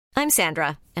I'm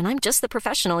Sandra, and I'm just the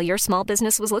professional your small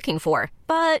business was looking for.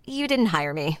 But you didn't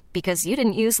hire me because you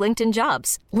didn't use LinkedIn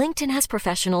Jobs. LinkedIn has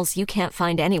professionals you can't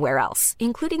find anywhere else,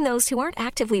 including those who aren't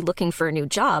actively looking for a new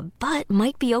job, but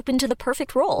might be open to the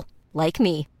perfect role, like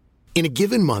me. In a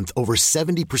given month, over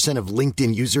 70% of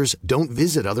LinkedIn users don't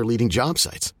visit other leading job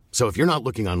sites. So if you're not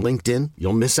looking on LinkedIn,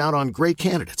 you'll miss out on great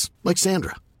candidates like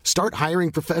Sandra. Start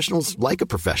hiring professionals like a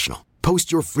professional.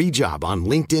 Post your free job on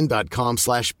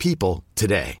linkedin.com/people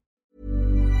today.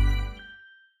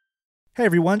 Hey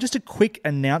everyone, just a quick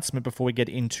announcement before we get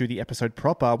into the episode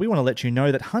proper. We want to let you know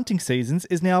that Hunting Seasons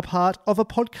is now part of a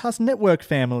podcast network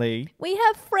family. We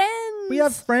have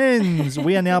friends.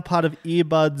 We are now part of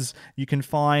Earbuds. You can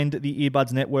find the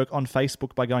Earbuds Network on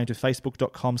Facebook by going to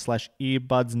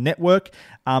facebook.com/earbudsnetwork.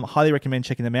 Highly recommend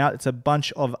checking them out. It's a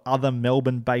bunch of other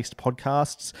Melbourne-based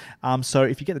podcasts. So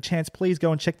if you get the chance, please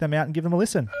go and check them out and give them a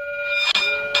listen.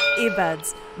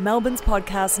 Earbuds, Melbourne's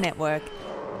podcast network.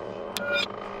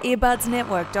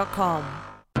 earbudsnetwork.com.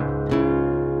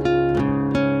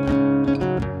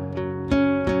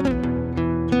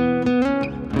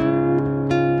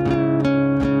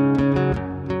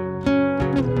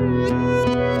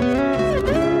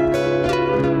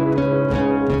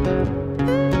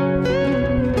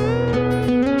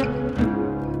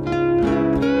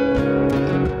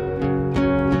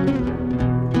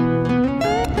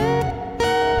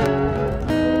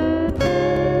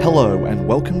 Hello and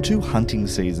welcome to Hunting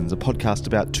Seasons, a podcast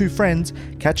about two friends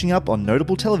catching up on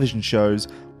notable television shows,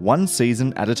 one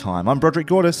season at a time. I'm Broderick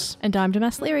Gordis. And I'm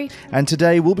Damask Leary. And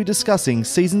today we'll be discussing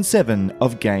Season 7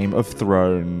 of Game of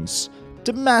Thrones.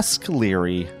 Damask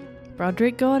Leary.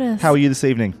 Broderick Gordis. How are you this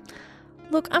evening?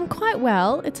 Look, I'm quite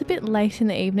well. It's a bit late in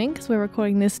the evening because we're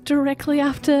recording this directly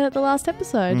after the last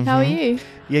episode. How are you?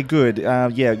 Yeah, good.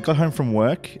 Got home from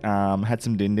work, had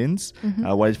some din-dins,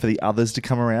 waited for the others to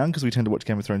come around because we tend to watch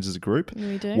Game of Thrones as a group.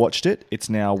 We do. Watched it. It's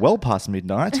now well past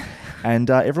midnight and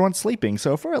everyone's sleeping.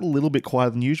 So if we're a little bit quieter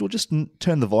than usual, just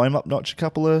turn the volume up a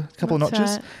couple of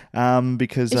notches. Right.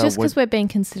 Because it's just because we're being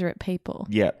considerate people.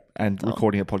 Yeah, and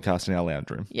recording a podcast in our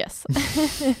lounge room. Yes.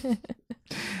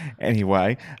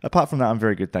 Anyway, apart from that, I'm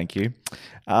very good, thank you.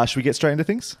 Should we get straight into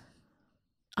things?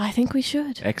 I think we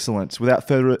should. Excellent. Without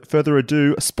further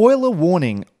ado, spoiler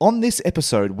warning. On this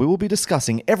episode, we will be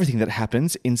discussing everything that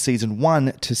happens in Season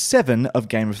 1 to 7 of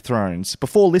Game of Thrones.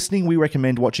 Before listening, we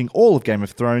recommend watching all of Game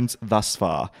of Thrones thus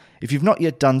far. If you've not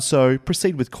yet done so,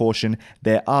 proceed with caution.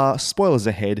 There are spoilers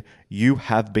ahead. You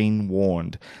have been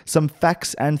warned. Some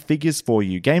facts and figures for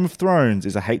you. Game of Thrones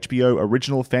is a HBO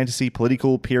original fantasy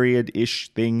political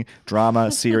period-ish thing drama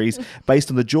series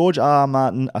based on the George R. R.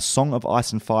 Martin A Song of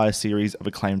Ice and Fire series of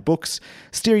acclaimed books.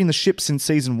 Steering the ship since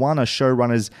Season 1 are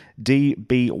showrunners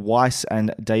D.B. Weiss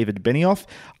and David Benioff,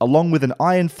 along with an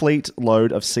iron fleet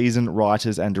load of seasoned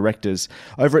writers and directors.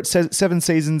 Over its 7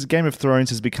 seasons, Game of Thrones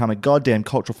has become a goddamn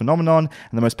cultural phenomenon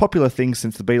and the most popular thing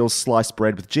since the Beatles sliced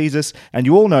bread with Jesus. And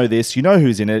you all know this, you know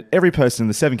who's in it. Every person in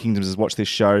the 7 Kingdoms has watched this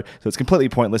show, so it's completely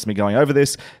pointless me going over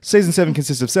this. Season 7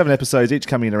 consists of 7 episodes, each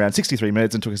coming in around 63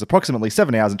 minutes and took us approximately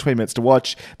 7 hours and 20 minutes to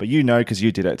watch, but you know because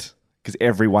you did it. Because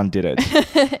everyone did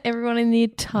it. Everyone in the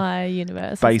entire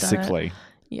universe. Basically.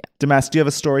 Yeah. Damask, do you have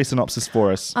a story synopsis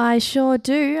for us? I sure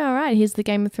do. All right, here's the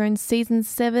Game of Thrones Season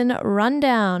 7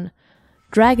 rundown.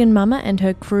 Dragon Mama and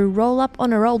her crew roll up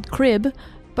on her old crib,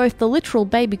 both the literal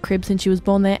baby crib since she was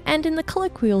born there and in the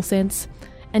colloquial sense.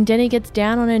 And Dany gets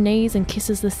down on her knees and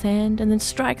kisses the sand and then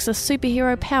strikes a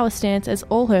superhero power stance as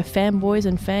all her fanboys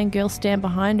and fangirls stand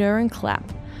behind her and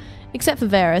clap. Except for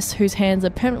Varys, whose hands are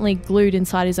permanently glued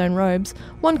inside his own robes,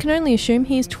 one can only assume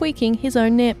he is tweaking his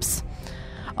own nips.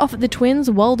 Off at the Twins,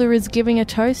 Walder is giving a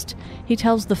toast. He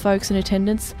tells the folks in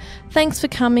attendance, "Thanks for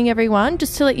coming everyone,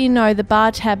 just to let you know the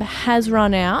bar tab has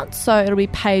run out, so it'll be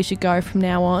pay as you go from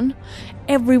now on."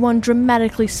 Everyone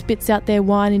dramatically spits out their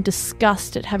wine in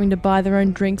disgust at having to buy their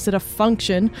own drinks at a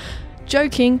function.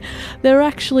 Joking, they're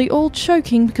actually all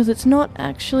choking because it's not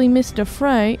actually Mr.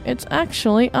 Frey, it's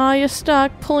actually Arya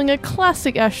Stark pulling a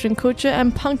classic Ashton Kutcher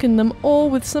and punking them all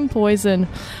with some poison.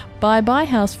 Bye-bye,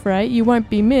 House Frey, you won't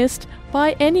be missed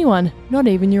by anyone, not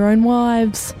even your own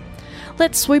wives.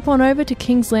 Let's swoop on over to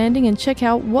King's Landing and check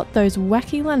out what those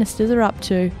wacky Lannisters are up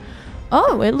to.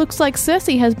 Oh, it looks like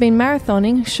Cersei has been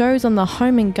marathoning shows on the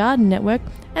Home and Garden Network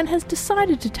and has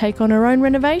decided to take on her own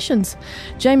renovations.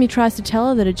 Jaime tries to tell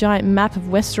her that a giant map of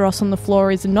Westeros on the floor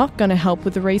is not going to help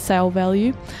with the resale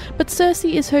value, but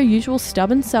Cersei is her usual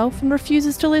stubborn self and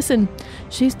refuses to listen.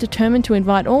 She's determined to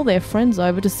invite all their friends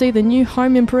over to see the new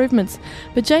home improvements,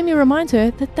 but Jaime reminds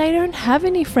her that they don't have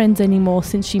any friends anymore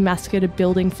since she massacred a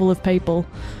building full of people.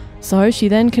 So she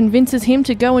then convinces him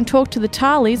to go and talk to the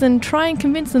Tarleys and try and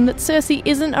convince them that Cersei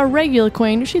isn't a regular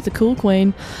queen, she's a cool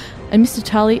queen. And Mr.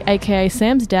 Tully, aka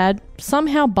Sam's dad,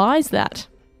 somehow buys that.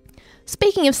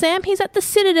 Speaking of Sam, he's at the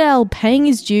Citadel paying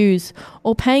his dues,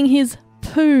 or paying his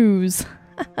poos.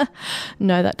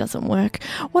 No, that doesn't work.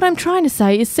 What I'm trying to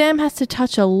say is Sam has to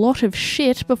touch a lot of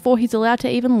shit before he's allowed to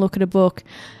even look at a book.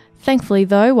 Thankfully,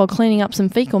 though, while cleaning up some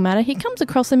fecal matter, he comes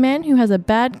across a man who has a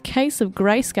bad case of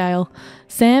grayscale.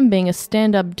 Sam, being a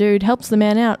stand-up dude, helps the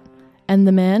man out. And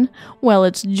the man? Well,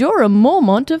 it's Jorah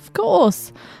Mormont, of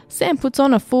course. Sam puts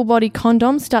on a full-body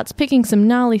condom, starts picking some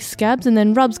gnarly scabs, and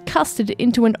then rubs custard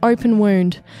into an open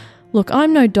wound. Look,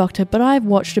 I'm no doctor, but I've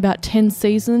watched about 10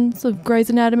 seasons of Grey's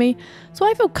Anatomy, so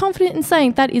I feel confident in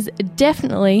saying that is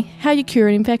definitely how you cure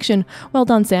an infection. Well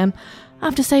done, Sam.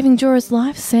 After saving Jorah's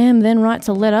life, Sam then writes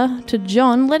a letter to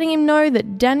Jon letting him know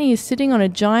that Dany is sitting on a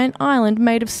giant island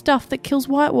made of stuff that kills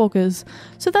White Walkers.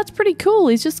 So that's pretty cool.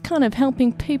 He's just kind of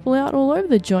helping people out all over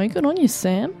the joint. Good on you,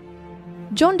 Sam.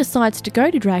 Jon decides to go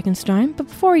to Dragonstone, but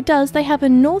before he does, they have a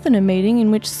Northerner meeting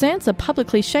in which Sansa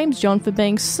publicly shames Jon for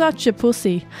being such a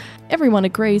pussy. Everyone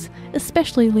agrees,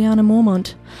 especially Lyanna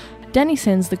Mormont. Dany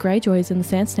sends the Greyjoys and the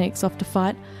Sand Snakes off to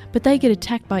fight, but they get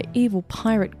attacked by evil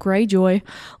pirate Greyjoy.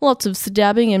 Lots of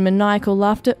stabbing and maniacal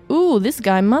laughter. Ooh, this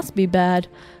guy must be bad.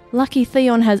 Lucky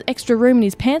Theon has extra room in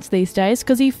his pants these days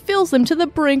because he fills them to the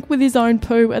brink with his own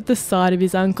poo at the side of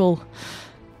his uncle.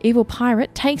 Evil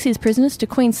pirate takes his prisoners to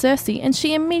Queen Cersei and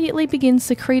she immediately begins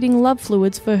secreting love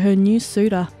fluids for her new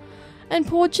suitor. And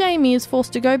poor Jaime is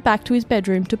forced to go back to his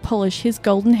bedroom to polish his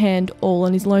golden hand all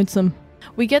on his lonesome.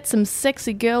 We get some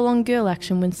sexy girl-on-girl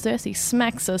action when Cersei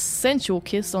smacks a sensual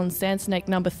kiss on Sand Snake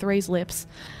No. 3's lips.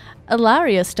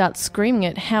 Ilaria starts screaming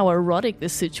at how erotic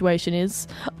this situation is.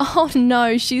 Oh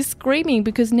no, she's screaming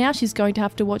because now she's going to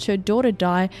have to watch her daughter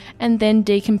die and then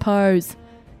decompose.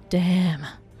 Damn.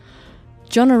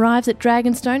 Jon arrives at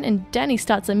Dragonstone and Dany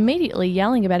starts immediately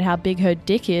yelling about how big her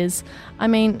dick is. I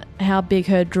mean, how big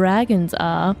her dragons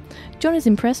are. Jon is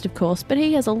impressed, of course, but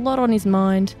he has a lot on his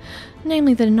mind.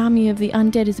 Namely that an army of the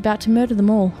undead is about to murder them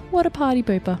all. What a party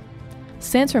pooper.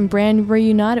 Sansa and Bran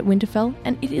reunite at Winterfell,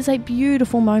 and it is a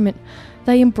beautiful moment.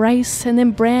 They embrace, and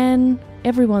then Bran,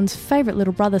 everyone's favourite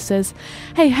little brother, says,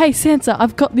 Hey Sansa,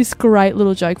 I've got this great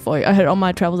little joke for you. I heard it on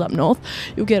my travels up north.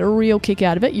 You'll get a real kick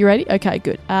out of it. You ready? Okay,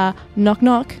 good. Knock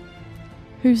knock.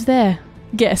 Who's there?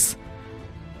 Guess.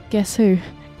 Guess who?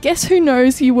 Guess who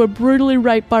knows you were brutally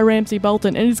raped by Ramsay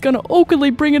Bolton and is going to awkwardly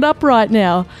bring it up right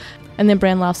now? And then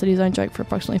Bran laughs at his own joke for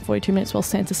approximately 42 minutes while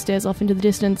Sansa stares off into the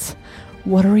distance.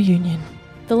 What a reunion.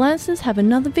 The Lannisters have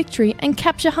another victory and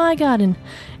capture Highgarden.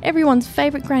 Everyone's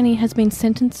favourite granny has been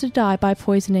sentenced to die by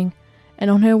poisoning.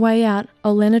 And on her way out,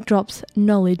 Olenna drops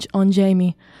knowledge on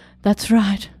Jaime. That's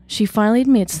right, she finally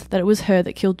admits that it was her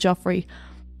that killed Joffrey.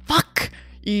 Fuck!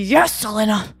 Yes,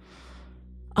 Olenna!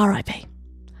 R.I.P.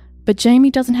 But Jaime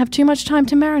doesn't have too much time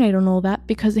to marinate on all that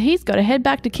because he's got to head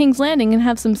back to King's Landing and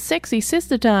have some sexy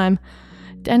sister time.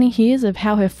 Dany hears of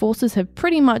how her forces have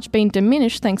pretty much been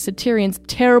diminished thanks to Tyrion's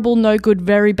terrible, no good,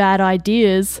 very bad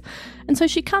ideas. And so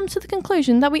she comes to the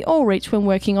conclusion that we all reach when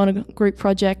working on a group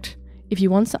project. If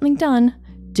you want something done,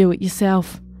 do it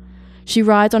yourself. She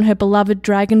rides on her beloved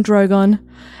dragon Drogon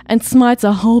and smites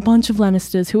a whole bunch of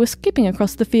Lannisters who are skipping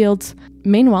across the fields.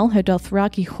 Meanwhile, her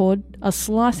Dothraki horde are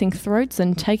slicing throats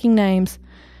and taking names.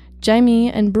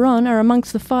 Jaime and Bronn are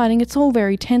amongst the fighting. It's all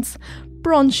very tense.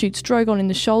 Bronn shoots Drogon in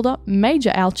the shoulder. Major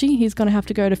ouchie. He's going to have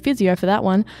to go to physio for that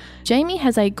one. Jaime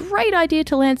has a great idea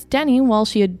to lance Dany while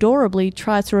she adorably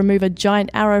tries to remove a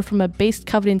giant arrow from a beast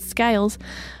covered in scales.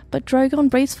 But Drogon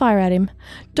breathes fire at him.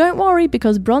 Don't worry,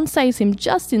 because Bronn saves him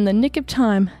just in the nick of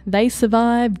time. They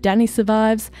survive. Dany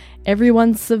survives.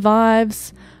 Everyone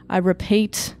survives. I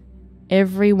repeat,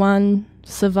 everyone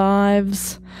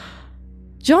survives.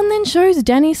 Jon then shows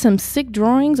Dany some sick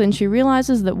drawings and she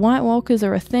realises that White Walkers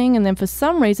are a thing, and then for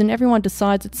some reason everyone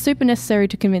decides it's super necessary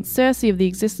to convince Cersei of the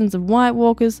existence of White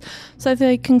Walkers, so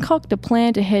they concoct a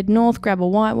plan to head north, grab a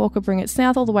White Walker, bring it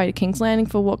south all the way to King's Landing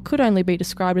for what could only be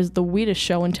described as the weirdest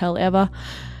show and tell ever.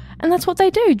 And that's what they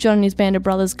do. Jon and his band of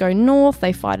brothers go north,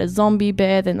 they fight a zombie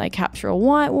bear, then they capture a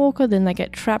White Walker, then they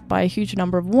get trapped by a huge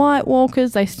number of White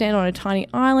Walkers, they stand on a tiny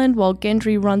island while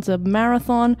Gendry runs a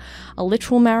marathon, a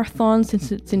literal marathon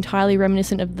since it's entirely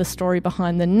reminiscent of the story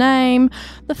behind the name.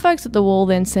 The folks at the wall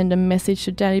then send a message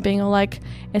to Dany being all like,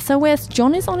 SOS,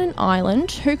 Jon is on an island.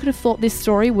 Who could have thought this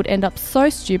story would end up so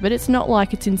stupid? It's not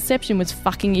like its inception was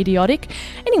fucking idiotic.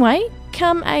 Anyway,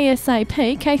 come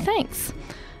ASAP, okay, thanks.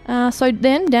 So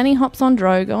then Dany hops on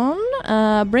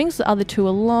Drogon, brings the other two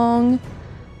along.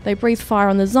 They breathe fire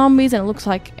on the zombies, and it looks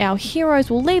like our heroes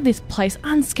will leave this place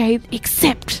unscathed,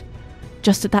 except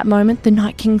just at that moment, the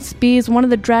Night King spears one of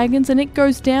the dragons and it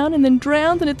goes down and then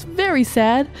drowns, and it's very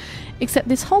sad. Except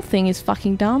this whole thing is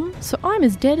fucking dumb, so I'm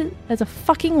as dead as a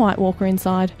fucking White Walker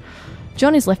inside.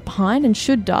 John is left behind and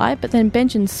should die, but then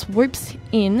Benjen swoops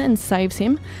in and saves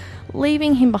him,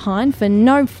 leaving him behind for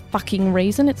no fucking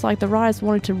reason. It's like the writers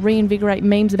wanted to reinvigorate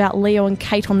memes about Leo and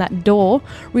Kate on that door.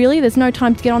 Really? There's no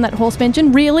time to get on that horse,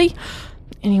 Benjen? Really?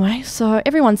 Anyway, so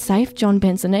everyone's safe. John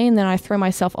bends the knee, and then I throw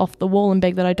myself off the wall and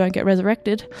beg that I don't get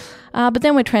resurrected. But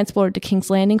then we're transported to King's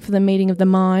Landing for the meeting of the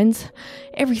minds.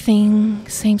 Everything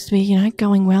seems to be,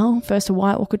 going well. First, a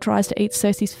White Walker tries to eat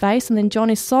Cersei's face, and then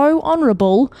John is so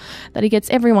honourable that he gets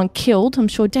everyone killed. I'm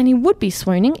sure Dany would be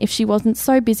swooning if she wasn't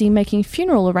so busy making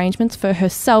funeral arrangements for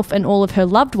herself and all of her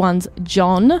loved ones,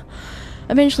 John.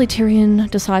 Eventually, Tyrion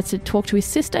decides to talk to his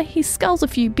sister. He sculls a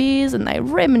few beers and they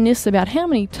reminisce about how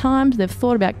many times they've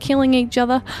thought about killing each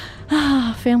other.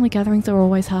 Family gatherings are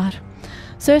always hard.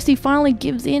 Cersei finally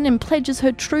gives in and pledges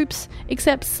her troops,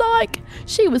 except psych!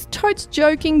 She was totes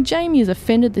joking. Jaime is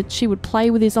offended that she would play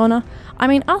with his honour. I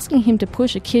mean, asking him to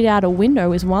push a kid out a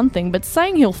window is one thing, but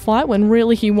saying he'll fight when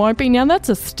really he won't be, now that's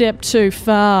a step too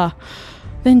far.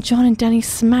 Then John and Dany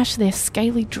smash their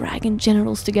scaly dragon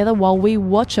genitals together while we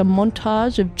watch a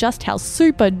montage of just how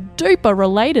super duper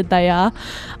related they are.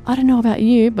 I don't know about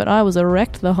you, but I was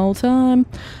erect the whole time.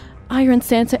 Arya and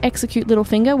Sansa execute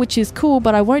Littlefinger, which is cool,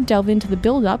 but I won't delve into the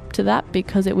build-up to that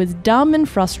because it was dumb and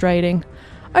frustrating.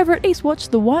 Over at Eastwatch,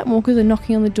 the White Walkers are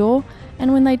knocking on the door,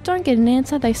 and when they don't get an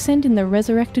answer, they send in the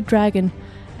resurrected dragon.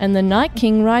 And the Night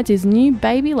King rides his new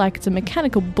baby like it's a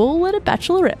mechanical bull at a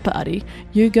bachelorette party.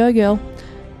 You go, girl.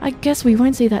 I guess we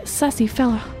won't see that sassy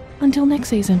fella until next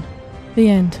season. The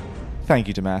end. Thank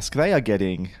you, Damask. They are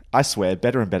getting, I swear,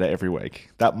 better and better every week.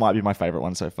 That might be my favourite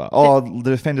one so far. Oh, the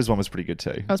Defenders one was pretty good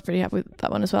too. I was pretty happy with that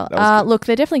one as well. Good. Look,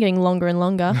 they're definitely getting longer and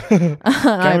longer.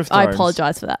 I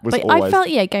apologise for that. But I felt,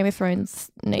 Game of Thrones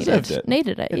needed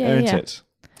it. Yeah. It.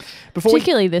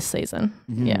 Particularly this season.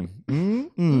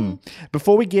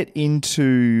 Before we get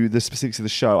into the specifics of the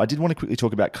show, I did want to quickly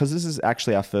talk about, because this is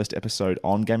actually our first episode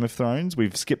on Game of Thrones.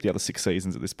 We've skipped the other 6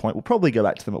 seasons at this point. We'll probably go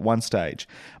back to them at one stage.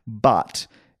 But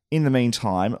in the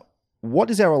meantime, what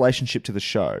is our relationship to the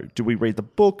show? Do we read the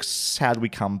books? How do we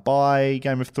come by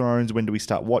Game of Thrones? When do we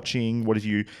start watching? What have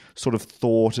you sort of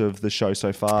thought of the show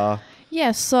so far?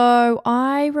 Yeah, so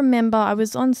I remember I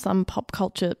was on some pop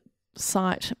culture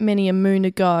site many a moon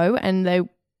ago, and there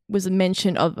was a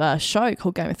mention of a show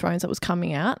called Game of Thrones that was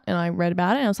coming out, and I read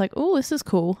about it and I was like, oh, this is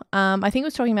cool. I think it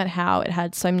was talking about how it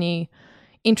had so many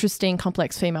interesting,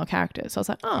 complex female characters. So I was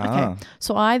like, oh, okay.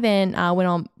 So I then went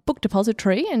on Book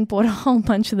Depository and bought a whole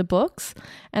bunch of the books,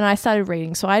 and I started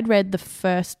reading. So I'd read the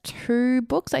first 2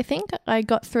 books, I think I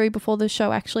got through before the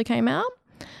show actually came out.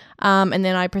 And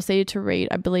then I proceeded to read,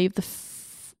 I believe, the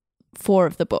 4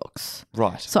 of the books.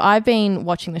 Right. So I've been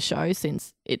watching the show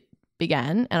since it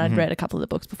began, and I'd read a couple of the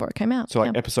books before it came out. So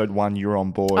episode 1, you were on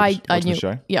board I knew, the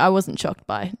show? Yeah, I wasn't shocked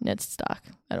by Ned Stark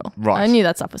at all. Right. I knew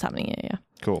that stuff was happening, yeah.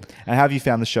 Cool. And how have you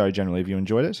found the show generally? Have you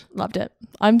enjoyed it? Loved it.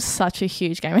 I'm such a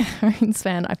huge Game of Thrones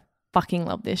fan. I fucking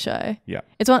love this show. Yeah.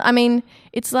 It's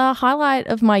the highlight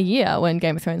of my year when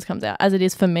Game of Thrones comes out, as it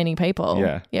is for many people.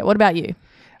 Yeah. Yeah, what about you?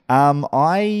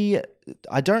 I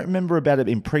don't remember about it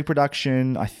in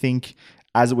pre-production. I think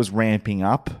as it was ramping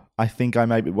up, I think I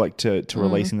maybe like to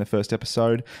releasing the first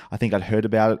episode. I think I'd heard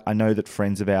about it. I know that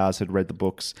friends of ours had read the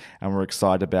books and were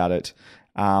excited about it.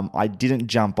 I didn't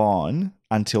jump on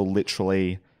until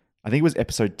literally, I think it was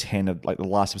episode 10 of the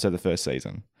last episode of the first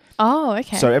season. Oh,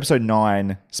 okay. So episode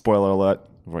 9, spoiler alert,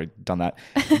 I've already done that.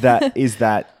 That is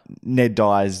that Ned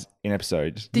dies in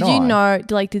episode 9. Did you know,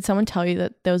 did someone tell you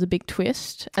that there was a big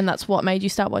twist and that's what made you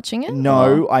start watching it?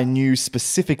 No, I knew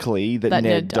specifically that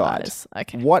Ned died.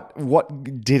 Okay.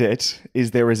 What did it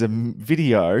is there is a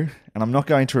video, and I'm not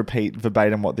going to repeat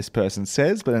verbatim what this person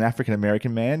says, but an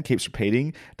African-American man keeps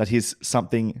repeating that his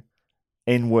something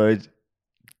N-word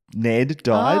Ned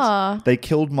died. They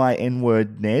killed my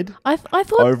N-word Ned. I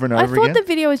thought over and over again. I thought the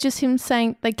video was just him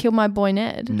saying they killed my boy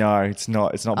Ned. No, it's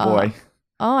not. It's not boy.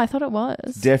 Oh, I thought it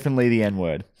was. Definitely the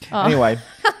N-word. Anyway,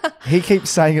 he keeps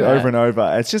saying it over and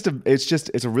over. It's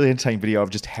a really entertaining video of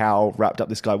just how wrapped up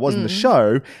this guy was in the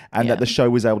show, and that the show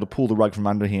was able to pull the rug from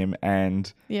under him,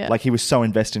 and he was so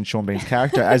invested in Sean Bean's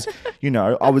character. As you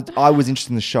know, I was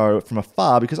interested in the show from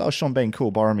afar because Sean Bean,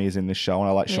 cool. Boromir is in this show, and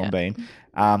I like Sean Bean.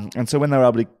 And so when they were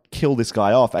able to kill this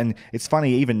guy off, and it's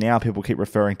funny, even now people keep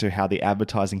referring to how the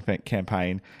advertising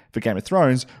campaign for Game of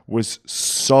Thrones was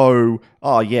so,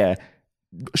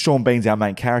 Sean Bean's our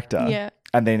main character. Yeah.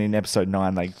 And then in episode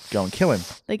 9, they go and kill him.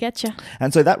 They get you.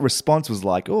 And so that response was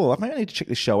like, oh, maybe I need to check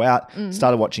this show out.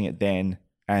 Started watching it then.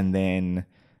 And then,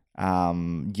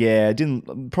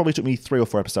 it probably took me 3 or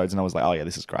 4 episodes. And I was like, oh, yeah,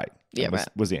 this is great. Yeah, And right.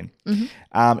 was in.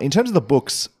 In terms of the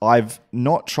books, I've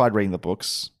not tried reading the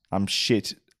books. I'm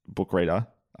shit book reader.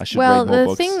 I should read more Well, the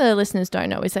books. thing the listeners don't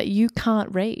know is that you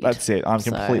can't read. That's it. I'm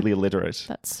So completely illiterate.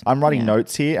 I'm writing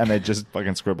notes here and they're just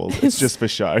fucking scribbles. It's just for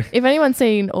show. If anyone's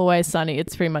seen Always Sunny,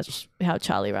 it's pretty much how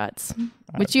Charlie writes,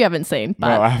 which you haven't seen, but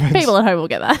No, I haven't. people at home will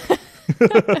get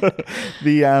that.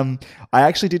 I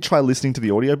actually did try listening to the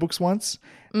audiobooks once.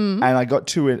 And I got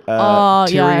to Oh,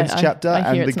 yeah, Tyrion's chapter,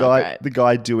 I hear and it's not great. the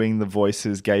guy doing the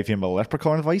voices gave him a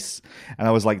leprechaun voice, and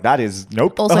I was like, "That is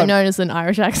nope." Also known as an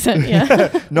Irish accent,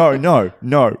 yeah.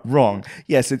 no, wrong.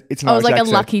 Yes, it's an I was Irish like accent.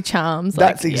 a Lucky Charms.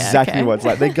 That's like, yeah, exactly okay. what it's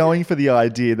like. They're going for the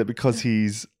idea that because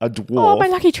he's a dwarf, Oh, my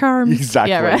Lucky Charms.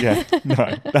 exactly. Yeah, right. Yeah,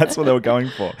 no, that's what they were going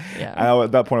for. Yeah. And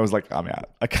at that point, I was like, I'm out.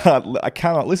 I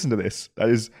cannot listen to this. That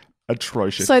is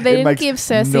atrocious. So they It didn't makes give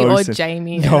Cersei no or sense.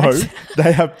 Jamie. No, an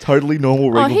they have totally normal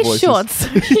Oh, regal he's voices. short. So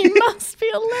he must be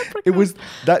a leprechaun. It was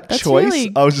that That's choice.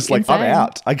 really I was just like, I'm insane.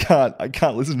 out. I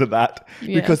can't listen to that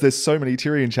Yeah. because there's so many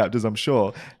Tyrion chapters. I'm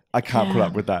sure I can't put Yeah.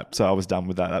 up with that. So I was done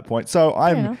with that at that point. So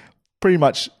I'm enough. pretty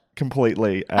much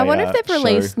completely. I wonder if they've show.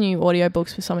 released new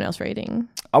audiobooks for someone else reading.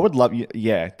 I would love.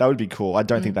 Yeah, that would be cool. I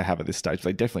don't Mm. think they have at this stage. But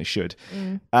they definitely should.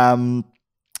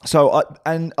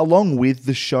 And along with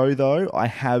the show, though, I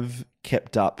have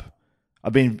kept up.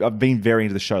 I've been very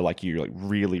into the show, like you, like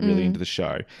really into the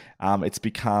show. It's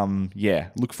become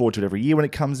look forward to it every year when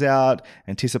it comes out.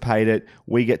 Anticipate it.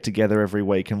 We get together every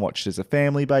week and watch it as a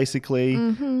family, basically.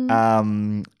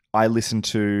 I listen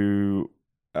to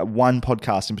one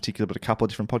podcast in particular, but a couple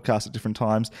of different podcasts at different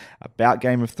times about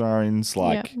Game of Thrones.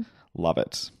 Love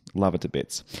it. Love it to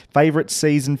bits. Favorite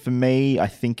season for me, I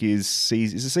think, is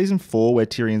it season 4 where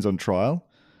Tyrion's on trial?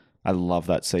 I love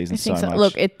that season I think so. much.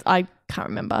 Look, I can't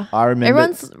remember. I remember.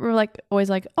 Everyone's always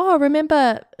like, oh,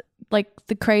 remember like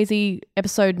the crazy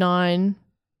episode 9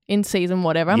 in season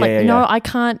whatever. I'm no, I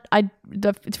can't.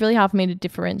 It's really hard for me to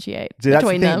differentiate See, that's the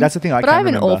between thing- them. that's the thing I But can't I have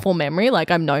remember. an awful memory.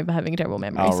 Like I'm known for having a terrible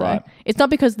memory. Oh, so right. it's not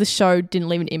because the show didn't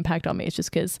leave an impact on me. It's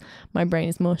just because my brain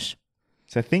is mush.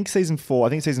 So I think season 4,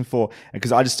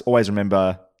 because I just always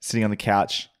remember sitting on the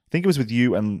couch. I think it was with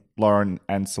you and Lauren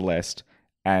and Celeste,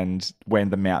 and when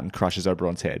the mountain crushes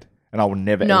Oberon's head. And I will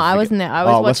never No, ever I forget- wasn't there. I was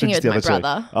it must watching have it been with just the my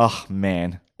other two. brother. Oh,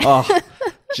 man. Oh,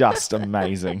 just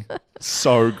amazing.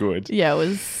 So good. Yeah,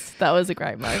 that was a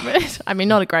great moment. I mean,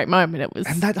 not a great moment. It was.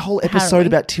 And that whole episode harrowing.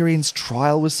 about Tyrion's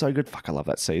trial was so good. Fuck, I love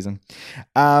that season.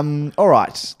 All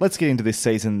right, let's get into this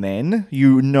season then.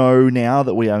 You know now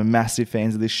that we are massive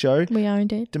fans of this show. We are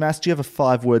indeed. Damas, do you have a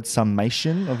 5-word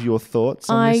summation of your thoughts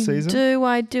on this season?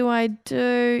 I do.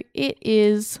 It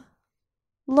is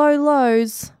low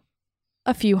lows,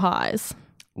 a few highs.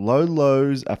 Low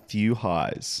lows, a few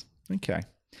highs. Okay.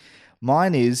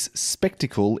 Mine is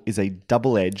spectacle is a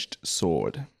double-edged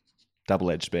sword.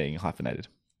 Double-edged being hyphenated.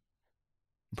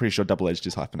 I'm pretty sure double-edged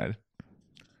is hyphenated.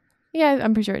 Yeah,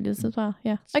 I'm pretty sure it is as well.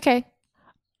 Yeah. Okay.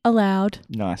 Allowed.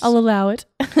 Nice. I'll allow it.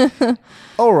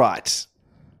 All right.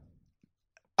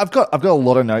 I've got a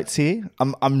lot of notes here.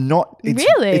 I'm not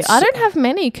Really? I don't have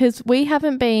many because we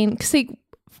haven't been. See,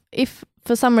 if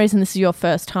for some reason this is your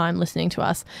first time listening to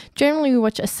us, generally we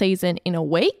watch a season in a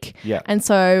week. Yeah. And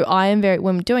so I am when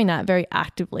we're doing that, very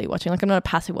actively watching. Like I'm not a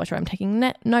passive watcher. I'm taking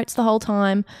notes the whole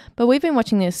time. But we've been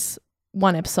watching this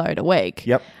one episode a week.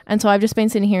 Yep. And so I've just been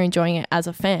sitting here enjoying it as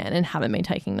a fan and haven't been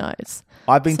taking notes.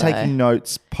 I've been So- taking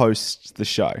notes post the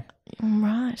show.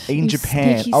 Right. In You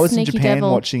Japan. sneaky, I was in sneaky Japan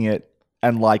devil. watching it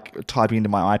and like typing into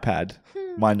my iPad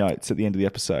my notes at the end of the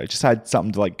episode. Just had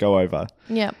something to like go over.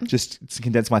 Yep. Just to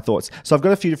condense my thoughts. So I've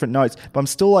got a few different notes, but I'm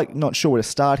still like not sure where to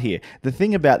start here. The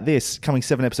thing about this, coming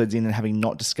 7 episodes in and having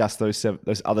not discussed those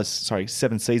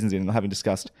 7 seasons in and having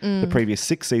discussed the previous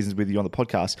 6 seasons with you on the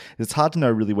podcast, it's hard to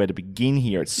know really where to begin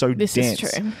here. It's so This is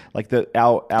dense. true. Like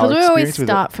our Because we experience always with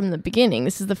start it. from the beginning.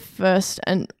 This is the first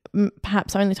and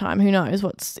perhaps only time, who knows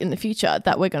what's in the future,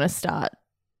 that we're going to start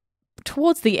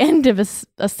towards the end of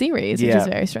a series, which Yeah. is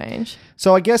very strange.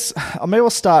 So I guess maybe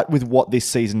I'll start with what this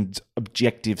season's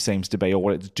objective seems to be or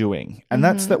what it's doing. And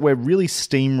that's that we're really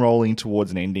steamrolling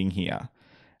towards an ending here.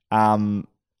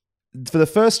 For the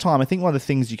first time, I think one of the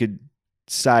things you could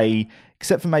say,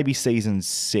 except for maybe season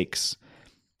 6,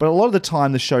 but a lot of the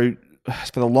time the show,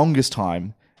 for the longest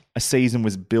time, a season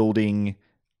was building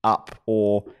up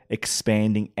or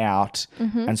expanding out.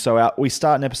 And so we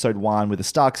start in episode 1 with the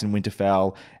Starks in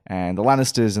Winterfell, and the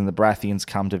Lannisters and the Baratheons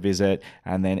come to visit,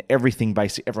 and then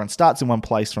everyone starts in one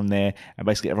place from there, and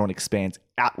basically everyone expands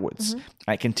outwards. And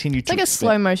it continued to like a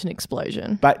slow motion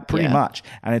explosion. but pretty much.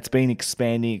 And it's been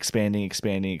expanding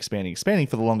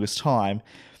for the longest time.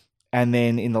 And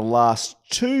then in the last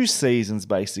 2 seasons,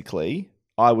 basically,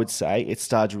 I would say it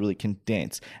started to really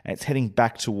condense, and it's heading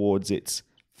back towards its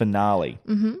finale.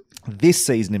 This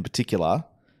season in particular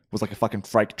was like a fucking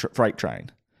freight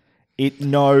train. It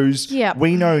knows. Yeah.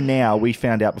 We know now. We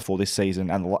found out before this season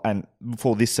and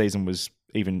before this season was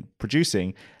even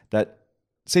producing that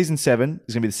season 7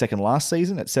 is going to be the second last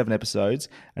season at 7 episodes,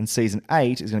 and season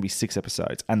 8 is going to be 6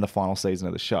 episodes and the final season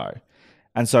of the show.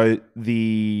 And so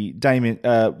Benioff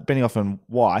and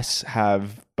Weiss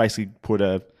have basically put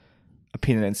a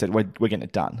pin in it and said, we're getting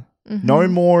it done. No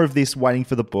more of this waiting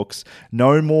for the books.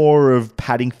 No more of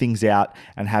padding things out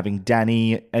and having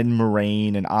Dany and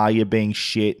Marine and Arya being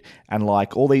shit and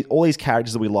like all these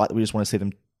characters that we like, that we just want to see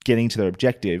them getting to their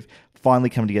objective, finally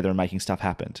coming together and making stuff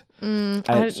happen. And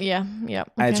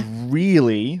it's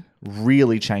really,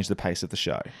 really changed the pace of the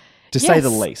show, to say the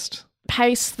least.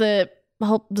 Pace, the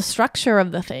structure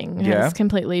of the thing has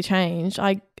completely changed.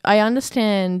 I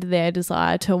understand their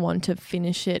desire to want to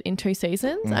finish it in 2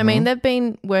 seasons. I mean, they've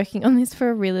been working on this for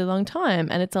a really long time,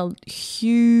 and it's a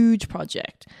huge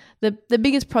project. The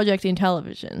biggest project in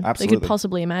television they could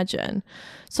possibly imagine.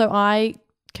 So I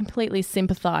completely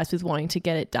sympathise with wanting to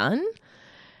get it done.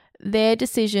 Their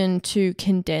decision to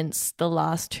condense the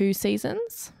last 2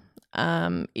 seasons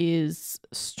is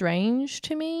strange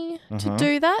to me to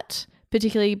do that,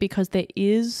 particularly because there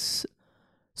is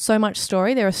so much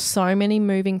story. There are so many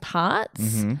moving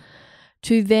parts.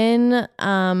 To then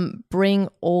bring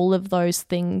all of those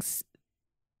things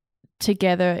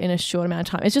together in a short amount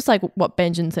of time. It's just like what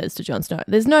Benjen says to Jon Snow.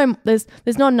 There's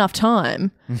not enough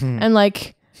time. And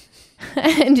like,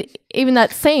 and even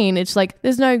that scene, it's like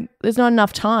there's not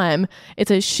enough time. It's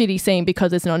a shitty scene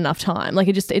because there's not enough time. Like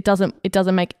it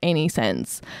doesn't make any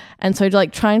sense. And so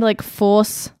like trying to like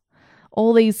force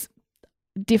all these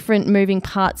different moving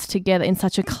parts together in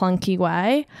such a clunky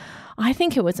way, I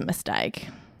think it was a mistake.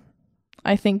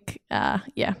 I think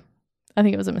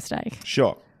it was a mistake.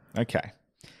 Sure. Okay.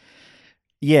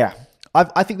 Yeah.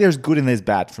 I think there's good and there's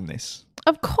bad from this.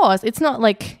 Of course. It's not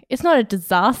a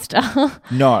disaster.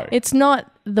 No. It's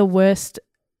not the worst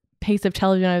piece of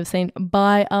television I've seen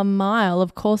by a mile.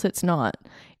 Of course it's not.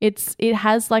 It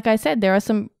has, like I said, there are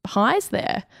some highs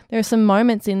there. There are some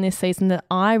moments in this season that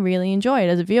I really enjoyed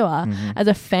as a viewer, as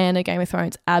a fan of Game of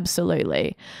Thrones,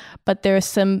 absolutely. But there are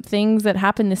some things that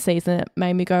happened this season that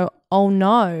made me go, oh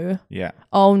no. Yeah.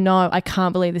 Oh no, I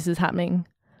can't believe this is happening.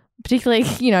 Particularly,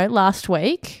 last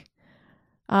week.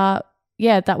 That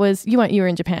was, you were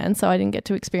in Japan, so I didn't get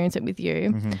to experience it with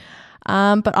you.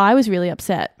 But I was really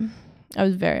upset. I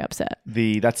was very upset.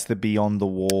 That's the Beyond the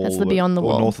Wall. That's the Beyond the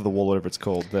Wall. North of the Wall, whatever it's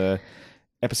called. The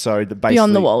episode that basically...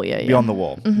 Beyond the Wall, yeah. Beyond the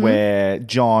Wall, where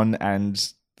Jon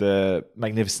and the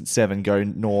Magnificent Seven go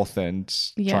north and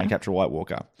try and capture White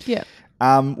Walker. Yeah.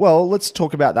 Well, let's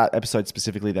talk about that episode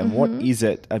specifically then. What is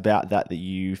it about that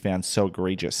you found so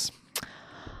egregious?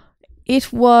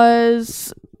 It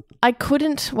was...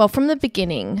 from the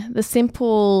beginning, the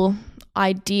simple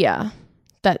idea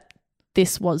that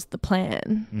this was the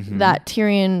plan, that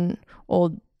Tyrion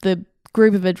or the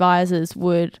group of advisors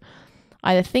would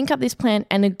either think up this plan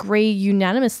and agree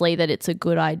unanimously that it's a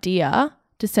good idea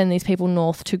to send these people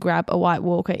north to grab a White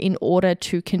Walker in order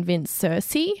to convince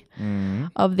Cersei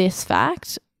of this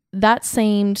fact. That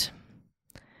seemed,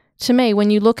 to me, when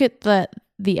you look at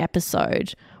the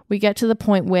episode, we get to the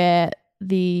point where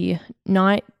the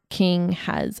Night King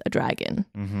has a dragon.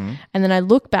 And then I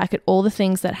look back at all the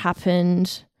things that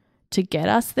happened to get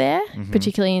us there,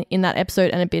 particularly in that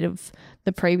episode and a bit of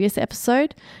the previous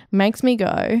episode, makes me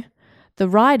go, the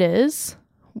writers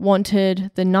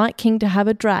wanted the Night King to have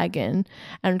a dragon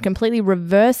and completely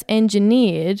reverse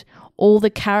engineered all the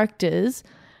characters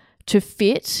to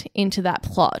fit into that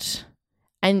plot.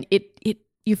 And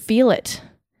you feel it.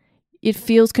 It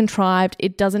feels contrived.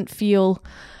 It doesn't feel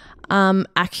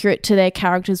accurate to their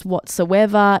characters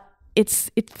whatsoever.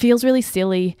 It feels really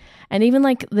silly, and even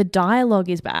like the dialogue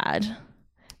is bad.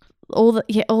 All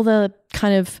the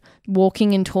kind of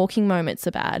walking and talking moments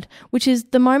are bad, which is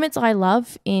the moments I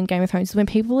love in Game of Thrones is when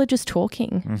people are just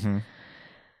talking,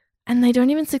 and they don't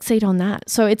even succeed on that.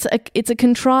 So it's a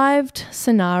contrived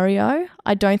scenario.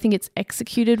 I don't think it's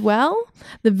executed well.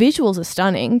 The visuals are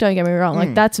stunning. Don't get me wrong,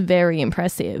 like that's very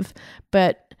impressive.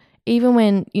 But even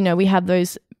when we have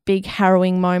those big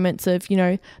harrowing moments of,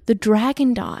 the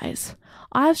dragon dies.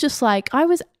 I was just like,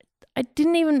 it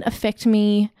didn't even affect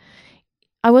me.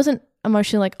 I wasn't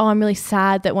emotionally like, oh, I'm really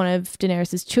sad that one of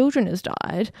Daenerys' children has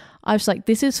died. I was like,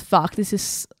 this is fucked.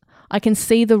 I can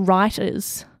see the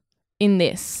writers in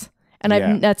this.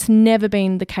 And that's never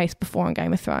been the case before on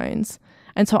Game of Thrones.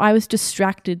 And so I was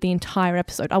distracted the entire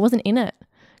episode. I wasn't in it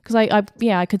because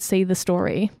I could see the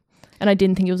story and I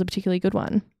didn't think it was a particularly good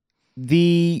one.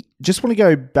 Just want to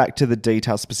go back to the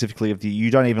details specifically of you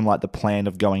don't even like the plan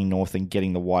of going north and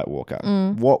getting the White Walker.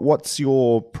 What's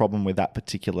your problem with that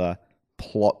particular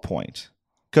plot point?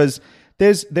 Because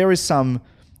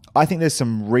I think there's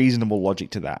some reasonable logic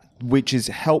to that, which is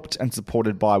helped and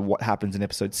supported by what happens in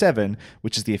episode 7,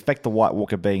 which is the effect the White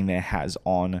Walker being there has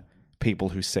on people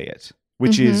who see it,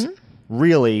 which is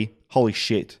really, holy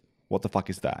shit, what the fuck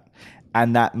is that?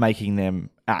 And that making them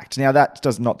act. Now, that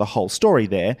does not the whole story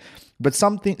there, but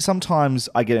sometimes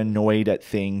I get annoyed at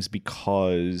things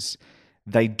because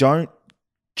they don't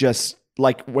just,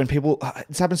 like when people,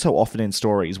 this happens so often in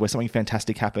stories where something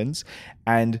fantastic happens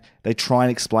and they try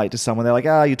and explain it to someone. They're like,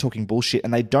 you're talking bullshit.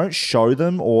 And they don't show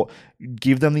them or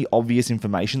give them the obvious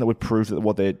information that would prove that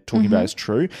what they're talking about is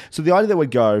true. So the idea that we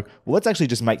go, well, let's actually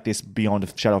just make this beyond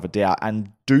a shadow of a doubt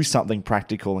and do something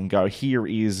practical and go, here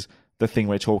is the thing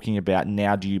we're talking about.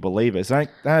 Now, do you believe it? So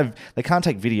they can't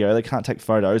take video. They can't take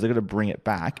photos. They've got to bring it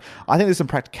back. I think there's some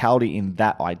practicality in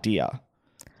that idea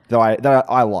that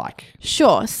I like.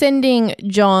 Sure, sending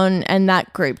Jon and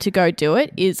that group to go do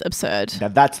it is absurd. Now,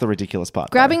 that's the ridiculous part.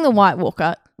 Grabbing the White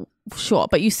Walker, sure,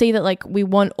 but you see that like we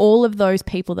want all of those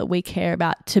people that we care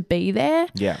about to be there.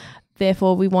 Yeah.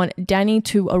 Therefore, we want Dany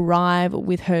to arrive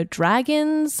with her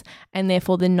dragons, and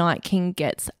therefore the Night King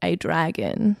gets a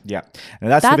dragon. Yeah. And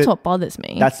that's what bothers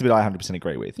me. That's the bit I 100%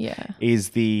 agree with. Yeah.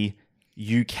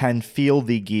 You can feel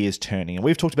the gears turning. And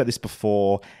we've talked about this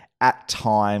before at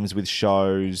times with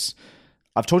shows.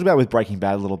 I've talked about it with Breaking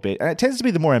Bad a little bit. And it tends to be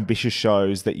the more ambitious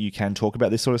shows that you can talk about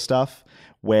this sort of stuff,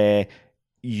 where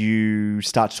you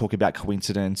start to talk about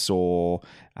coincidence or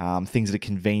things that are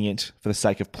convenient for the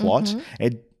sake of plot.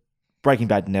 Breaking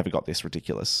Bad never got this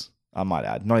ridiculous, I might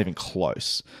add. Not even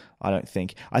close, I don't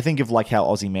think. I think of like how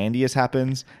Ozymandias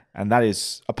happens, and that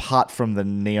is, apart from the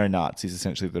neo-Nazis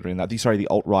essentially that are in that, the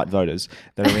alt-right voters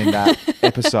that are in that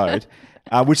episode,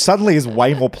 which suddenly is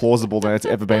way more plausible than it's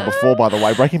ever been before, by the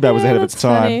way. Breaking Bad was ahead of its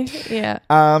time. Funny. Yeah.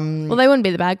 Well, they wouldn't be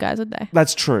the bad guys, would they?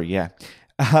 That's true, yeah.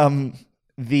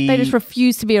 They just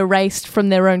refuse to be erased from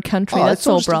their own country. That's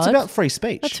all, bro. It's about free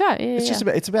speech. That's right. Yeah,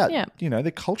 it's about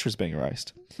their culture is being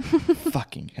erased.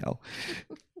 Fucking hell.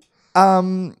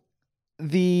 I've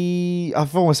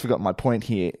almost forgotten my point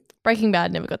here. Breaking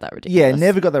Bad never got that ridiculous. Yeah,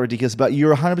 never got that ridiculous. But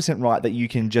you're 100% right that you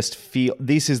can just feel.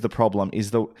 This is the problem. Is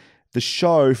the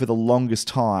show for the longest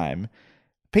time.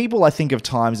 People, I think, of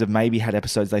times have maybe had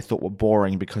episodes they thought were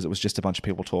boring because it was just a bunch of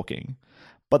people talking.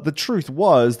 But the truth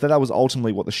was that was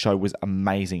ultimately what the show was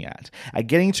amazing at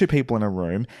getting two people in a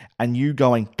room and you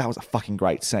going, that was a fucking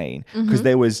great scene. Because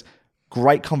there was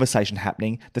great conversation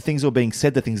happening. The things that were being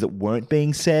said, the things that weren't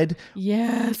being said.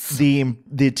 Yes.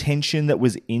 The tension that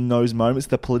was in those moments,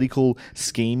 the political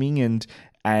scheming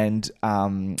and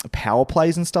power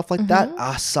plays and stuff like that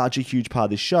are such a huge part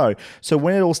of this show. So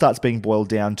when it all starts being boiled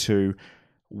down to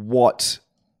what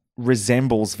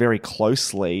resembles very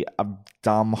closely a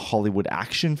dumb Hollywood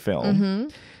action film,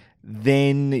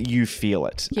 then you feel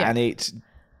it. Yeah. And it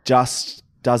just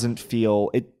doesn't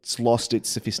feel, it's lost its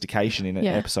sophistication in an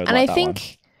episode like that one. And I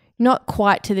think not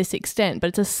quite to this extent, but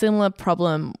it's a similar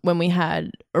problem when we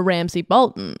had Ramsay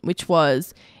Bolton, which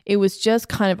was, it was just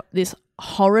kind of this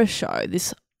horror show,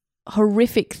 this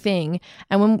horrific thing.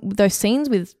 And when those scenes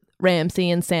with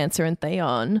Ramsay and Sansa and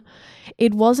Theon,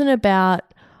 it wasn't about,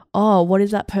 oh, what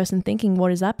is that person thinking?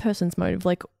 What is that person's motive?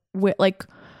 Like,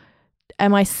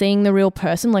 am I seeing the real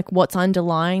person? Like, what's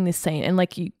underlying this scene? And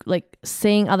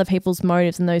seeing other people's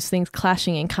motives and those things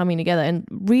clashing and coming together, and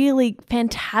really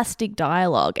fantastic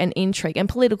dialogue and intrigue and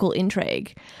political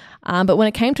intrigue. But when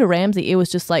it came to Ramsay, it was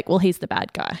just like, well, he's the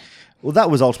bad guy. Well,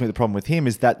 that was ultimately the problem with him,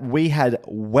 is that we had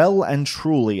well and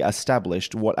truly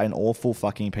established what an awful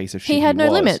fucking piece of shit he had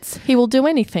no was. Limits. He will do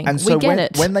anything. And so we get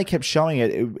it. When they kept showing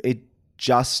it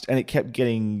kept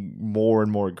getting more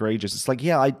and more egregious. It's like,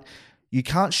 you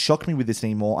can't shock me with this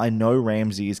anymore. I know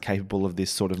Ramsay is capable of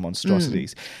this sort of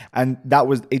monstrosities. And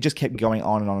it just kept going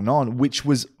on and on and on, which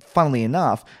was, funnily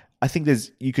enough, I think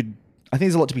there's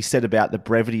a lot to be said about the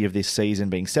brevity of this season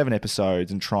being 7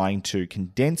 episodes and trying to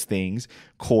condense things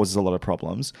causes a lot of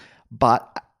problems.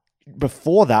 But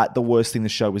before that, the worst thing the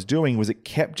show was doing was it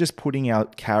kept just putting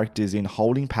out characters in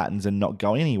holding patterns and not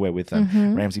going anywhere with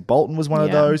them. Ramsay Bolton was one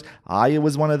of those. Arya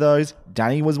was one of those.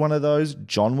 Dany was one of those.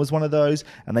 Jon was one of those.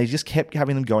 And they just kept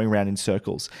having them going around in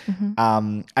circles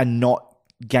and not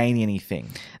gain anything.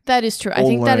 That is true. I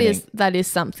think that is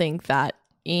something that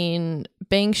in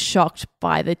being shocked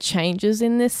by the changes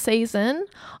in this season,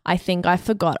 I think I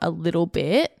forgot a little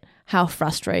bit how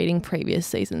frustrating previous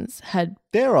seasons had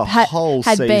whole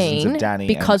seasons been of Dany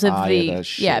because and of Arya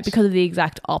because of the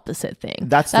exact opposite thing.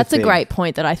 That's a great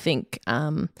point that I think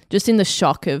just in the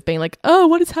shock of being like, oh,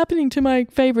 what is happening to my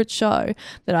favorite show,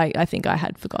 that I think I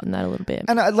had forgotten that a little bit.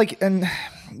 And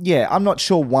I'm not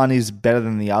sure one is better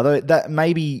than the other. That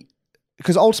maybe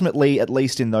because ultimately, at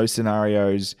least in those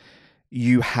scenarios,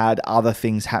 you had other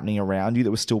things happening around you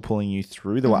that were still pulling you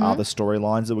through. There were other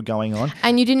storylines that were going on.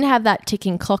 And you didn't have that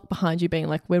ticking clock behind you being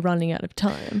like, we're running out of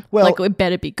time. Well, like, it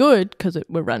better be good because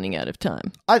we're running out of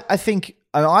time. I think,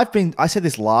 and I said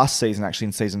this last season, actually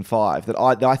in season 5, that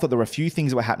I thought there were a few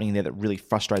things that were happening there that really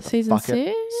frustrated the fuck out.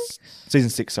 Season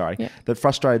 6, sorry. Yeah. That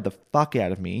frustrated the fuck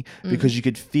out of me because you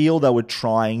could feel they were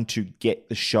trying to get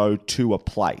the show to a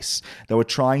place. They were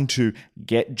trying to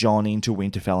get Jon into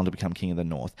Winterfell and to become King of the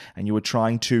North. And you were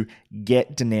trying to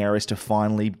get Daenerys to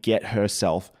finally get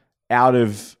herself out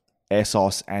of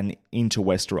Essos and into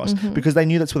Westeros because they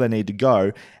knew that's where they needed to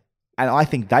go. And I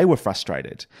think they were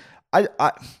frustrated.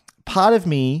 Part of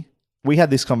me, we had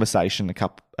this conversation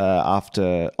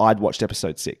after I'd watched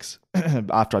episode 6,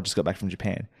 after I just got back from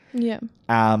Japan. Yeah.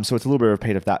 So it's a little bit of a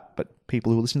repeat of that, but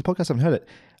people who are listening to the podcast haven't heard it.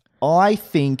 I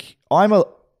think I'm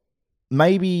putting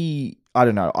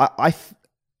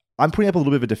up a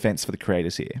little bit of a defense for the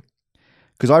creators here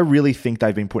because I really think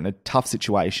they've been put in a tough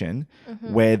situation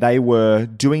where they were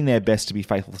doing their best to be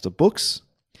faithful to the books.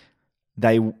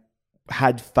 They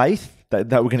had faith that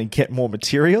they were going to get more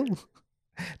material.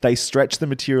 They stretched the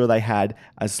material they had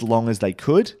as long as they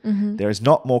could. There is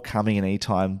not more coming in any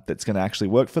time that's going to actually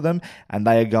work for them. And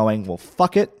they are going, well,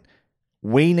 fuck it.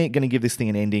 We're going to give this thing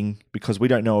an ending because we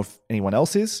don't know if anyone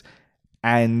else is.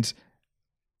 And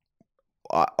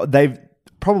they've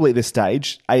probably at this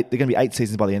stage, they're going to be 8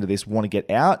 seasons by the end of this, want to get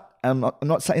out. And I'm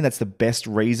not saying that's the best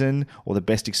reason or the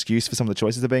best excuse for some of the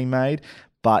choices that are being made,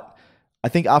 but I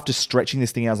think after stretching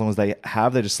this thing out as long as they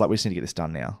have, they're just like, we just need to get this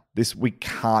done now. We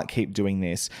can't keep doing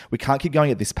this. We can't keep going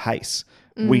at this pace.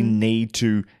 We need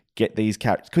to get these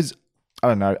characters because, I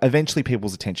don't know, eventually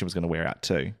people's attention was going to wear out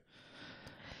too.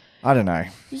 I don't know.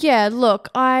 Yeah, look,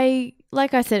 like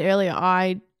I said earlier,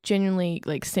 I genuinely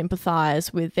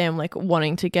sympathize with them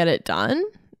wanting to get it done.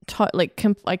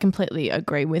 I completely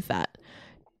agree with that.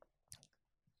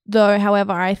 Though,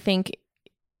 however, I think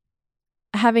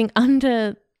having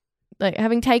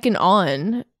taken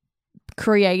on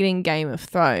creating Game of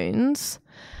Thrones,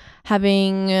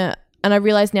 and I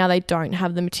realize now they don't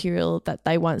have the material that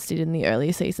they once did in the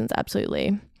earlier seasons,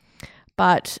 absolutely.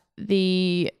 But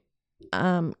the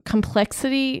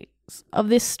complexity of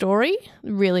this story,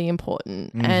 really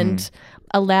important. And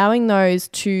allowing those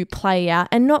to play out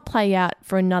and not play out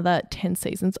for another 10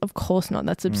 seasons, of course not.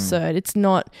 That's absurd. It's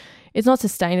not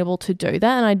sustainable to do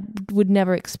that, and I would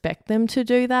never expect them to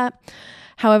do that.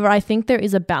 However, I think there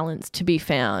is a balance to be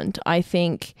found. I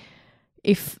think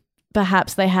if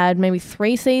perhaps they had maybe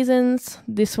 3 seasons,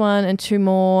 this one and 2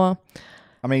 more.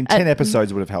 I mean, 10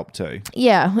 episodes would have helped too.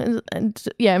 Yeah. And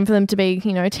for them to be,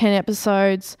 10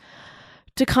 episodes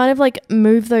to kind of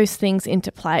move those things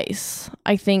into place,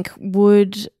 I think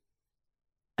would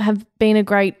have been a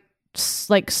great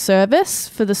service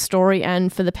for the story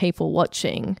and for the people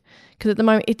watching. Because at the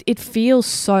moment it feels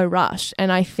so rushed,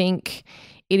 and I think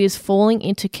it is falling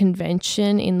into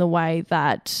convention in the way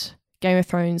that Game of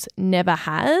Thrones never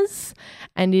has,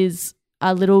 and is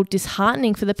a little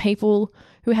disheartening for the people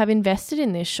who have invested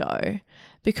in this show.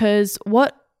 Because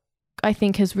what I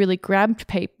think has really grabbed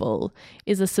people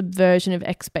is a subversion of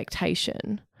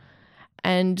expectation.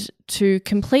 And to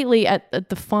completely, at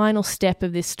the final step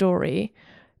of this story,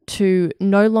 to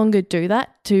no longer do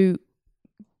that, to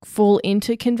fall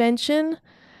into convention,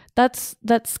 that's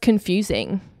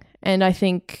confusing. And I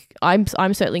think I'm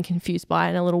certainly confused by it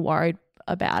and a little worried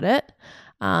about it.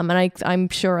 And I'm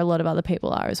sure a lot of other people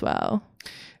are as well.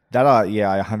 I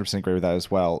 100% agree with that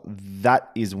as well. That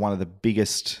is one of the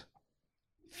biggest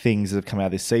things that have come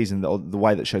out this season. The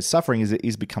way that show's suffering is it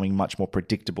is becoming much more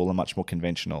predictable and much more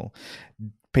conventional.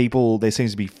 There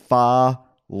seems to be far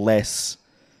less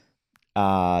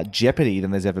jeopardy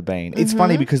than there's ever been. It's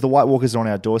funny because the White Walkers are on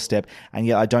our doorstep, and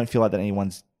yet I don't feel like that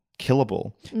anyone's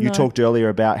killable. No. You talked earlier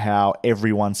about how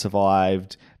everyone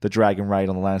survived the dragon raid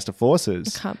on the Lannister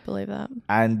forces. I can't believe that.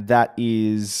 And that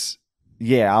is,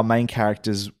 our main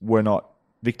characters were not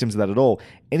victims of that at all.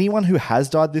 Anyone who has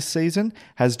died this season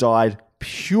has died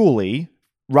purely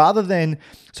rather than,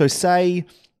 so say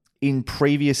in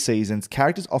previous seasons,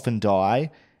 characters often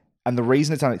die, and the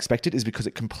reason it's unexpected is because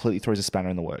it completely throws a spanner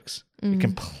in the works. It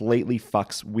completely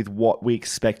fucks with what we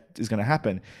expect is going to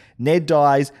happen. Ned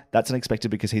dies, that's unexpected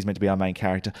because he's meant to be our main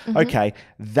character. Okay,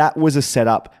 that was a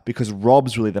setup because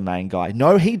Rob's really the main guy.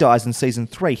 No, he dies in season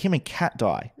 3. Him and Kat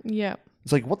die. Yeah.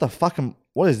 It's like, what the fuck?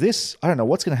 What is this? I don't know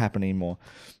what's going to happen anymore.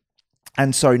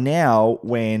 And so now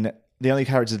when the only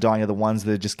characters dying are the ones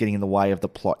that are just getting in the way of the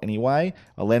plot anyway.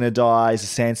 Olenna dies. The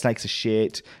Sand Snakes are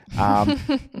shit.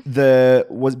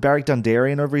 Was Beric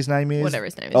Dondarrion, whatever his name is? Whatever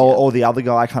his name is, Or the other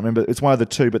guy, I can't remember. It's one of the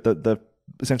two, but the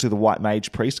essentially the white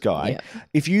mage priest guy.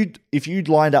 Yeah. If you'd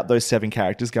lined up those 7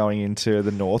 characters going into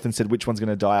the north and said which one's going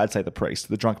to die, I'd say the priest,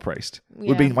 the drunk priest.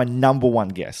 Would be my number one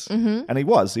guess. And he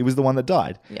was the one that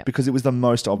died because it was the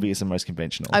most obvious and most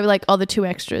conventional. I'd be like, the 2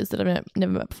 extras that I've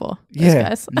never met before. Those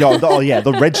guys.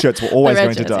 The red shirts were always red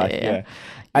going to shirts, die. yeah.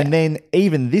 And then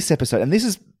even this episode, and this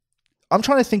is, I'm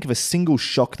trying to think of a single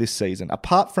shock this season,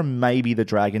 apart from maybe the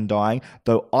dragon dying,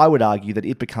 though I would argue that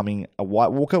it becoming a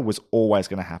White Walker was always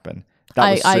going to happen.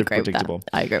 That was super predictable.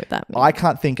 I agree with that. I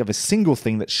can't think of a single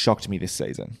thing that shocked me this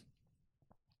season.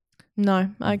 No,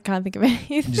 I can't think of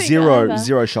anything.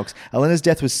 Zero shocks. Olenna's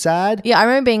death was sad. Yeah, I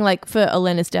remember being like, for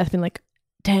Olenna's death, being like,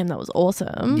 damn, that was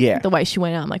awesome. Yeah. The way she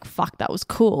went out, I'm like, fuck, that was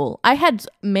cool. I had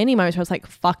many moments where I was like,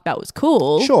 fuck, that was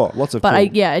cool. Sure, lots of But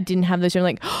cool. I didn't have those. I'm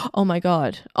like, oh my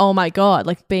God,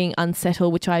 like being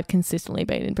unsettled, which I've consistently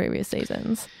been in previous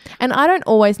seasons. And I don't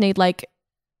always need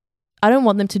I don't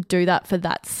want them to do that for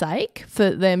that sake,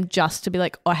 for them just to be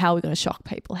like, oh, how are we going to shock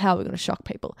people? How are we going to shock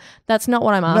people? That's not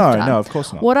what I'm after. No, of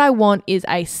course not. What I want is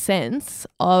a sense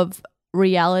of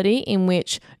reality in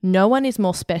which no one is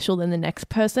more special than the next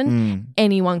person.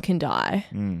 Anyone can die.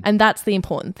 And that's the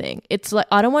important thing. It's like,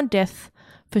 I don't want death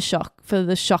for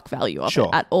the shock value of it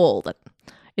at all. That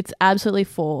it's absolutely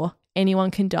for anyone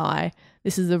can die.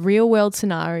 This is a real world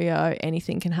scenario.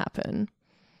 Anything can happen.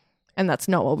 And that's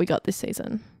not what we got this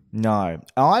season. No.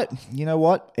 You know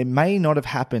what? It may not have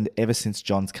happened ever since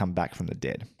John's come back from the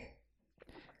dead.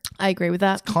 I agree with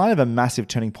that. It's kind of a massive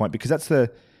turning point because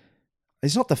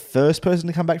he's not the first person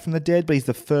to come back from the dead, but he's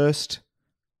the first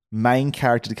main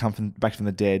character to come back from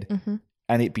the dead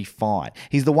and it be fine.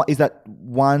 He's that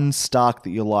one Stark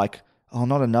that you're like, oh,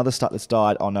 not another Stark that's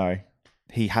died. Oh no,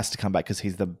 he has to come back because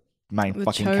he's the main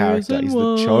fucking character. He's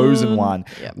the chosen one,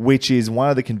 which is one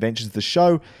of the conventions of the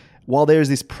show. While there is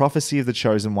this prophecy of the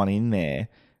chosen one in there,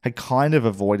 had kind of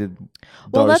avoided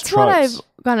those that's tropes. what I've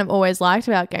kind of always liked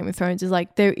about Game of Thrones is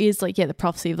like there is the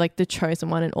prophecy of like the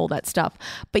chosen one and all that stuff,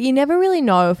 but you never really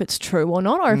know if it's true or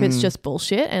not, or if it's just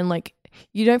bullshit, and like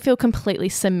you don't feel completely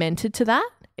cemented to that.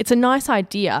 It's a nice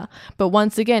idea, but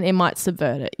once again, it might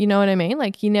subvert it. You know what I mean?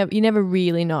 Like you never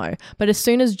really know. But as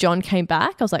soon as John came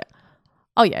back, I was like,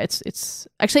 oh yeah, it's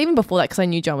actually even before that because I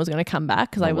knew John was going to come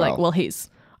back because I was like, well,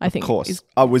 I think of course.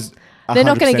 I was. They're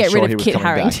not going to get sure rid of Kit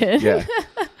Harington. Yeah.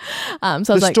 So I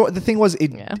was like, the thing was,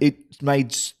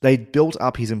 they built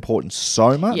up his importance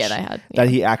so much that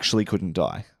he actually couldn't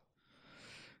die.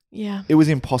 Yeah. It was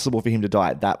impossible for him to die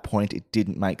at that point. It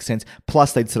didn't make sense.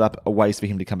 Plus, they'd set up a ways for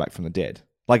him to come back from the dead.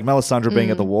 Like Melisandre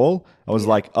being at the wall, I was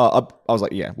like,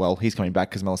 yeah, well, he's coming back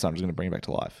because Melisandre's going to bring him back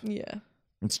to life. Yeah.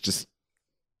 It's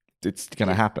going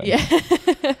to happen.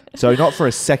 Yeah. So not for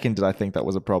a second did I think that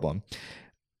was a problem.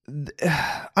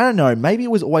 I don't know. Maybe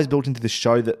it was always built into the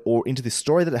show or into this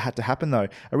story that it had to happen though.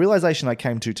 A realization I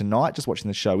came to tonight just watching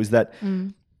the show is that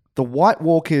the White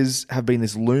Walkers have been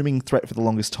this looming threat for the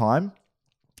longest time.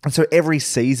 And so every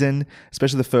season,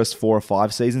 especially the first 4 or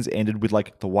 5 seasons, ended with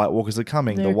like the White Walkers are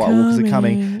coming, Walkers are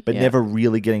coming, but never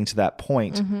really getting to that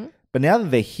point. But now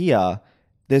that they're here,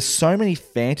 there's so many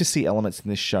fantasy elements in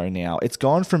this show now. It's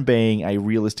gone from being a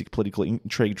realistic political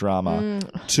intrigue drama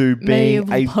to being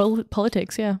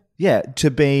politics,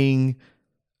 to being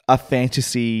a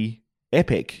fantasy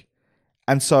epic.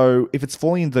 And so if it's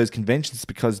falling into those conventions, it's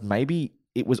because maybe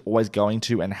it was always going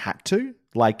to and had to.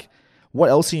 Like, what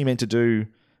else are you meant to do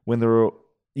when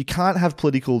you can't have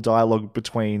political dialogue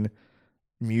between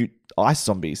mute ice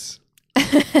zombies?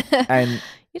 And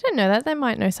you don't know that. They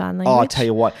might know sign language. Oh, I tell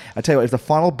you what, if the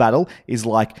final battle is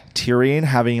like Tyrion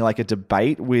having like a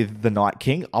debate with the Night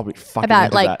King, I'll be fucking about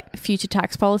into like that. Future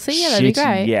tax policy. Yeah, that'd be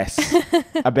great. Yes.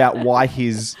 About why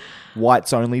his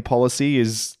whites only policy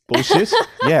is bullshit.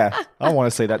 Yeah, I want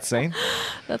to see that scene.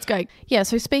 That's great. Yeah,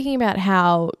 so speaking about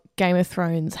how Game of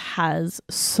Thrones has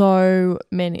so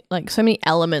many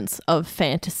elements of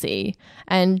fantasy,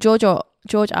 and George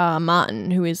George R. R.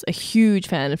 Martin, who is a huge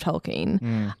fan of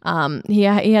Tolkien, he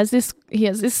has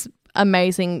this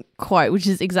amazing quote, which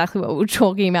is exactly what we were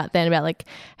talking about then, about like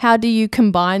how do you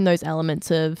combine those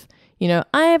elements of, you know,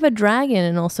 I have a dragon,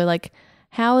 and also like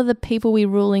how are the people we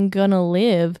ruling gonna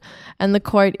live? And the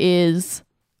quote is,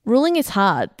 ruling is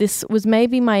hard. This was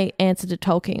maybe my answer to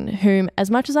Tolkien, whom,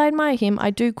 as much as I admire him, I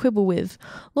do quibble with.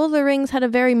 Lord of the Rings had a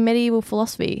very medieval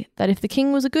philosophy that if the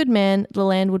king was a good man, the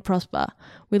land would prosper.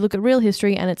 We look at real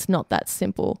history and it's not that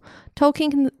simple.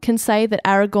 Tolkien can say that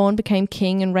Aragorn became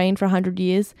king and reigned for 100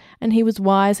 years and he was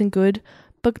wise and good,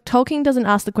 but Tolkien doesn't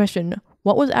ask the question,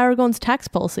 what was Aragorn's tax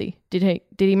policy? Did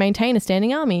he maintain a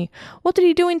standing army? What did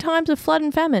he do in times of flood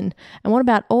and famine? And what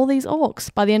about all these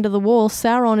orcs? By the end of the war,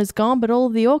 Sauron is gone, but all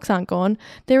of the orcs aren't gone.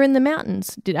 They're in the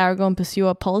mountains. Did Aragorn pursue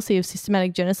a policy of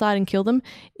systematic genocide and kill them?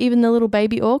 Even the little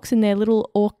baby orcs in their little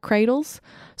orc cradles?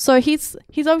 So he's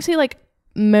obviously like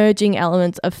merging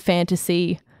elements of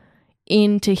fantasy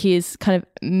into his kind of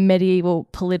medieval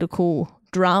political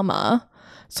drama.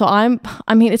 So I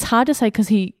mean, it's hard to say because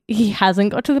he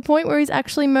hasn't got to the point where he's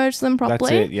actually merged them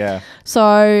properly. That's it, yeah.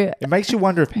 So it makes you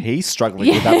wonder if he's struggling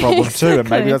with that problem too, and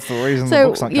maybe that's the reason the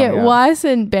books aren't coming out. Weiss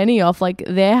and Benioff, like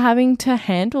they're having to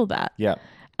handle that. Yeah.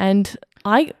 And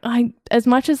I as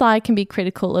much as I can be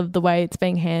critical of the way it's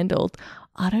being handled,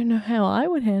 I don't know how I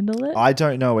would handle it. I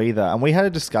don't know either. And we had a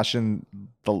discussion.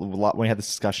 We had this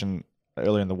discussion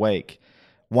earlier in the week.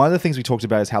 One of the things we talked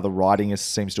about is how the writing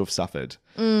seems to have suffered.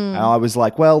 And I was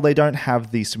like, well, they don't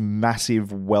have this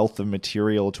massive wealth of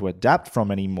material to adapt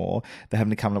from anymore. They're having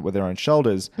to come up with their own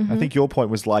shoulders. I think your point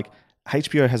was like,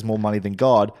 HBO has more money than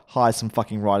God. Hire some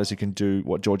fucking writers who can do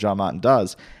what George R. R. Martin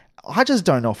does. I just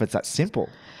don't know if it's that simple.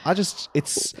 There's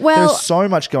so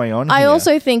much going on here. I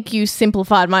also think you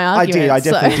simplified my argument. I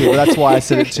definitely did. But that's why I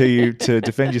said it to you to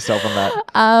defend yourself on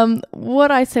that.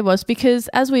 What I said was, because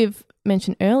as we've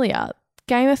mentioned earlier,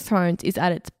 Game of Thrones is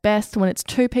at its best when it's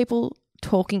two people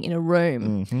talking in a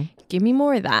room. Mm-hmm. Give me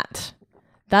more of that.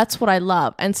 That's what I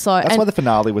love. And so that's why the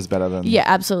finale was better than... Yeah,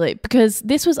 absolutely. Because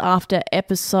this was after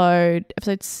episode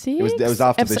 6? It was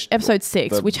after episode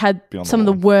 6, which had some of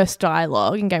the worst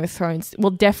dialogue in Game of Thrones.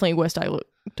 Well, definitely worst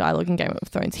dialogue in Game of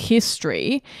Thrones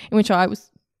history, in which I was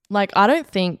like, I don't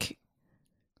think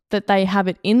that they have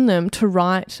it in them to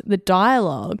write the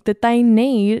dialogue that they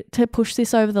need to push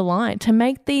this over the line, to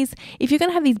make these, if you're going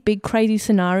to have these big crazy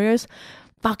scenarios,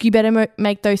 fuck, you better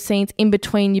make those scenes in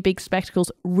between your big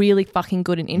spectacles really fucking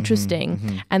good and interesting.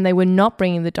 Mm-hmm. And they were not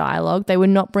bringing the dialogue, they were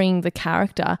not bringing the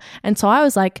character. And so I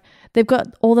was like, they've got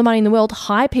all the money in the world,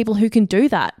 hire people who can do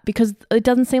that, because it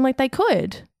doesn't seem like they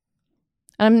could.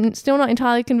 And I'm still not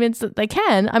entirely convinced that they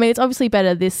can. I mean, it's obviously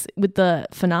better this with the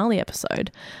finale episode,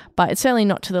 but it's certainly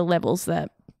not to the levels that...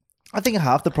 I think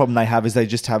half the problem they have is they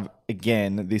just have,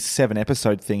 again, this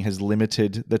 7-episode thing has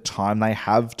limited the time they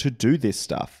have to do this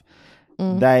stuff.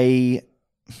 I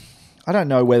don't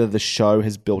know whether the show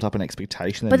has built up an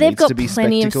expectation that needs to be spectacle. But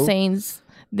they've got plenty of scenes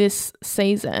this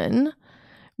season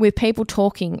with people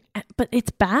talking, but it's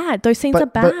bad. Those scenes are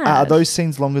bad. But are those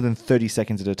scenes longer than 30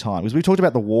 seconds at a time? Because we talked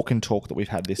about the walk and talk that we've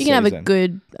had this season. You can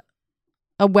have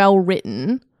a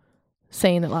well-written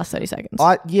scene that lasts 30 seconds.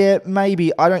 Yeah,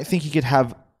 maybe. I don't think you can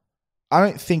have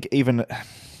a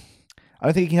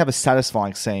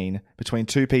satisfying scene between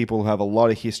two people who have a lot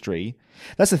of history.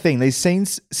 That's the thing. These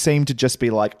scenes seem to just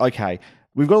be like, okay,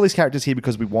 we've got all these characters here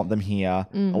because we want them here.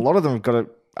 A lot of them have got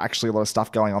actually a lot of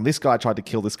stuff going on. This guy tried to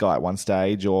kill this guy at one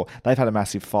stage, or they've had a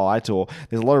massive fight, or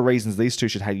there's a lot of reasons these two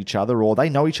should hate each other, or they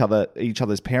know each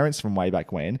other's parents from way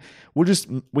back when.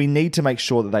 We need to make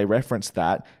sure that they reference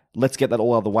that. Let's get that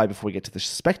all out of the way before we get to the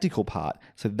spectacle part.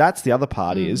 So that's the other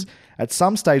part is, at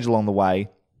some stage along the way,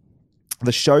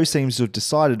 the show seems to have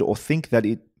decided or think that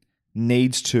it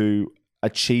needs to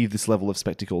achieve this level of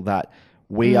spectacle that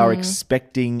we are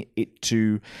expecting it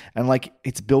to, and like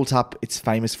it's built up, it's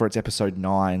famous for its episode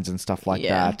 9s and stuff like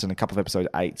that, and a couple of episode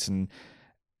 8s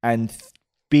and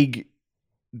big,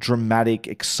 dramatic,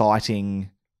 exciting,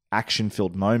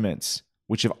 action-filled moments,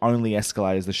 which have only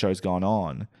escalated as the show's gone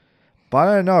on. But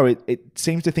I don't know, it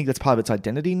seems to think that's part of its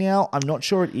identity now. I'm not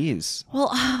sure it is. Well,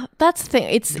 that's the thing.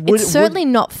 It's certainly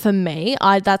not for me.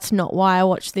 That's not why I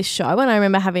watched this show. And I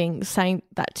remember saying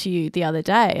that to you the other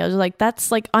day. I was like,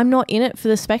 I'm not in it for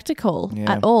the spectacle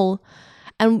at all.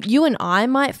 And you and I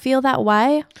might feel that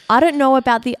way. I don't know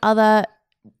about the other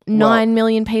 9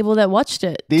 million people that watched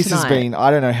it tonight.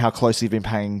 I don't know how closely you've been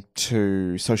paying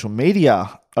to social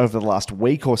media over the last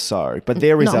week or so, but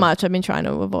there is not much. I've been trying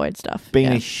to avoid stuff.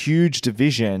 A huge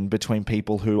division between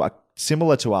people who are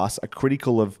similar to us, are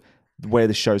critical of where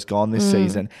the show's gone this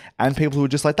season, and people who are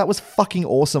just like, that was fucking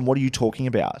awesome. What are you talking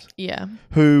about? Yeah.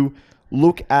 Who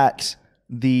look at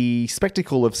the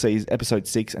spectacle of episode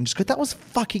 6 and just go, that was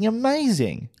fucking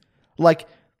amazing. Like,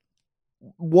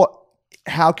 what?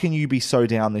 How can you be so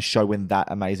down this show when that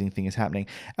amazing thing is happening?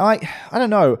 And I don't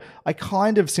know. I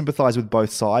kind of sympathize with both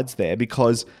sides there,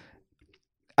 because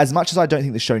as much as I don't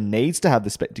think the show needs to have the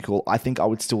spectacle, I think I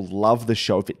would still love the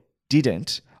show if it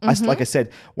didn't. Like I said,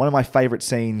 one of my favorite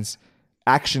scenes,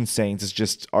 action scenes, is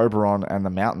just Oberon and the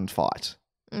mountain fight.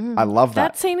 I love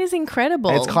that. That scene is incredible.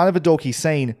 And it's kind of a dorky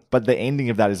scene, but the ending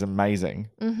of that is amazing.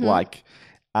 Like,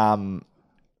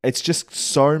 it's just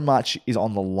so much is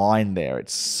on the line there.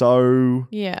 It's so...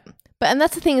 Yeah. And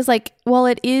that's the thing is, like, while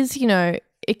it is, you know,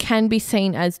 it can be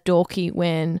seen as dorky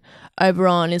when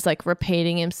Oberon is, like,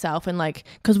 repeating himself and, like,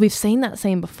 because we've seen that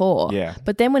scene before. Yeah.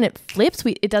 But then when it flips,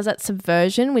 it does that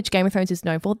subversion, which Game of Thrones is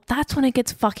known for. That's when it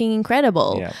gets fucking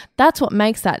incredible. Yeah. That's what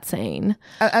makes that scene.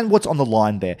 And what's on the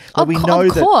line there? Like,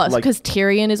 Of course, because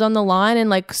Tyrion is on the line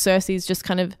and, like, Cersei's just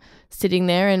kind of sitting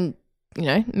there and, you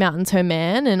know, Mountain's her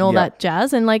man and all that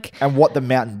jazz. And, like... And what the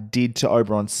Mountain did to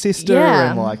Oberon's sister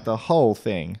and, like, the whole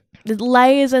thing. There's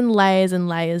layers and layers and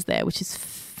layers there, which is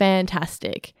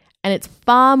fantastic. And it's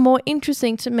far more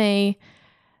interesting to me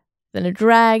than a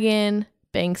dragon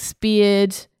being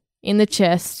speared in the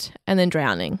chest and then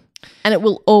drowning. And it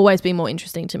will always be more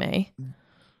interesting to me.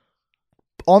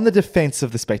 On the defense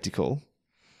of the spectacle,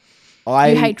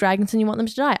 You hate dragons and you want them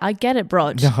to die. I get it,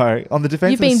 Brod. No, on the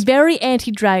defense You've been very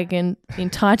anti-dragon the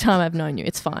entire time I've known you.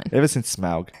 It's fine. ever since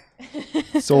Smaug.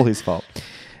 It's all his fault.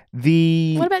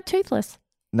 What about Toothless?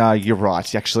 No, you're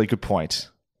right. Actually, good point.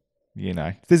 You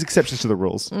know, there's exceptions to the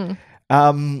rules.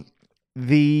 I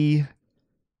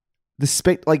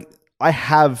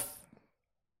have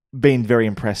been very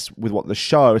impressed with what the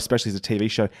show, especially as a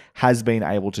TV show, has been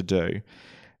able to do.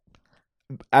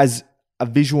 As a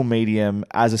visual medium,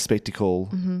 as a spectacle,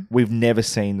 we've never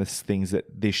seen the things that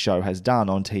this show has done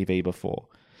on TV before.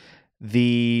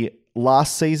 The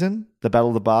last season, The Battle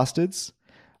of the Bastards,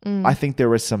 I think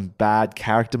there are some bad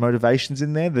character motivations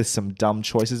in there. There's some dumb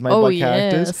choices made by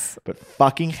characters. Yes. But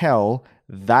fucking hell,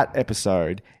 that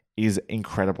episode is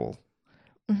incredible.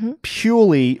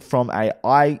 Purely from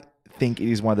I think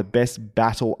it is one of the best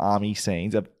battle army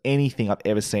scenes of anything I've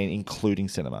ever seen, including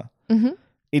cinema.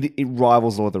 It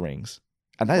rivals Lord of the Rings.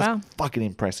 And that is fucking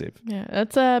impressive. Yeah,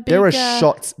 that's a big... There are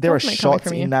shots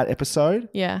from you. in that episode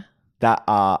that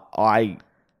are I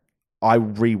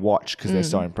rewatch because they're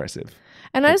so impressive.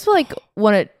 And I just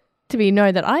want it to be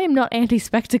known that I am not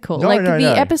anti-spectacle. No.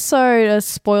 Episode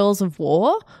Spoils of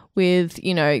War with,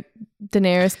 you know,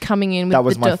 Daenerys coming in with that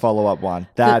was my follow-up one.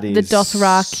 That is the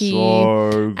Dothraki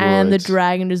so good. And the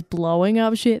dragon just blowing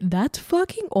up shit. That's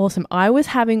fucking awesome. I was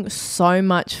having so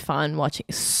much fun watching.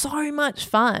 So much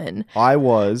fun. I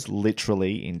was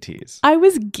literally in tears. I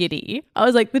was giddy. I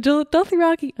was like, the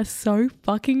Dothraki are so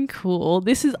fucking cool.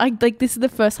 This is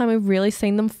the first time we've really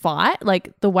seen them fight.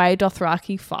 Like the way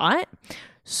Dothraki fight.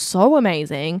 So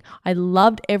amazing. I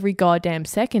loved every goddamn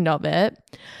second of it.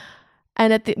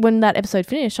 And when that episode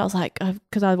finished, I was like,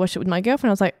 because I watched it with my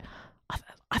girlfriend, I was like,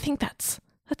 I think that's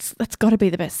got to be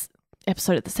the best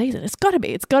episode of the season. It's got to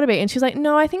be. And she's like,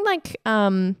 no, I think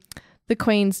the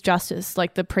Queen's Justice,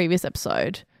 like the previous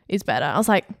episode, is better. I was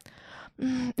like,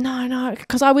 no,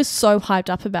 because I was so hyped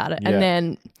up about it. Yeah. And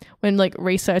then when like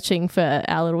researching for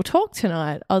our little talk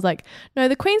tonight, I was like, no,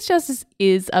 the Queen's Justice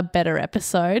is a better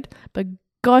episode, but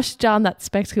gosh darn, that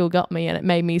spectacle got me and it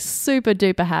made me super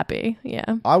duper happy. Yeah.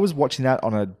 I was watching that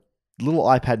on a little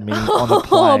iPad mini on the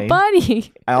plane. Oh,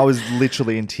 buddy. And I was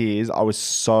literally in tears. I was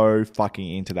so fucking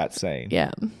into that scene.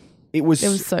 Yeah. It was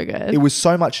so good. It was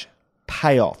so much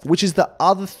payoff, which is the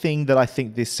other thing that I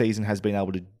think this season has been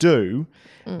able to do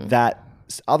that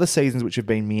other seasons which have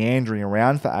been meandering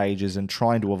around for ages and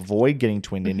trying to avoid getting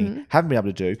to an ending haven't been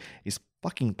able to do is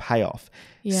fucking payoff.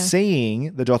 Yeah.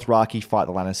 Seeing the Dothraki fight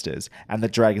the Lannisters and the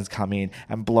dragons come in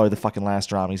and blow the fucking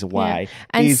Lannister armies away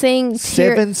and is seeing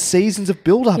 7 seasons of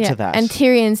build up to that. And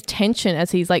Tyrion's tension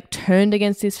as he's like turned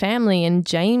against his family and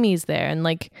Jaime's there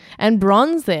and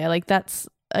Bron's there. Like that's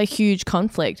a huge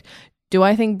conflict. Do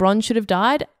I think Bronn should have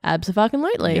died?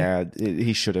 Abso-fucking-lutely. Yeah,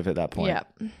 he should have at that point. Yeah.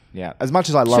 Yeah. As much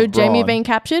as I love Should Jaime Bronn, have been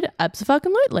captured?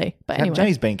 Abso-fucking-lutely. But anyway.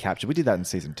 Jaime's been captured. We did that in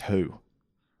season 2.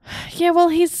 Yeah, well,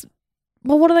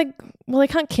 they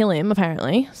can't kill him,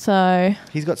 apparently. So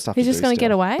he's got stuff he's to just do going to still.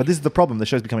 get away. But this is the problem. The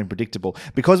show's becoming predictable.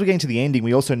 Because we're getting to the ending,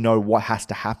 we also know what has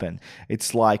to happen.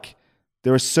 It's like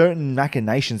there are certain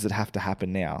machinations that have to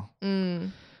happen now.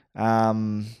 But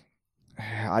I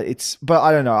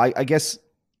don't know. I guess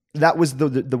that was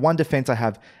the one defense I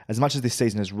have. As much as this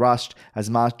season is rushed, as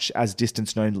much as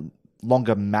distance no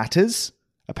longer matters,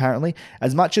 apparently,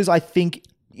 as much as I think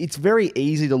it's very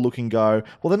easy to look and go,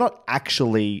 well, they're not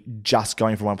actually just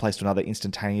going from one place to another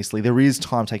instantaneously. There is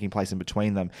time taking place in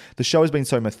between them. The show has been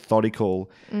so methodical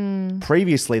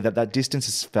previously that distance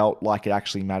has felt like it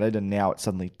actually mattered, and now it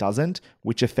suddenly doesn't,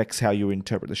 which affects how you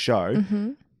interpret the show.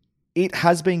 Mm-hmm. It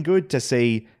has been good to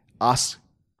see us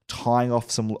tying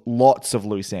off lots of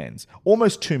loose ends.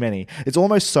 Almost too many. It's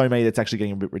almost so many that's actually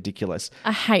getting a bit ridiculous.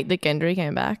 I hate that Gendry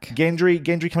came back.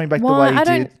 Gendry coming back the way he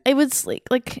did. It was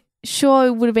like sure,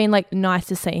 it would have been like nice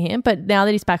to see him, but now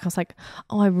that he's back, I was like,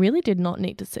 oh, I really did not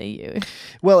need to see you.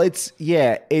 Well, it's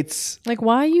like,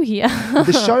 why are you here?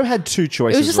 The show had two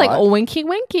choices. It was just right? like, oh, winky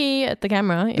winky at the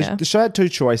camera. Yeah. The show had two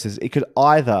choices. It could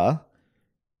either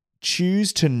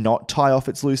choose to not tie off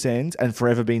its loose ends and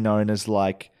forever be known as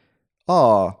like,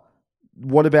 oh,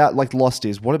 what about like Lost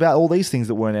is? What about all these things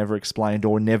that weren't ever explained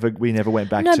or we never went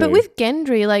back to? No, but with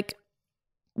Gendry, like,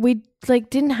 we like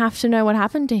didn't have to know what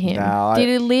happened to him. No, did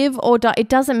he live or die? It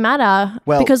doesn't matter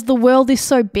because the world is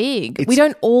so big. We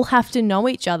don't all have to know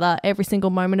each other every single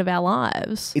moment of our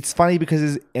lives. It's funny because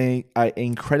there's an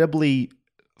incredibly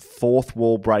fourth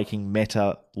wall breaking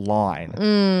meta line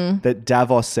that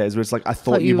Davos says where it's like, I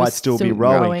thought you might still be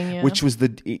rowing, yeah. which was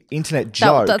the internet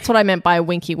joke. That's what I meant by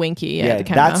winky winky at the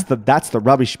camera. That's the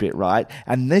rubbish bit, right?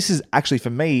 And this is actually,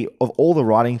 for me, of all the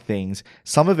writing things,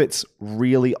 some of it's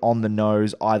really on the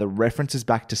nose, either references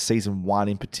back to season 1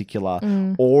 in particular,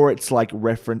 or it's like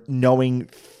knowing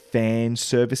fan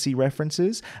servicey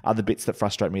references are the bits that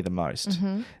frustrate me the most.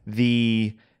 Mm-hmm.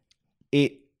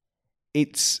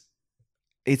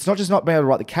 It's not just not being able to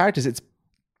write the characters, it's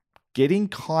getting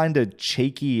kind of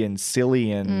cheeky and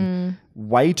silly and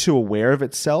way too aware of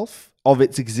itself, of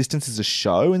its existence as a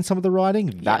show in some of the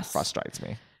writing. That frustrates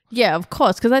me. Yeah, of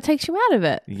course, because that takes you out of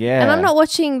it. Yeah. And I'm not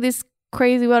watching this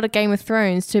crazy world of Game of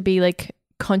Thrones to be like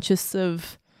conscious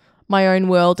of my own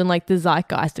world and like the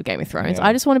zeitgeist of Game of Thrones. Yeah.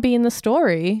 I just want to be in the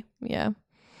story. Yeah.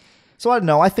 So I don't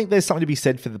know. I think there's something to be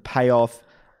said for the payoff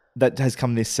that has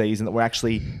come this season, that we're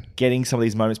actually getting some of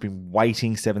these moments we've been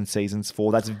waiting 7 seasons for.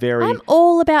 That's very... I'm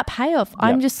all about payoff. Yep.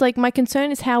 I'm just like, my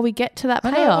concern is how we get to that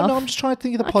payoff. No, I'm just trying to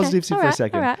think of the positives here for a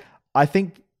second. All right. I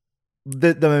think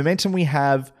the momentum we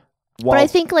have... But I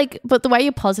think but the way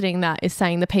you're positing that is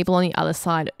saying the people on the other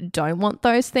side don't want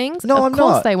those things. No, of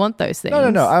course they want those things.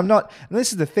 No, I'm not. And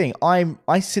this is the thing.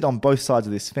 I sit on both sides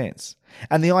of this fence.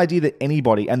 And the idea that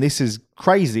anybody, and this is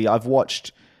crazy, I've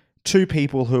watched 2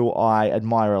 people who I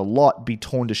admire a lot be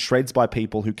torn to shreds by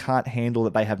people who can't handle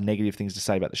that they have negative things to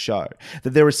say about the show.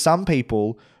 That there are some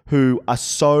people who are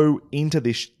so into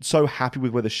this, so happy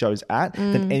with where the show's at,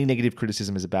 that any negative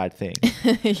criticism is a bad thing.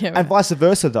 Yeah, right. And vice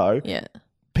versa, though. Yeah.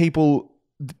 People,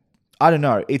 I don't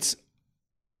know. It's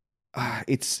hard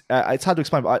to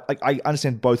explain, but I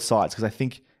understand both sides, because I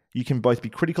think you can both be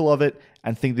critical of it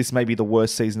and think this may be the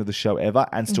worst season of the show ever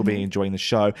and still be enjoying the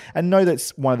show and know that's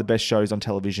one of the best shows on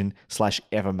television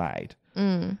 / ever made.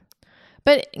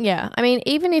 But yeah, I mean,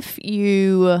 even if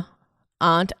you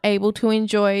aren't able to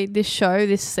enjoy this show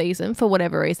this season for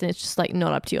whatever reason, it's just like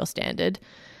not up to your standard,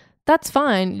 that's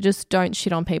fine. Just don't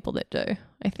shit on people that do,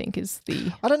 I think is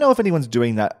the... I don't know if anyone's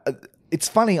doing that. It's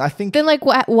funny, I think... Then like,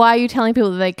 why are you telling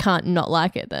people that they can't not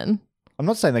like it then? I'm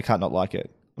not saying they can't not like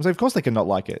it. I'm saying, of course they can not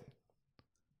like it.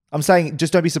 I'm saying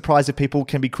just don't be surprised if people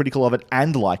can be critical of it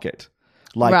and like it.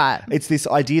 Like, right. It's this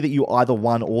idea that you either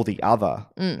one or the other.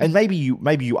 And maybe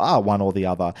you are one or the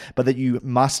other, but that you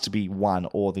must be one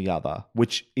or the other,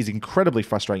 which is incredibly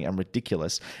frustrating and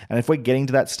ridiculous. And if we're getting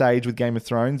to that stage with Game of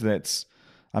Thrones, then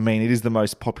it is the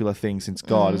most popular thing since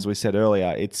God, as we said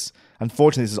earlier.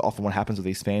 Unfortunately, this is often what happens with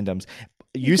these fandoms.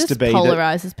 It used to be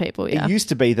polarizes people. Yeah. It used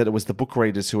to be that it was the book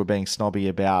readers who were being snobby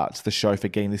about the show for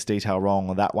getting this detail wrong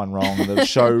or that one wrong, and the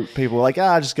show people were like,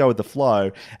 just go with the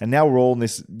flow. And now we're all in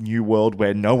this new world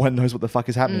where no one knows what the fuck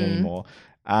is happening anymore.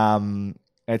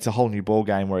 It's a whole new ball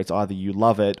game where it's either you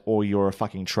love it or you're a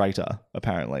fucking traitor.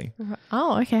 Apparently.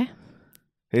 Oh, okay.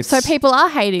 So people are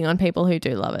hating on people who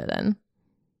do love it then.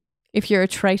 If you're a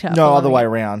traitor. No, other way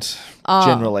around.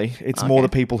 Generally, it's more the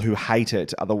people who hate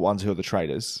it are the ones who are the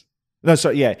traitors. No,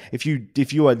 so yeah, if you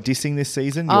are dissing this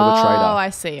season, you're the traitor. Oh, I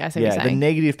see what you're saying. The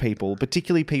negative people,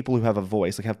 particularly people who have a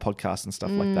voice, like have podcasts and stuff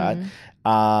like that,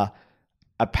 are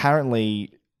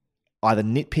apparently either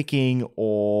nitpicking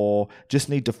or just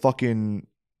need to fucking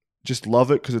just love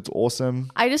it because it's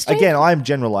awesome. I just think, again, I'm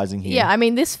generalizing here. Yeah, I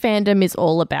mean, this fandom is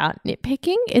all about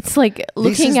nitpicking. It's like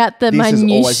looking is- at the this has always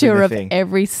minutiae been the of thing.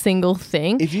 every single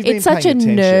thing. If you've been It's such a paying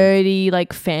attention- nerdy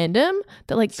like fandom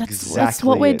that like that's exactly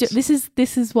what we're it. doing.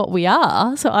 This is what we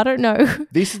are. So I don't know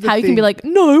This is the how you can be thing- like,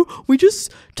 no, we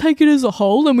just take it as a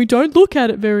whole and we don't look at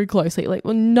it very closely. Like,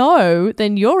 well, no,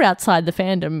 then you're outside the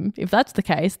fandom. If that's the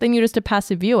case, then you're just a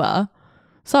passive viewer.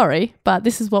 Sorry, but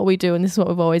this is what we do and this is what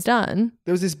we've always done.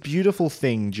 There was this beautiful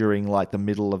thing during like the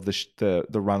middle of the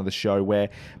run of the show where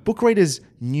book readers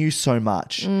knew so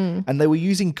much and they were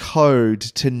using code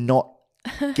to not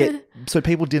get so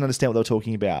people didn't understand what they were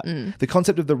talking about. The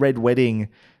concept of the red wedding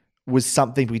was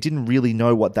something we didn't really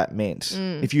know what that meant.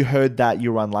 If you heard that,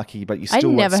 you were unlucky, but you I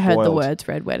still never weren't heard the spoiled. words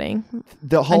red wedding.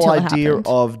 The whole until it idea happened.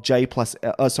 of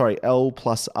L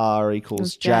plus R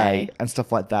equals J J. and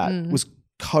stuff like that was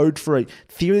code for a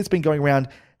theory that's been going around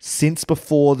since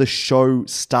before the show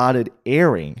started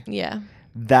airing. Yeah.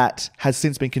 That has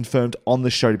since been confirmed on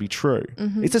the show to be true.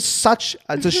 It's a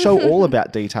show all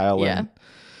about detail. Yeah. And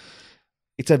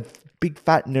it's a big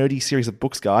fat nerdy series of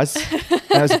books, guys.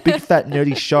 And it's a big fat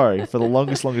nerdy show for the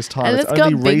longest time. And it's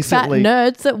got big fat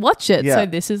nerds that watch it. Yeah. So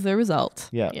this is the result.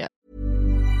 Yeah.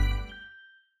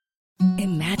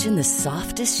 Imagine the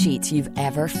softest sheets you've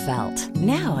ever felt.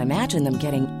 Now imagine them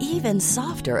getting even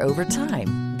softer over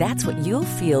time. That's what you'll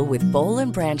feel with Boll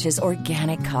 & Branch's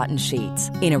organic cotton sheets.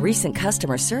 In a recent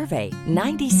customer survey,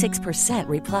 96%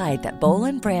 replied that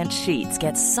Boll & Branch sheets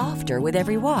get softer with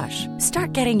every wash.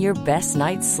 Start getting your best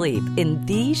night's sleep in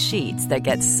these sheets that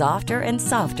get softer and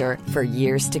softer for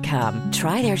years to come.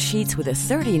 Try their sheets with a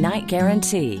 30-night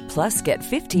guarantee. Plus, get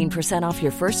 15% off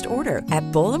your first order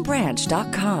at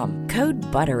bollandbranch.com. Code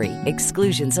BUTTERY.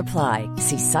 Exclusions apply.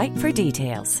 See site for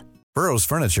details. Burrow's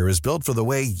furniture is built for the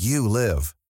way you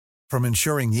live. From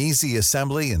ensuring easy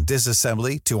assembly and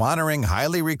disassembly to honoring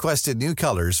highly requested new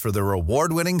colors for their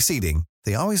award-winning seating,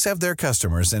 they always have their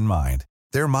customers in mind.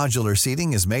 Their modular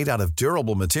seating is made out of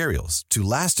durable materials to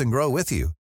last and grow with you.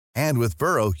 And with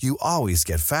Burrow, you always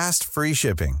get fast, free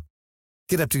shipping.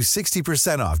 Get up to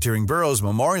 60% off during Burrow's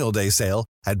Memorial Day sale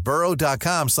at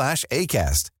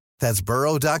burrow.com/ACAST. That's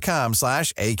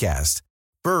burrow.com/ACAST.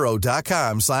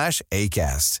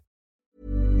 burrow.com/ACAST.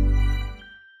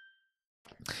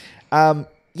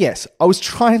 Yes, I was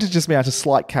trying to just mount a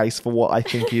slight case for what I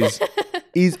think is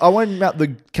I want to mount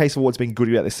the case for what's been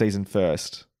good about this season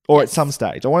first. Or at some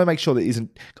stage. I want to make sure that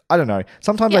isn't, I don't know.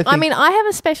 Sometimes I think. I mean, I have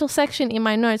a special section in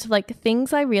my notes of like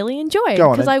things I really enjoyed. Go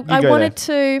on, because then. I You go wanted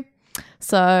to.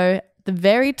 So, the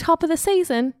very top of the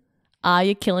season, Are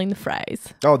You Killing the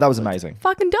Phrase? Oh, that was amazing.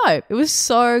 Fucking dope. It was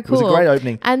so cool. was a great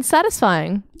opening. And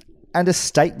satisfying. And a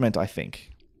statement, I think.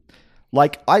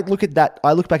 Like, I look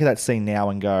back at that scene now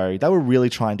and go, they were really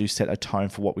trying to set a tone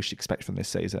for what we should expect from this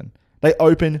season. They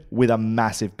open with a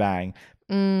massive bang.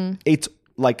 It's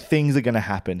like things are going to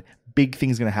happen. Big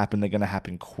things are going to happen. They're going to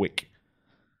happen quick.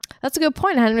 That's a good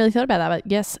point. I hadn't really thought about that,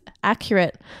 but yes,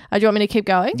 accurate. Do you want me to keep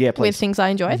going? Yeah, please. With things I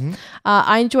enjoyed?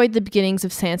 I enjoyed the beginnings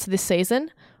of Sansa this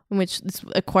season, in which this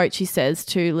a quote she says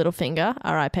to Littlefinger,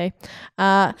 R.I.P.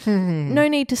 No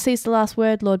need to seize the last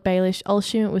word, Lord Baelish. I'll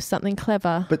assume it was something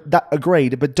clever. But that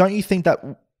agreed. But don't you think that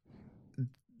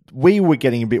we were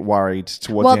getting a bit worried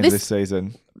towards the end of this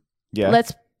season? Yeah.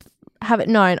 Let's have it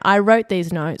known. I wrote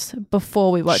these notes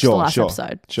before we watched the last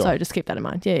episode. Sure. So just keep that in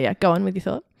mind. Yeah. Go on with your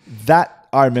thought. That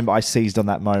I remember I seized on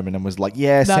that moment and was like,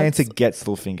 yeah, Sansa gets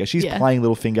Littlefinger. She's playing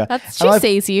Littlefinger. She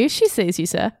sees you. She sees you,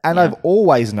 sir. And I've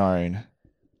always known,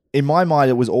 in my mind,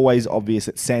 it was always obvious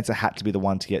that Sansa had to be the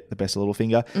one to get the best of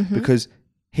Littlefinger because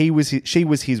she was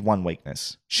his one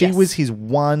weakness. She was his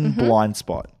one blind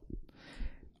spot.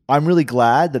 I'm really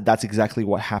glad that that's exactly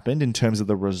what happened in terms of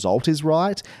the result is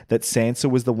right, that Sansa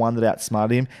was the one that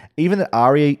outsmarted him. Even that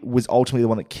Arya was ultimately the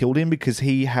one that killed him because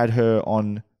he had her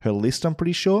on her list, I'm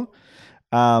pretty sure.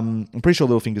 I'm pretty sure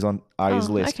Littlefinger's on Arya's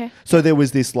list. Okay. So there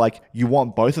was this like, you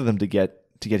want both of them to get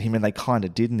him, and they kind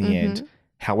of did in the end.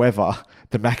 However,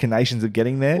 the machinations of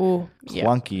getting there,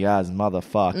 clunky as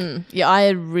motherfuck. Yeah, I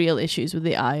had real issues with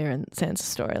the Arya and Sansa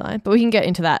storyline, but we can get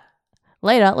into that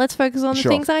later. Let's focus on the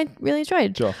things I really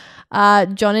enjoyed. Sure.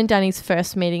 John and Dany's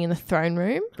first meeting in the throne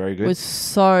room Very good. was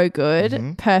so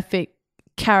good. Perfect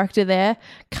character there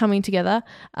coming together.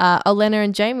 Olenna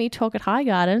and Jaime talk at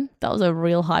Highgarden. That was a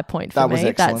real high point for That was me.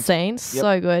 excellent. That scene,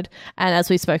 so good. And as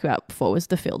we spoke about before, was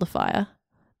the Field of Fire.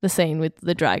 The scene with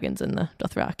the dragons and the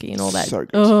Dothraki and all that. So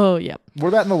good. Oh, yep. What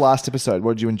about in the last episode?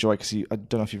 What did you enjoy? Because I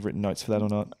don't know if you've written notes for that or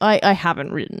not. I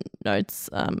haven't written notes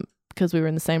because we were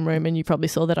in the same room and you probably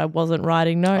saw that I wasn't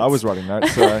writing notes. I was writing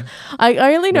notes, so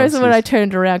I only noticed it when Nonsense. I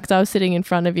turned around because I was sitting in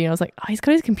front of you and I was like, oh, he's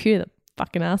got his computer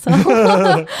fucking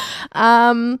asshole.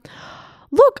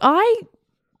 Look, I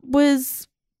was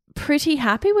pretty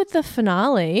happy with the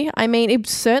finale. I mean, it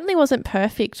certainly wasn't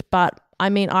perfect, but I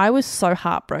mean, I was so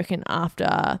heartbroken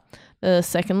after the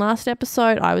second last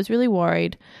episode. I was really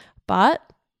worried. But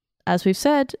as we've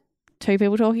said, two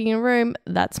people talking in a room,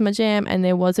 that's my jam. And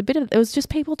it was just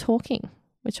people talking,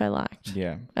 which I liked.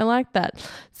 Yeah. I liked that.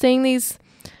 Seeing these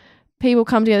people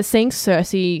come together, seeing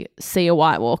Cersei see a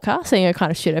White Walker, seeing her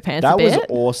kind of shit her pants a bit. That was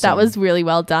awesome. That was really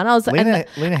well done. Lena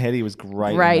Headey was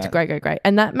great. Great.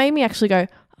 And that made me actually go,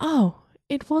 oh,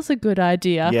 it was a good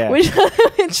idea. Yeah.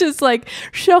 Which is like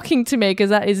shocking to me because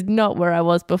that is not where I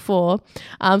was before.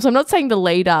 So I'm not saying the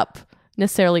lead up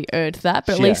necessarily earned that,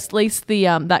 but at least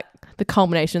the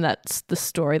culmination, that's the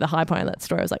story, the high point of that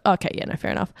story. I was like, okay, yeah, no,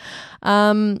 fair enough.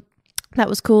 That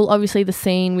was cool. Obviously, the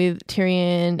scene with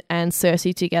Tyrion and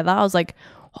Cersei together, I was like,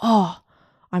 oh,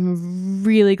 I'm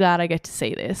really glad I get to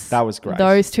see this. That was great.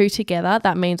 Those two together,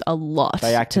 that means a lot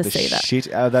They acted to the see that.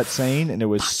 shit out of that scene, and it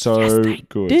was so Yes, they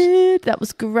good. did. That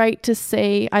was great to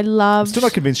see. I I'm loved. still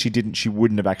not convinced she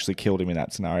wouldn't have actually killed him in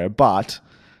that scenario, but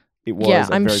it was Yeah,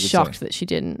 a I'm very good shocked scene. that she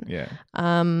didn't. Yeah.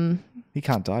 Um, He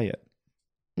can't die yet.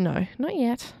 no, not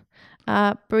yet.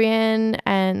 Brienne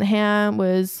and the Hound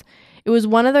it was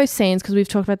one of those scenes because we've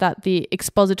talked about that, the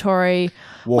expository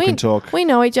Walk and talk. We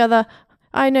know each other.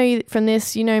 I know you from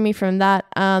this. You know me from that.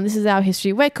 This is our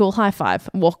history. We're cool. High five.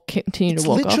 Continue It's to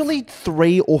walk off. literally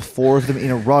 3 or 4 of them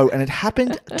in a row, and it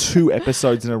happened 2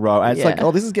 episodes in a row. And it's like, Yeah.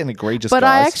 oh, this is getting egregious, But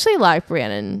guys. I actually like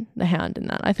Brienne and the Hound in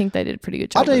that. I think they did a pretty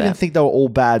good job. I don't with even it. think they were all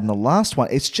bad in the last one.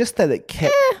 It's just that it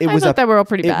kept. I thought they were all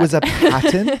pretty It bad. was a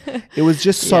pattern. It was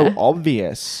just so Yeah.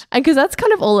 obvious. And because that's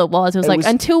kind of all it was. It was It like, was-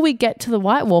 until we get to the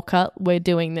White Walker, we're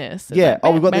doing this. It's Yeah. like,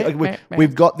 Oh,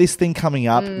 we've got this thing coming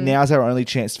up. Mm. Now's our only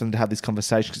chance for them to have this conversation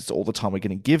because it's all the time we're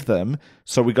going to give them.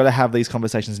 So we've got to have these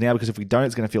conversations now because if we don't,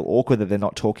 it's going to feel awkward that they're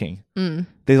not talking. Mm.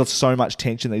 There's so much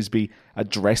tension that needs to be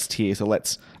addressed here. So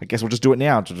I guess we'll just do it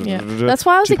now. Yeah. That's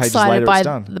why I was 2 pages excited later, by it's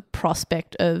done. the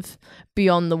prospect of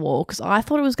Beyond the Wall because I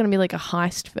thought it was going to be like a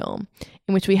heist film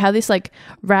in which we have this like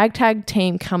ragtag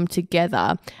team come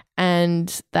together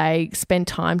and they spend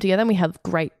time together and we have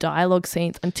great dialogue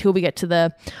scenes until we get to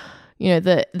the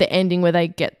ending where they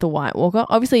get the White Walker.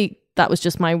 Obviously, that was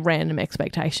just my random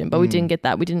expectation, but we didn't get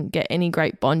that. We didn't get any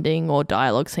great bonding or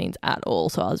dialogue scenes at all,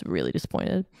 so I was really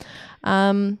disappointed.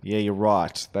 Yeah, you're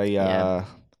right. They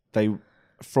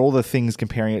for all the things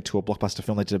comparing it to a blockbuster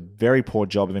film, they did a very poor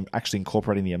job of actually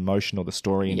incorporating the emotion or the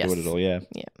story into Yes. it at all. Yeah.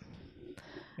 Yeah.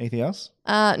 Anything else?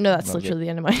 No, that's literally the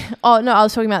end of my. Oh no, I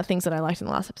was talking about things that I liked in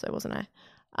the last episode, wasn't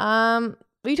I?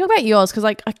 Will you talk about yours? Because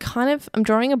like I'm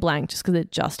drawing a blank just because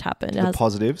it just happened. The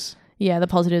positives. Yeah, the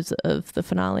positives of the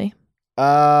finale.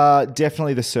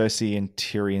 Definitely the Cersei and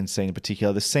Tyrion scene in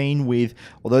particular. The scene with,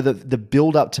 although the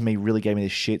build up to me really gave me the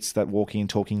shits, that walking and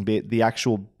talking bit, the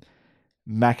actual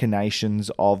machinations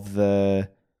of the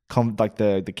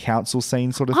council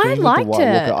scene sort of thing. I with the liked White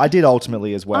it. Walker. I did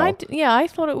ultimately as well. I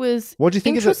thought it was What do you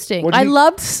think of it? interesting. What do you I think-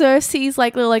 loved Cersei's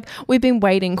little we've been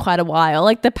waiting quite a while,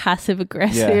 like the passive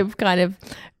aggressive kind of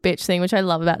bitch thing, which I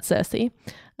love about Cersei.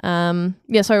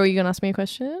 Sorry, were you going to ask me a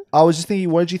question? I was just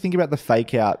thinking, what did you think about the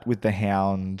fake out with the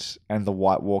Hound and the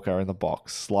White Walker in the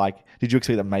box? Like, did you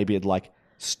expect that maybe it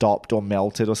stopped or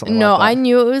melted or something No, like that? I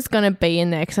knew it was going to be in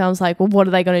there because I was like, well, what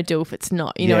are they going to do if it's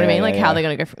not? You know what I mean? Like, how are they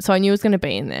going to go? So I knew it was going to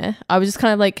be in there. I was just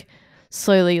kind of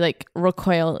slowly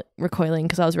recoiling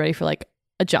because I was ready for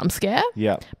a jump scare.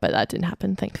 Yeah. But that didn't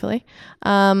happen, thankfully.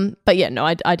 But yeah, no,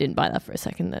 I didn't buy that for a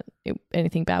second that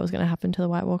anything bad was going to happen to the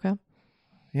White Walker.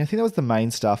 Yeah, I think that was the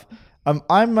main stuff. I'm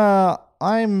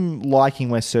liking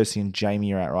where Cersei and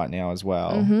Jaime are at right now as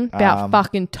well. About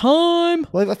fucking time.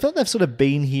 Well, I feel like they've sort of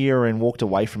been here and walked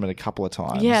away from it a couple of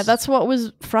times. Yeah, that's what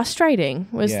was frustrating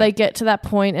was they get to that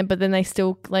point but then they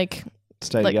still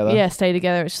stay together. Yeah, stay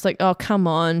together. It's just like, oh, come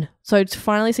on. So to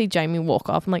finally see Jaime walk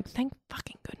off, I'm like, thank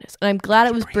fucking goodness. And I'm glad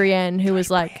it was Brienne who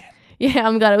was like, yeah,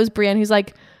 I'm glad it was Brienne who's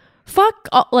like, fuck,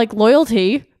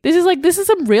 loyalty. This is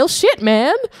some real shit,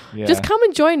 man. Yeah. Just come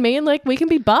and join me and we can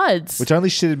be buds. Which only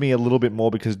shitted me a little bit more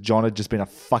because Jon had just been a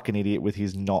fucking idiot with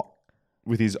his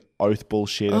oath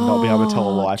bullshit and not being able to tell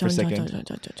a lie for a second.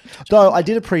 Though I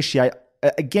did appreciate,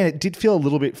 again, it did feel a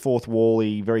little bit fourth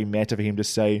wall-y, very meta for him to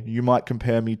say, you might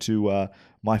compare me to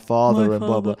my father and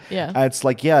blah, blah. Yeah. And it's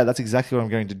like, yeah, that's exactly what I'm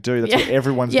going to do. That's what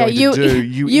everyone's yeah, going you, to do.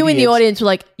 You in the idiots. audience were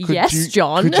like, Could yes, you-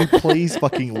 John. Could you please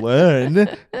fucking learn,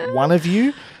 one of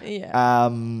you? Yeah.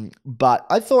 But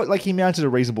I thought he mounted a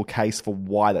reasonable case for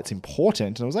why that's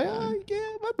important. And I was like, oh, yeah,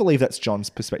 I believe that's John's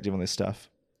perspective on this stuff.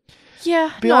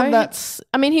 Yeah. Beyond that- it's,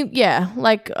 I mean,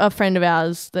 like a friend of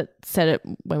ours that said it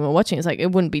when we were watching, it's like,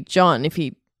 it wouldn't be John if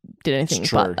he did anything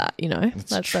true. but that, you know?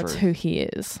 That's true. who he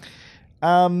is.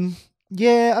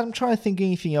 Yeah, I'm trying to think of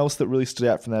anything else that really stood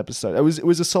out from that episode. It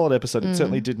was a solid episode. It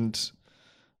certainly didn't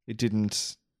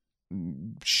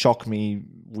shock me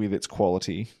with its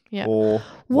quality. Yeah. Or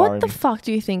worry What the me. fuck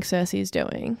do you think Cersei is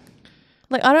doing?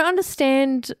 Like, I don't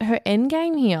understand her end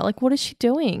game here. Like, what is she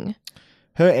doing?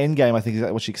 Her end game, I think, is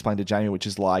what she explained to Jamie, which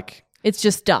is like, It's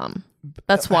just dumb.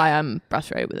 That's why I'm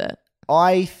frustrated with it.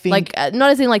 I think Like,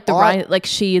 not as in like like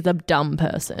she is a dumb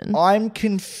person. I'm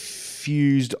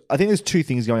confused. I think there's two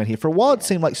things going on here. For a while, it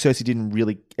seemed like Cersei didn't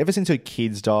really, ever since her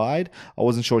kids died, I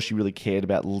wasn't sure she really cared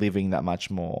about living that much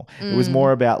more. It was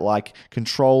more about like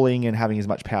controlling and having as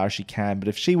much power as she can. But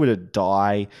if she were to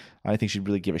die, I don't think she'd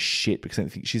really give a shit because I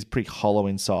think she's pretty hollow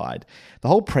inside. The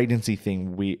whole pregnancy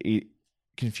thing, it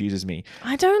confuses me.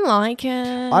 I don't like it.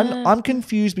 I'm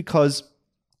confused because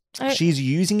I- she's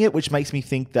using it, which makes me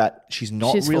think that she's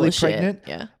not She's full really of shit, pregnant.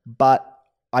 yeah. But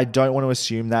I don't want to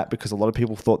assume that because a lot of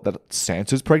people thought that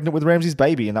Sansa's pregnant with Ramsay's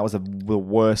baby, and that was the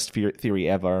worst theory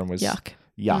ever and was Yuck.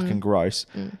 and gross.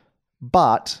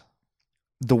 But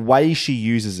the way she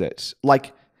uses it,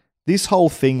 like this whole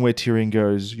thing where Tyrion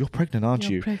goes, "You're pregnant, aren't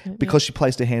You're you?" pregnant, because she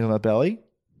placed her hand on her belly.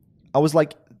 I was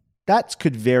like, that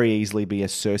could very easily be a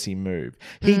Cersei move.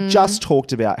 He just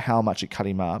talked about how much it cut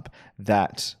him up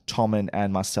that Tommen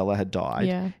and Marcella had died.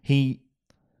 Yeah.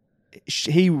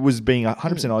 He was being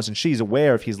 100% honest, and she's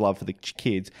aware of his love for the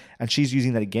kids, and she's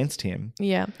using that against him.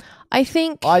 Yeah. I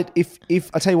think... If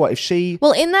I tell you what, if she...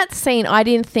 Well, in that scene, I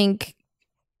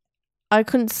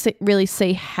couldn't really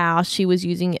see how she was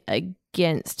using it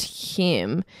against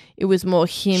him. It was more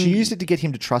him... She used it to get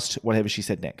him to trust whatever she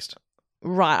said next.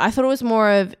 Right. I thought it was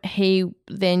more of he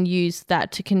then used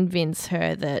that to convince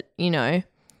her that, you know,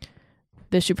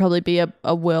 there should probably be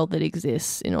a world that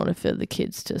exists in order for the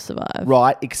kids to survive.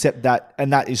 Right, except that,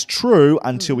 and that is true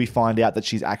until we find out that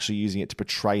she's actually using it to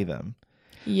betray them.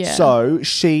 Yeah. So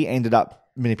she ended up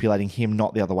manipulating him,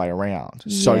 not the other way around.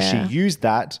 So she Yeah. used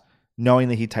that, knowing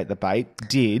that he'd take the bait,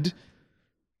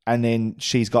 and then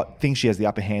thinks she has the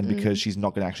upper hand because she's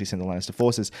not going to actually send the Lannister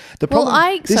forces. The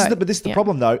problem, this is the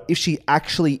problem though. If she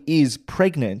actually is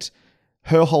pregnant,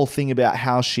 her whole thing about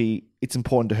how it's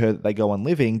important to her that they go on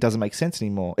living doesn't make sense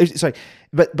anymore.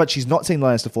 But she's not seeing the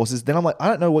Lannister forces. Then I'm like, I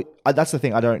don't know that's the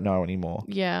thing. I don't know anymore.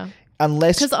 Yeah.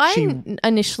 Unless Because I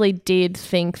initially did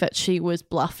think that she was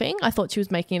bluffing. I thought she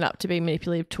was making it up to be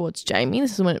manipulative towards Jamie.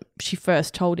 This is when she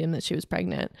first told him that she was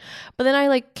pregnant. But then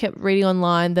I kept reading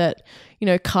online that, you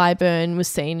know, Qyburn was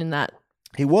seen in that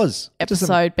he was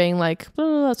episode being like, blah,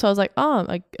 blah, blah. So I was like, oh,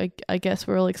 I guess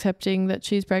we're all accepting that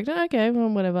she's pregnant. Okay, well,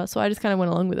 whatever. So I just kind of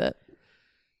went along with it.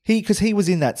 Because he was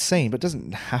in that scene, but it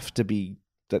doesn't have to be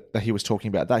that he was talking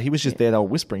about that. He was just there. They were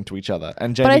whispering to each other.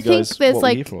 And Jamie But I goes, think there's what were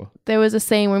you here for? there was a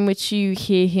scene in which you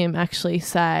hear him actually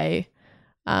say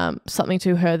something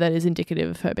to her that is indicative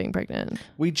of her being pregnant.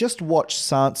 We just watched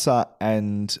Sansa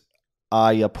and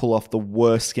Arya pull off the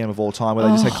worst scam of all time where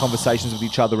they just had conversations with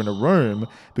each other in a room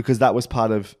because that was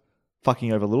part of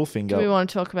fucking over Littlefinger. Do we want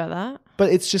to talk about that? But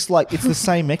it's just like, it's the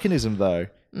same mechanism though.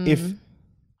 If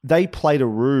they played a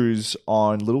ruse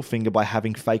on Littlefinger by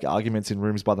having fake arguments in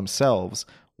rooms by themselves,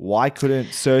 why couldn't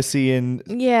Cersei and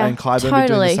Qyburn be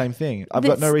doing the same thing? I've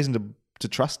got no reason to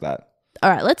trust that. All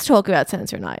right, let's talk about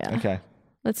Sansa and Arya. Okay.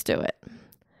 Let's do it.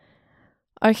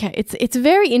 Okay, it's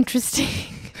very interesting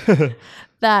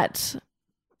that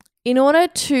in order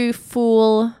to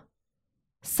fool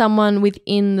someone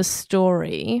within the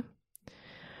story,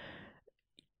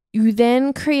 you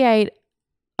then create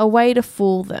a way to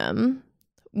fool them,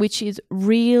 which is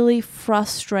really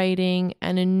frustrating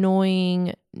and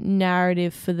annoying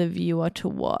narrative for the viewer to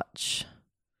watch.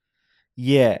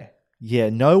 Yeah.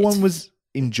 No one was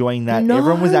enjoying that.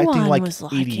 Everyone was acting like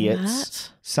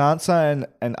idiots. Sansa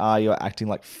and Arya are acting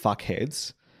like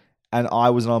fuckheads. And I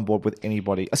wasn't on board with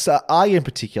anybody. So Arya in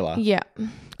particular. Yeah.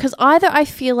 Because either I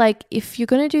feel like if you're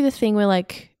going to do the thing where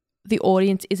like the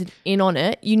audience isn't in on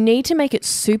it, you need to make it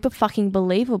super fucking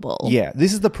believable. Yeah,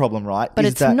 this is the problem, right? But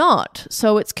it's not.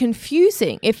 So it's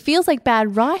confusing. It feels like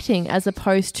bad writing as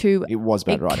opposed to It was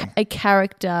bad writing. A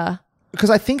character. Because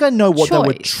I think I know what they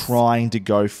were choice. trying to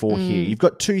go for here. You've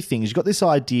got two things. You've got this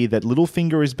idea that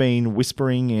Littlefinger has been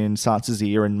whispering in Sansa's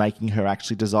ear and making her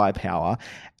actually desire power.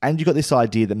 And you've got this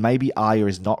idea that maybe Arya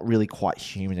is not really quite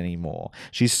human anymore.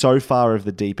 She's so far over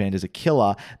the deep end as a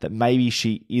killer that maybe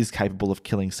she is capable of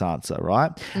killing Sansa,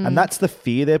 right? And that's the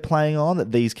fear they're playing on,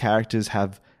 that these characters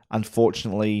have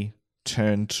unfortunately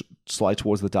turned slightly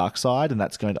towards the dark side, and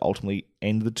that's going to ultimately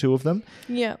end the two of them.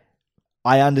 Yeah.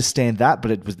 I understand that,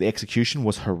 but the execution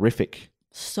was horrific.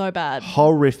 So bad.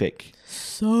 Horrific.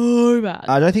 So bad.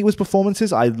 I don't think it was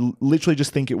performances. I literally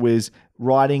just think it was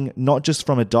writing, not just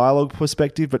from a dialogue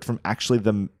perspective, but from actually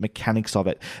the mechanics of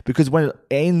it. Because when it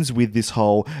ends with this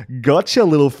whole, gotcha,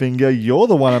 Littlefinger, you're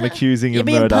the one I'm accusing of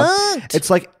being murder. punked. It's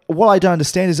like, what I don't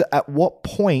understand is at what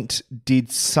point did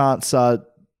Sansa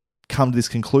come to this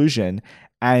conclusion?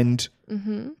 And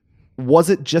was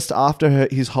it just after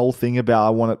his whole thing about, I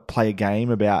want to play a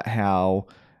game about how...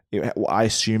 I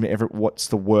assume what's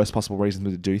the worst possible reason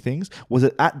to do things? Was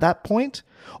it at that point?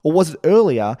 Or was it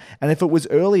earlier? And if it was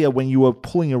earlier when you were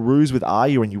pulling a ruse with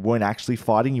Arya and you weren't actually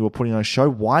fighting, you were putting on a show,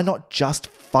 why not just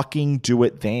fucking do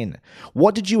it then?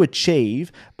 What did you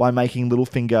achieve by making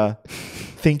Littlefinger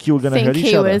think you were going to hurt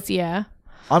each other? Yeah.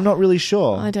 I'm not really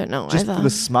sure. I don't know just either. the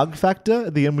smug factor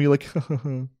at the end where you're like,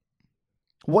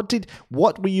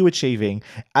 what were you achieving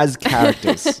as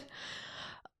characters?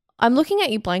 I'm looking at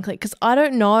you blankly because I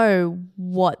don't know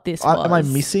what this was. Am I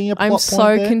missing a plot I'm point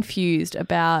so there? confused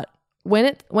about when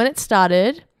it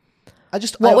started.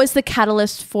 What was the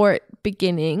catalyst for it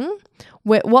beginning?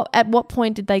 At what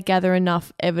point did they gather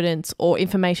enough evidence or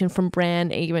information from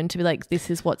Bran even to be like, this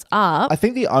is what's up? I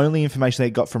think the only information they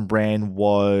got from Bran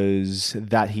was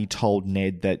that he told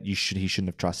Ned that he shouldn't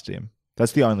have trusted him.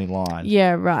 That's the only line.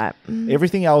 Yeah, right.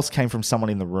 Everything else came from someone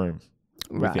in the room.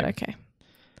 Right, okay.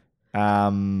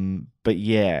 But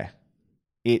yeah,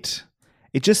 it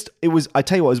was, I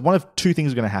tell you what, it was one of two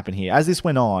things going to happen here. As this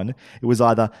went on, it was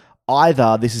either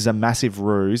this is a massive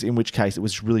ruse, in which case it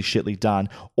was really shitly done,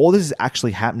 or this is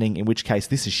actually happening, in which case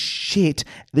this is shit.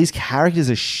 These characters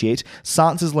are shit.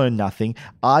 Sansa's learned nothing.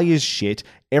 Arya's shit.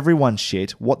 Everyone's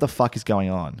shit. What the fuck is going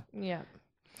on? Yeah.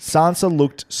 Sansa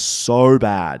looked so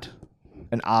bad.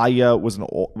 And Arya was not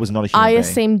a human Arya being.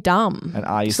 seemed dumb. And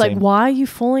Arya It's like, seemed... why are you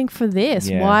falling for this?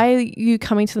 Yeah. Why are you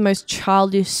coming to the most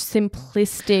childish,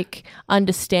 simplistic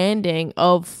understanding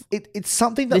of It's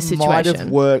something this that might have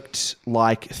situation? worked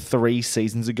like 3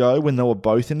 seasons ago when they were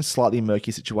both in slightly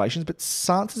murky situations, but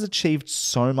Sansa's achieved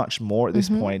so much more at this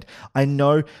point. I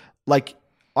know, like...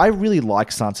 I really like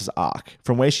Sansa's arc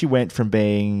from where she went from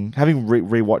being, having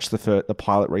rewatched the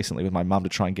pilot recently with my mum to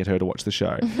try and get her to watch the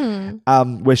show,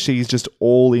 where she's just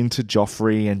all into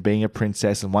Joffrey and being a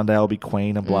princess and one day I'll be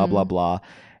queen and blah, blah, blah,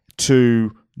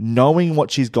 to knowing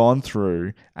what she's gone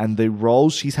through and the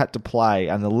roles she's had to play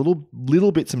and the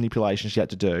little bits of manipulation she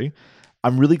had to do.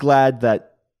 I'm really glad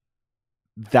that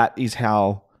is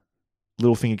how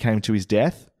Littlefinger came to his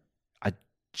death. I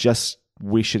just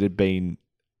wish it had been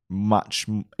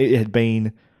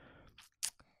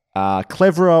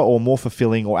cleverer or more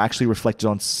fulfilling or actually reflected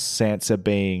on Sansa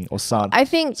being, or I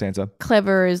think Sansa.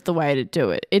 Clever is the way to do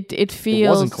it. It feels...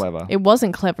 wasn't clever. It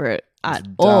wasn't clever at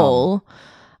all.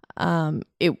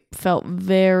 It felt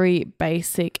very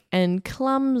basic and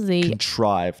clumsy.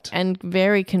 Contrived. And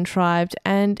very contrived.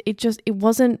 And it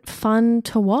wasn't fun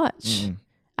to watch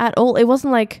at all. It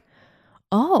wasn't like...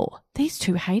 oh, these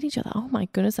two hate each other. Oh my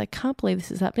goodness, I can't believe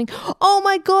this is happening. Oh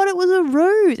my God, it was a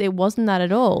ruse. It wasn't that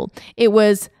at all. It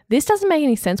was, this doesn't make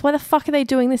any sense. Why the fuck are they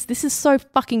doing this? This is so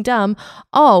fucking dumb.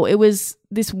 Oh, it was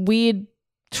this weird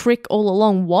trick all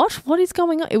along. What is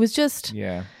going on? It was just,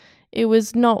 it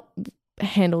was not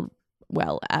handled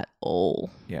well at all.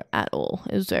 Yeah. At all.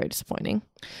 It was very disappointing.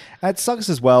 It sucks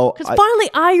as well. Because finally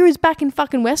Arya is back in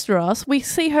fucking Westeros. We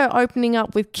see her opening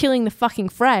up with killing the fucking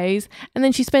Freys, and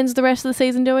then she spends the rest of the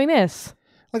season doing this.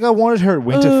 Like, I wanted her at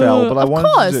Winterfell, but I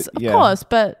wanted Of course,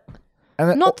 but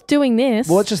not doing this.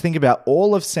 Well, let's just think about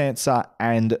all of Sansa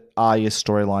and Arya's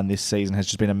storyline this season has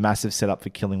just been a massive setup for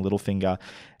killing Littlefinger.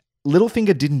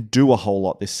 Littlefinger didn't do a whole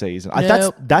lot this season.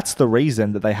 Nope. That's the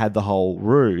reason that they had the whole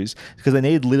ruse, because they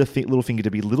needed Littlefinger to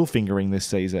be Littlefingering this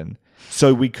season,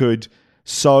 so we could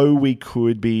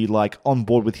be like on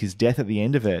board with his death at the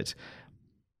end of it.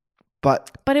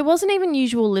 But it wasn't even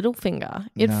usual Littlefinger.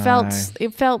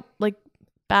 It felt like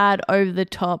bad, over the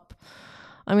top.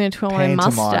 I'm going to twirl my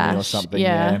mustache or something.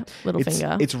 Yeah,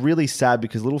 Littlefinger. It's really sad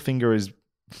because Littlefinger is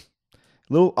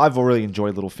I've already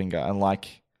enjoyed Littlefinger, and like.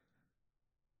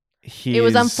 It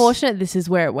was unfortunate. This is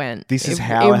where it went. This is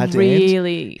how it had to end.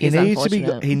 Really is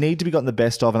unfortunate. He needed to be gotten the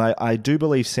best of, and I do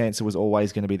believe Sansa was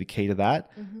always going to be the key to that,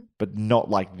 but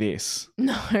not like this.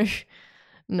 No,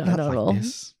 not at all.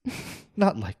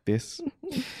 Not like this.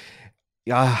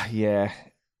 Yeah.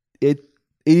 It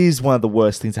is one of the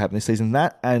worst things to happen this season.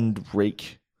 That and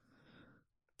Reek.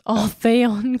 Oh,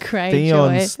 Theon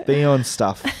Greyjoy. Theon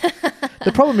stuff.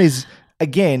 The problem is,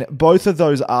 again, both of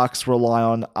those arcs rely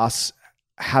on us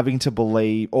having to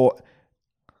believe, or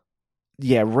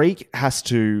Reek has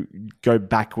to go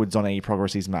backwards on any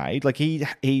progress he's made. Like he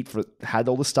had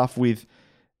all the stuff with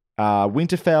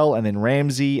Winterfell and then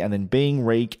Ramsay and then being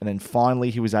Reek, and then finally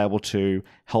he was able to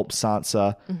help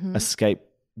Sansa escape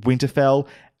Winterfell,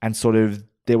 and sort of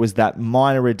there was that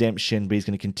minor redemption, but he's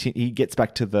going to continue. He gets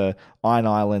back to the Iron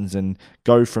Islands and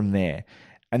go from there.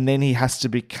 And then he has to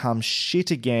become shit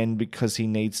again because he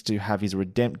needs to have his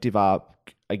redemptive arc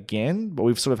again, but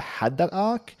we've sort of had that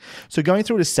arc. So going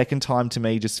through it a second time to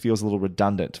me just feels a little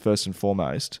redundant, first and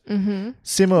foremost. Mm-hmm.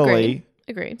 Similarly,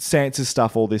 Agreed. Sansa's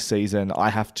stuff all this season, I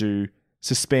have to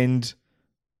suspend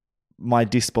my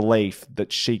disbelief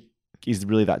that she is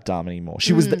really that dumb anymore.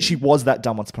 She was that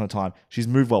dumb once upon a time. She's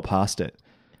moved well past it.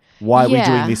 Why are we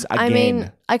doing this again? I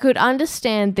mean, I could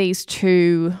understand these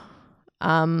two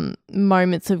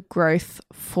moments of growth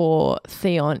for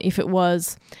Theon if it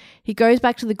was he goes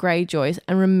back to the Greyjoys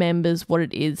and remembers what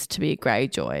it is to be a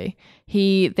Greyjoy.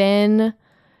 He then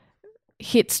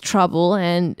hits trouble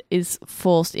and is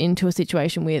forced into a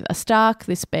situation with a Stark,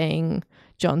 this being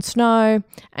Jon Snow,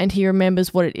 and he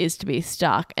remembers what it is to be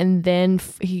Stark. And then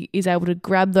he is able to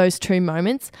grab those two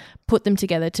moments, put them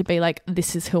together to be like,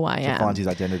 this is who I am. To find his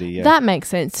identity, yeah. That makes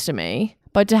sense to me.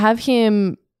 But to have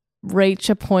him reach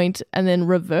a point and then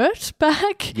revert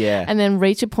back and then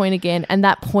reach a point again, and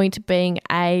that point being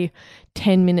a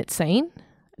 10-minute scene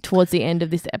towards the end of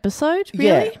this episode, really?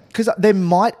 Yeah, because there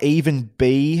might even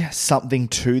be something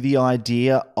to the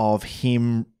idea of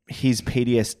him, his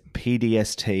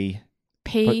PTSD,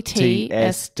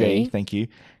 thank you,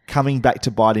 coming back to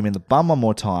bite him in the bum one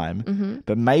more time,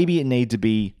 but maybe it need to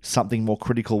be something more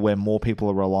critical where more people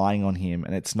are relying on him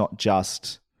and it's not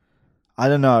just... I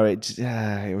don't know.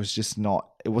 It was just not...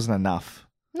 It wasn't enough.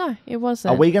 No, it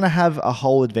wasn't. Are we going to have a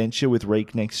whole adventure with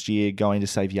Reek next year going to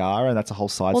save Yara, and that's a whole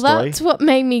side story? Well, that's what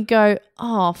made me go,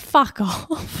 oh, fuck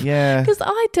off. Yeah. Because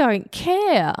I don't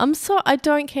care. I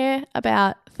don't care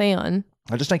about Theon.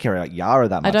 I just don't care about Yara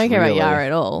that much. I don't care about Yara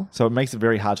at all. So it makes it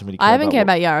very hard for me to care I haven't cared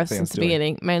about Yara Theon's since the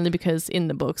beginning, mainly because in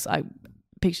the books I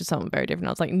pictured someone very different.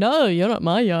 I was like, no, you're not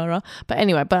my Yara. But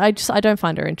anyway, I don't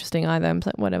find her interesting either. I'm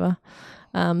like, whatever.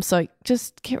 So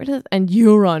just get rid of... And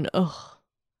Euron, ugh.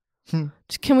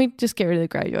 Can we just get rid of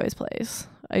the Greyjoys, please?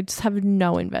 I just have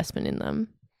no investment in them.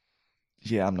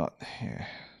 Yeah, I'm not... Yeah.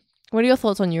 What are your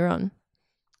thoughts on Euron?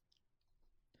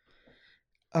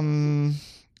 Sorry,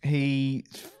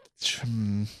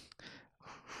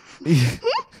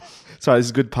 this is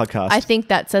a good podcast. I think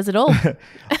that says it all.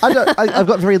 I've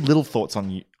got very little thoughts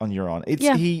on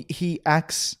Euron. He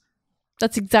acts...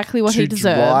 That's exactly what he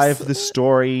deserves. To drive the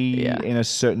story in a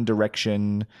certain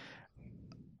direction.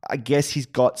 I guess he's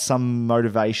got some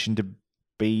motivation to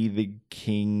be the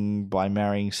king by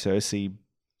marrying Cersei.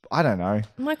 I don't know.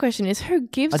 My question is, who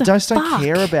gives a fuck? I just don't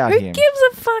care about him. Who gives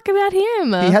a fuck about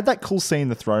him? He had that cool scene in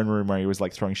the throne room where he was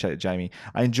like throwing shade at Jaime.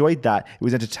 I enjoyed that. It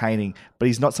was entertaining, but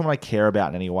he's not someone I care about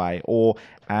in any way or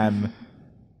am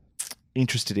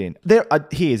interested in.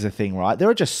 Here's the thing, right? There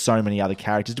are just so many other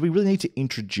characters. Do we really need to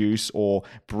introduce or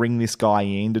bring this guy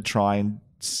in to try and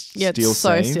steal it's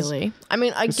so scenes? Silly. I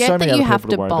mean, I There's get so many that you other have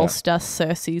people to to worry bolster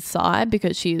Cersei's side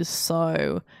because she is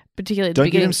so, particularly at the Don't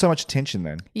beginning. give him so much attention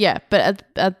then. Yeah, but at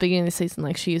the beginning of the season,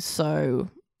 like, she is so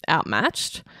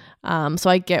outmatched. So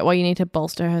I get why you need to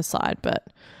bolster her side, but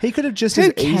he could have just who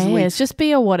as cares? easily Just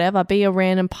be a whatever. Be a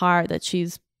random pirate that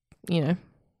she's, whatever.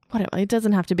 It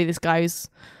doesn't have to be this guy who's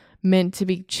meant to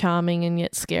be charming and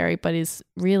yet scary, but is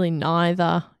really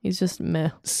neither. He's just meh.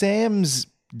 Sam's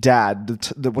dad,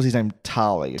 what's his name?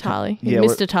 Tarly. Yeah,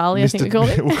 Mr. Tarly, I think we call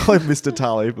him. We'll call him Mr.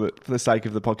 Tarly for the sake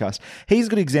of the podcast. He's a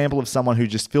good example of someone who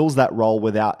just fills that role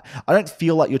without... I don't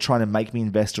feel like you're trying to make me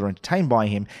invested or entertained by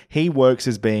him. He works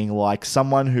as being like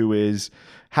someone who is...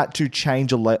 had to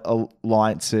change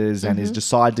alliances and has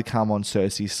decided to come on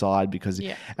Cersei's side because...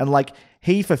 Yeah. And like...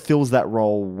 He fulfills that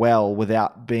role well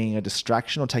without being a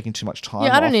distraction or taking too much time.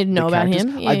 Yeah, I don't off need to know the about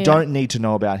characters. him. I don't need to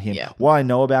know about him. Yeah. What I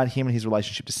know about him and his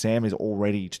relationship to Sam is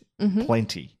already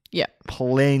plenty. Yeah.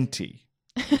 Plenty.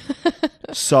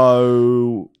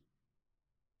 So,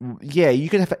 yeah, you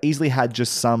could have easily had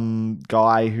just some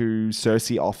guy who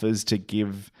Cersei offers to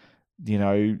give,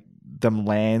 them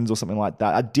lands or something like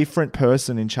that. A different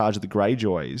person in charge of the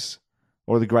Greyjoys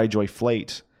or the Greyjoy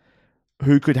fleet,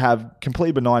 who could have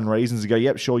completely benign reasons to go,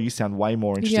 yep, sure, you sound way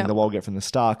more interesting than what I'll get from the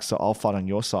Starks, so I'll fight on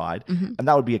your side. And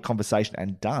that would be a conversation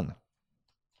and done.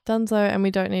 Donezo, and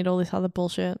we don't need all this other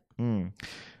bullshit.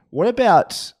 What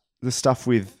about the stuff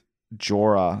with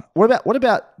Jorah? What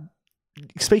about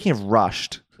speaking of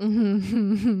rushed,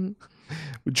 Jorah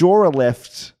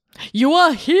left... You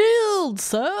are healed,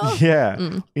 sir!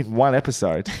 Yeah, in one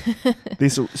episode.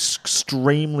 This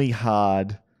extremely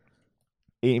hard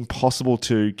impossible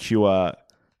to cure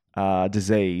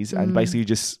disease, and basically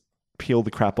just peel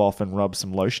the crap off and rub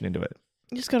some lotion into it.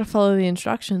 You just got to follow the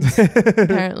instructions,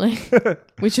 apparently,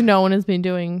 which no one has been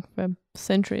doing for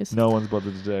centuries. No one's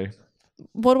bothered to do.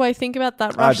 What do I think about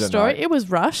that rushed story? know. It was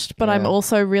rushed, but Yeah. I'm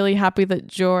also really happy that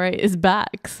Jorah is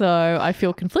back, so I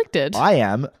feel conflicted. I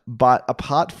am, but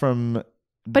apart from...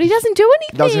 But he doesn't do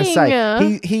anything. I was going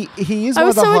to say, he is I one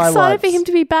was of the so highlights. excited for him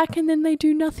to be back, and then they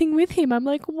do nothing with him. I'm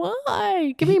like,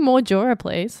 why? Give me more Jorah,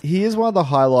 please. He is one of the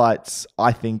highlights,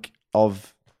 I think,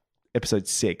 of episode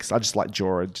 6. I just like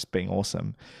Jorah just being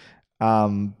awesome.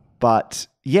 But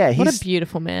yeah, What a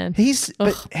beautiful man.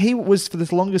 But he was, for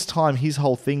the longest time, his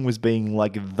whole thing was being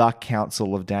like the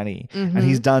counsel of Dany. And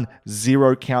he's done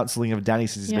zero counseling of Dany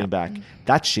since he's been back.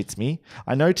 That shits me.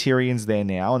 I know Tyrion's there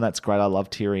now, and that's great. I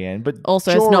love Tyrion. But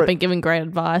Also, it's not been given great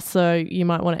advice, so you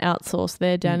might want to outsource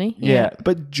there, Dany. Yeah,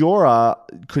 but Jorah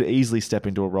could easily step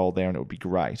into a role there and it would be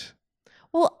great.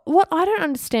 Well, what I don't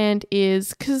understand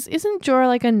is, because isn't Jorah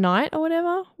like a knight or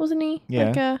whatever? Wasn't he?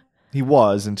 Yeah. He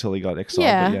was until he got exiled.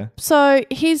 Yeah.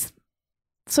 But yeah.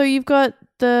 So you've got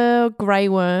the Grey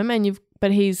Worm,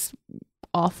 but he's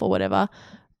off or whatever,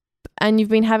 and you've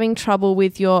been having trouble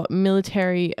with your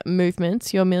military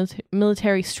movements, your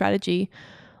military strategy.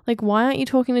 Like, why aren't you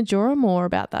talking to Jorah more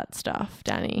about that stuff,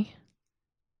 Dany?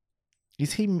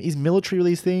 Is military really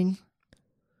his thing?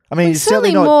 I mean, he's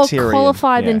certainly certainly not more Tyrion.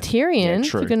 qualified than Yeah. Tyrion,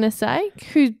 true. for goodness sake,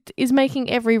 who is making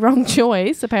every wrong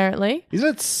choice, apparently. Isn't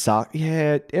it suck?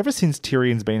 Yeah, ever since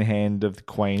Tyrion's been Hand of the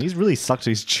Queen, he's really sucked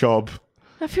his job.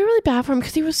 I feel really bad for him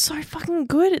because he was so fucking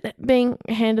good at being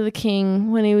Hand of the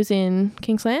King when he was in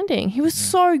King's Landing. He was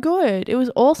so good. It was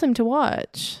awesome to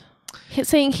watch.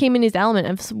 Seeing him in his element,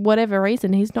 and for whatever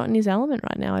reason, he's not in his element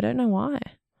right now. I don't know why.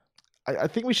 I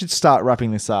think we should start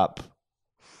wrapping this up.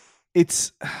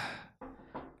 It's...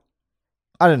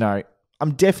 I don't know.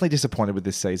 I'm definitely disappointed with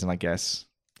this season, I guess.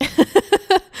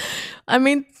 I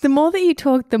mean, the more that you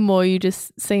talk, the more you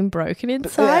just seem broken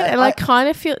inside. And I kind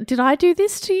of feel, did I do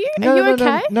this to you? Are you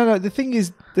okay? No. The thing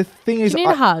is, You need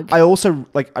a hug. I also,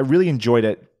 I really enjoyed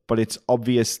it, but it's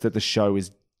obvious that the show is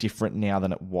different now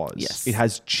than it was. Yes. It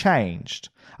has changed.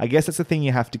 I guess that's the thing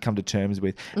you have to come to terms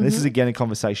with. And this is, again, a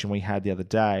conversation we had the other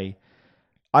day.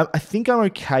 I think I'm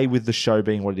okay with the show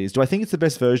being what it is. Do I think it's the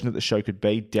best version that the show could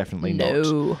be? Definitely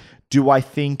not. Do I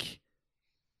think,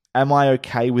 am I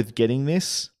okay with getting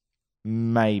this?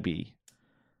 Maybe.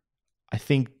 I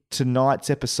think tonight's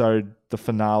episode, the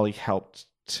finale, helped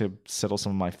to settle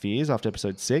some of my fears after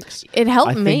episode 6. It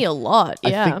helped me a lot,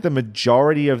 yeah. I think the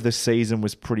majority of the season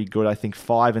was pretty good. I think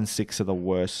 5 and 6 are the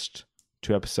worst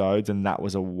 2 episodes, and that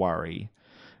was a worry.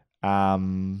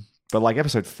 But like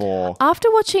episode 4... After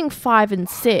watching 5 and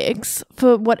 6,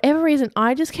 for whatever reason,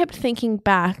 I just kept thinking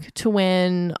back to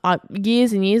when,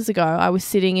 years and years ago, I was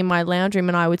sitting in my lounge room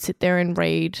and I would sit there and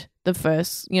read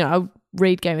I would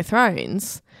read Game of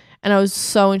Thrones, and I was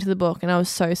so into the book and I was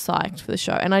so psyched for the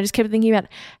show. And I just kept thinking about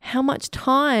how much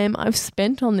time I've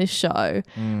spent on this show.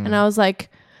 And I was like,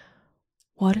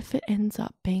 what if it ends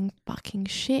up being fucking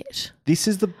shit?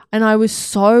 And I was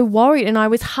so worried and I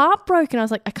was heartbroken. I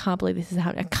was like, I can't believe this is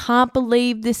happening. I can't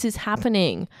believe this is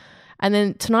happening. And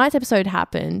then tonight's episode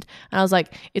happened and I was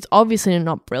like, it's obviously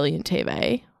not brilliant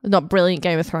TV, not brilliant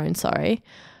Game of Thrones, sorry,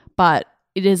 but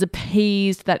it has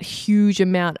appeased that huge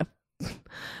amount of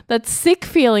that sick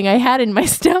feeling I had in my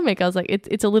stomach. I was like,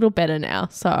 it's a little better now.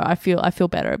 So I feel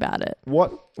better about it.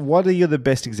 What are the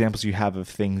best examples you have of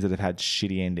things that have had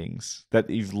shitty endings that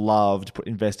you've loved,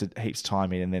 invested heaps of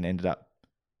time in, and then ended up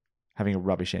having a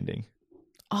rubbish ending?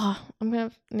 Oh, I'm going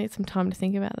to need some time to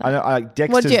think about that. I know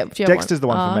Dexter's the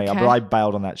one for me, okay. but I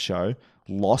bailed on that show.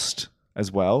 Lost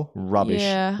as well.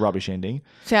 Rubbish ending.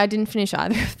 See, I didn't finish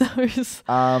either of those.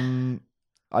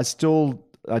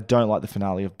 I don't like the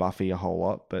finale of Buffy a whole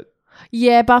lot, but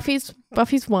yeah, Buffy's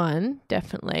one,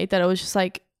 definitely. That it was just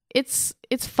like it's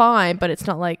fine, but it's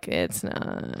not like it's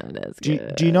not as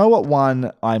good. Do you know what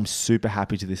one I'm super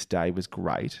happy to this day was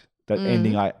great? That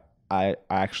ending I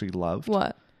actually loved.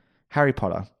 What? Harry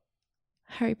Potter.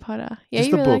 Harry Potter. Yeah, Just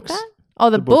you the really books. like that? Oh,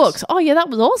 the books. Oh, yeah, that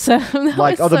was awesome.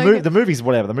 The movies,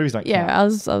 whatever. The movies don't count. Yeah, I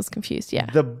was confused. Yeah,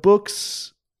 the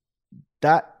books,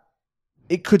 that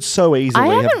it could so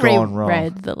easily have gone wrong. I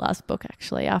haven't read the last book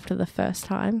actually after the first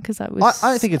time because that was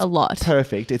I don't think it's a lot.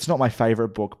 Perfect. It's not my favorite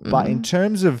book, but in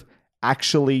terms of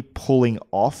actually pulling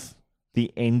off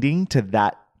the ending to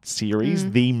that series,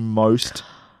 the most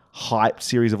hyped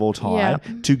series of all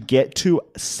time, to get to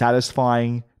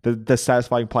satisfying the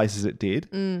satisfying places it did,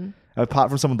 apart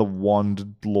from some of the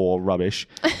wand lore rubbish,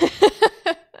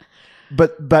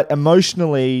 but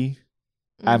emotionally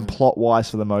and plot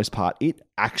wise for the most part, it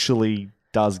actually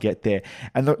does get there.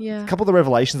 And a couple of the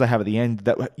revelations they have at the end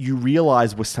that you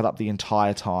realize were set up the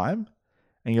entire time.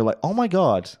 And you're like, oh my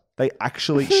God, they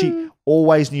actually, she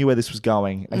always knew where this was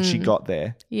going and she got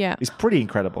there. Yeah. It's pretty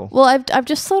incredible. Well, I've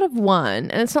just sort of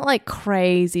won, and it's not like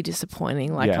crazy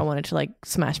disappointing. Like I wanted to like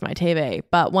smash my TV,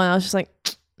 but one I was just like,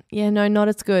 yeah, no, not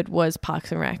as good was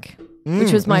Parks and Rec,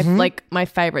 which was my like my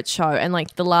favorite show. And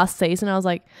like the last season, I was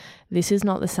like, this is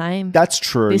not the same. That's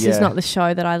true. This is not the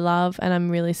show that I love, and I'm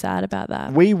really sad about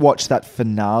that. We watched that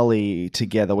finale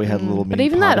together. We had a little mini But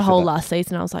even that party for whole last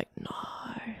season, I was like, no,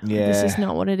 this is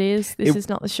not what it is. This is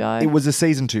not the show. It was a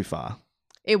season too far.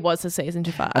 It was a season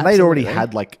too far. And they'd already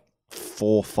had like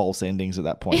 4 false endings at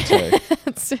that point too.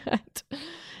 That's right.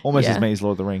 Almost as many as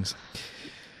Lord of the Rings.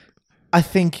 I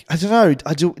think, I don't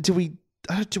know, do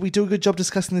we do a good job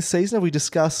discussing this season? Have we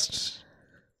discussed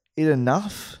it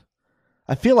enough?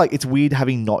 I feel like it's weird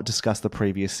having not discussed the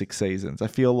previous 6 seasons. I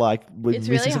feel like we're It's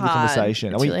missing really some of the hard.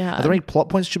 conversation. It's really Are hard. there any plot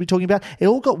points we should be talking about? It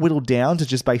all got whittled down to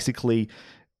just basically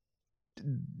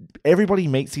everybody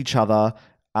meets each other.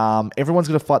 Everyone's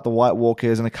going to fight the White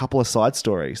Walkers and a couple of side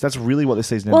stories. That's really what this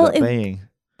season ended up being.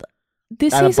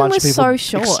 This And a season bunch was of people, so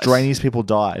short. extraneous people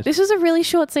died. This was a really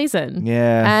short season.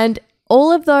 Yeah. And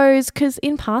all of those, because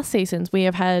in past seasons, we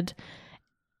have had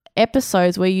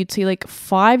episodes where you'd see like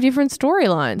 5 different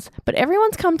storylines, but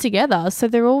everyone's come together. So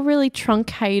they're all really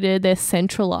truncated. They're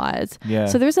centralized. Yeah.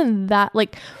 So there isn't that,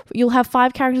 like, you'll have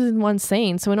 5 characters in one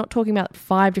scene. So we're not talking about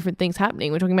 5 different things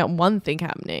happening. We're talking about one thing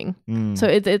happening.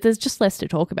 So there's just less to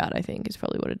talk about, I think, is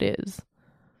probably what it is.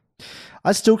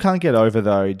 I still can't get over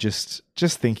though. Just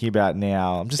thinking about it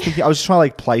now. I'm just thinking. I was just trying to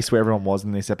like place where everyone was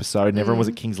in this episode, and everyone was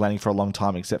at King's Landing for a long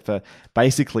time, except for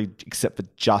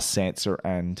just Sansa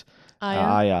and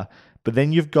Arya. But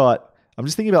then you've got. I'm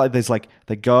just thinking about like there's like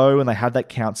they go and they have that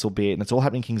council bit, and it's all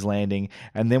happening in King's Landing,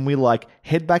 and then we like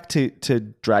head back to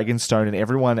Dragonstone, and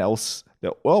everyone else.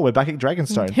 Oh, we're back at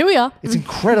Dragonstone. Here we are. It's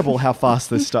incredible how fast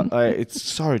this stuff. It's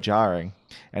so jarring.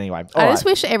 Anyway, I just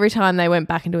wish every time they went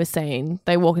back into a scene,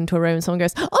 they walk into a room and someone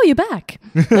goes, "Oh, you're back!"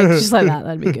 Like just like that.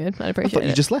 That'd be good. I'd appreciate thought it.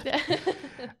 you just left.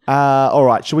 All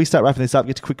right, shall we start wrapping this up?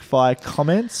 Get to quick fire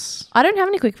comments. I don't have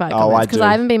any quick fire Oh, I comments because do.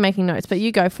 I haven't been making notes, but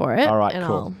you go for it. All right, and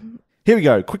cool. Here we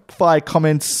go. Quick fire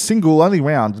comments, single only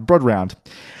round, broad round.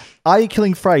 Are you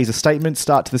killing Frey's a statement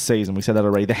start to the season? We said that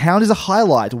already. The Hound is a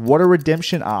highlight. What a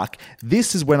redemption arc.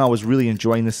 This is when I was really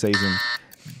enjoying the season.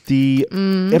 The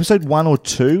episode 1 or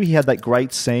 2, he had that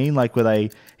great scene like where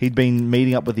he'd been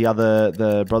meeting up with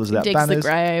the Brothers Without digs Banners. the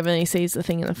grave and he sees the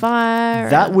thing in the fire.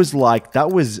 That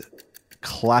was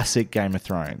classic Game of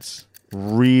Thrones.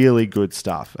 Really good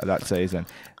stuff at that season.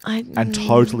 And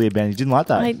totally abandoned. You didn't like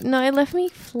that? No, it left me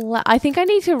flat. I think I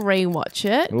need to rewatch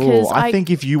it. Ooh, I think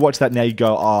if you watch that now, you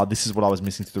go, oh, this is what I was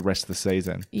missing through the rest of the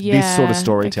season. This sort of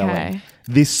storytelling. Okay.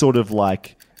 This sort of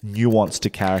like nuance to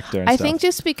character and I stuff. think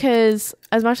just because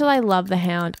as much as I love the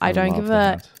Hound, I don't love give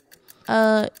the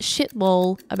a shit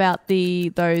ball about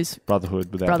those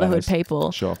Brotherhood Brotherhood banners.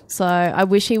 people. Sure. So I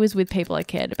wish he was with people I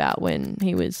cared about when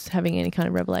he was having any kind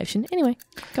of revelation. Anyway,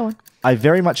 go on. I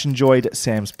very much enjoyed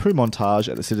Sam's poo montage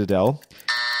at the Citadel.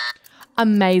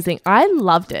 Amazing. I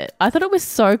loved it. I thought it was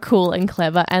so cool and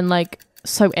clever and like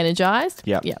so energized.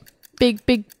 Yep. Yeah.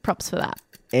 Big props for that.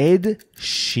 Ed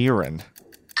Sheeran.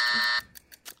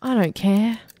 I don't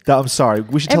care. I'm sorry.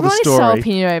 We should tell Everyone the is so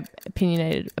story.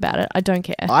 opinionated about it. I don't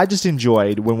care. I just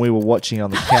enjoyed when we were watching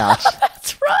on the couch.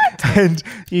 That's right. And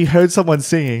you heard someone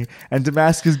singing, and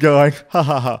Damascus going, ha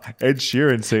ha ha, Ed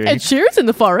Sheeran singing. Ed Sheeran's in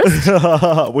the forest.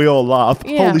 We all laughed.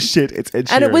 Yeah. Holy shit, it's Ed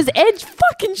Sheeran. And it was Ed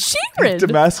fucking Sheeran.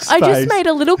 Damascus I just face. made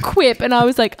a little quip and I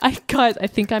was like, guys, I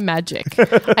think I'm magic.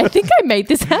 I think I made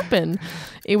this happen.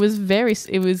 It was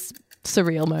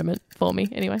surreal moment for me.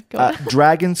 Anyway, go on.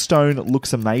 Dragonstone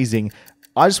looks amazing.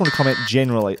 I just want to comment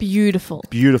generally. Beautiful.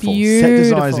 Beautiful. Set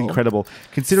design is incredible.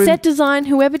 Considering Set design,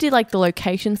 whoever did like the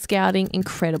location scouting,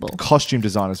 incredible. costume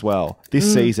design as well.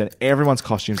 This season, everyone's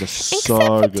costumes are Except so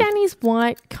for good. Danny's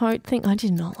white coat thing. I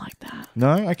did not like that.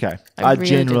 No? Okay. I I really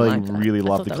generally didn't like that. really I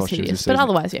love thought the that was costumes hideous. this But season.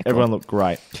 otherwise, yeah, cool. Everyone looked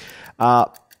great.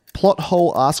 Plot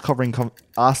hole ass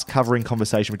covering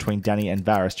conversation between Danny and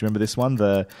Varys. Do you remember this one?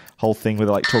 The whole thing where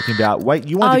they're like talking about, wait,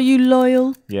 you want Are to... you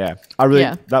loyal? Yeah.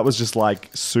 Yeah. That was just like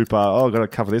super, I've got to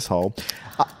cover this hole.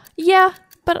 Yeah,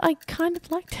 but I kind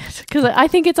of liked it because I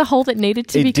think it's a hole that needed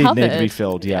to be It did covered. need to be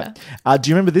filled, yeah. Do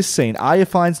you remember this scene? Arya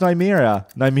finds Nymeria.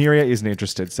 Nymeria isn't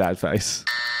interested, sad face.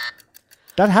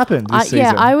 That happened this season.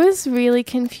 Yeah, I was really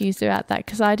confused about that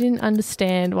because I didn't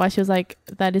understand why she was like,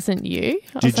 that isn't you.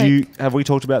 Have we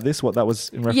talked about this, what that was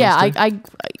in reference Yeah, to?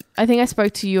 I think I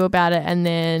spoke to you about it and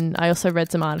then I also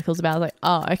read some articles about it. I was like,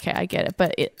 oh, okay, I get it.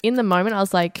 But in the moment, I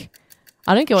was like,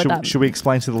 I don't get what Should we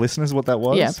explain to the listeners what that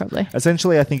was? Yeah, probably.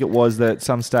 Essentially, I think it was that at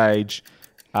some stage,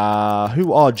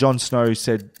 Jon Snow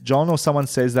said, Jon or someone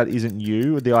says that isn't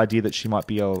you, the idea that she might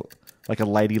be a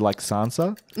lady like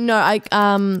Sansa.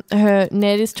 No,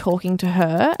 Ned is talking to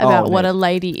her about what a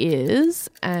lady is,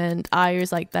 and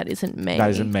Arya's like, that isn't me.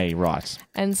 That isn't me, right.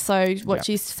 And so what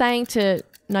she's saying to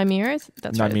Nymeria,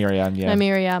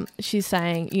 Nymeria, she's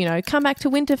saying, come back to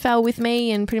Winterfell with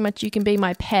me and pretty much you can be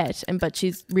my pet. But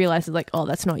she's realizes like, oh,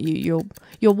 that's not you.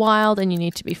 You're wild and you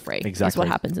need to be free. Exactly. Is what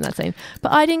happens in that scene.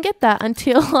 But I didn't get that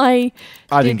until I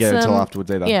didn't get it until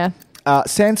afterwards either. Yeah.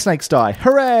 Sand snakes die.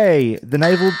 Hooray! The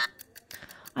naval...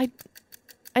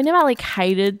 I never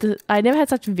I never had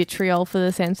such vitriol for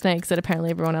the sand snakes that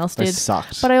apparently everyone else did. They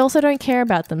sucked. But I also don't care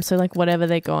about them. So like whatever,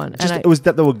 they're gone. It was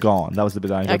that they were gone. That was the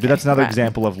bit I enjoyed. But that's another right.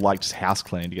 example of like just house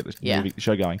cleaning to get the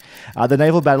show going. The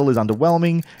naval battle is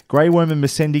underwhelming. Grey Worm and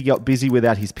Missandei got busy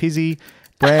without his pizzy.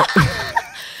 Got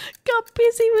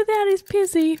busy without his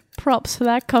pizzy. Props for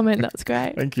that comment. That's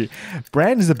great. Thank you.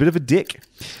 Bran is a bit of a dick.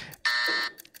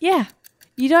 Yeah.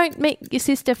 You don't meet your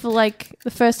sister for like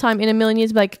the first time in a million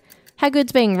years, be like, how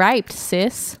good's being raped,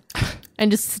 sis?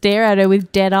 And just stare at her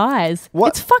with dead eyes. What?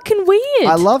 It's fucking weird.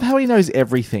 I love how he knows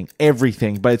everything,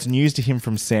 but it's news to him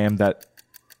from Sam that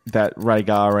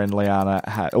Rhaegar and Lyanna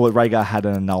had, or Rhaegar had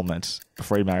an annulment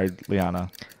before he married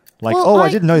Lyanna. Like, I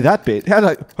didn't know that bit. How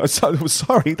did I?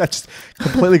 Sorry, that just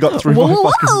completely got through my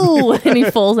fucking... Whoa! And he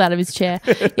falls out of his chair.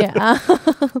 Yeah.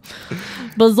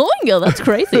 Bazoinga, that's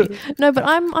crazy. No, but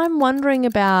I'm wondering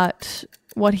about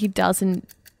what he doesn't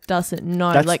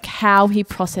know, like how he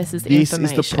processes information.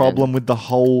 This is the problem with the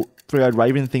whole Three-Eyed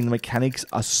Raven thing. The mechanics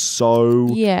are so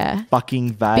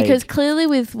fucking vague. Because clearly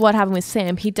with what happened with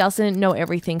Sam, he doesn't know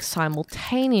everything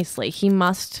simultaneously. He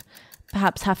must...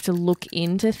 perhaps have to look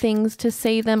into things to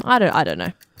see them. I don't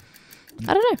know.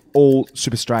 All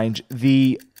super strange.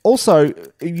 Also,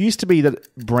 it used to be that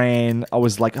Bran, I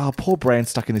was like, oh, poor Bran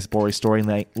stuck in this boring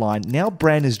storyline. Now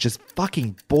Bran is just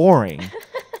fucking boring.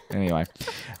 Anyway.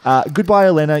 Goodbye,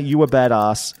 Elena. You were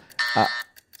badass.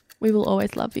 We will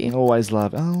always love you. Always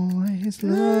love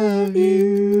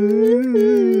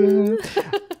you.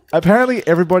 Apparently,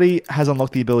 everybody has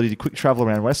unlocked the ability to quick travel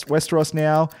around Westeros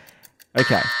now.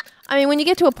 Okay. I mean, when you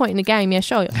get to a point in the game, yeah,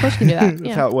 sure, of course you can do that.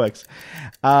 That's how it works.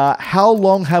 How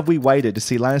long have we waited to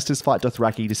see Lannisters fight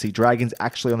Dothraki, to see dragons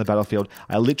actually on the battlefield?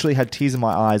 I literally had tears in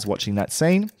my eyes watching that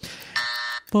scene.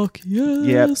 Fuck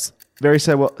yes. Yep.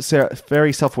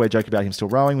 Very self-aware joke about him still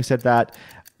rowing. We said that.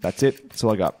 That's it. That's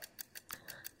all I got.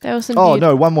 There was some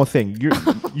no, one more thing.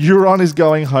 Euron is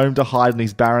going home to hide on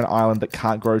his barren island that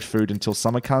can't grow food until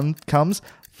summer comes.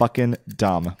 Fucking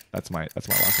dumb. That's my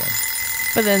last one.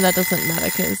 But then that doesn't matter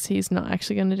because he's not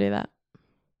actually going to do that.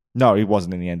 No, he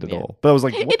wasn't in the end at all. But I was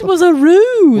like... It was a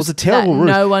ruse. It was a terrible ruse.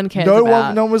 No one cares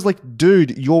about. No one was like,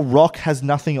 dude, your rock has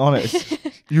nothing on it.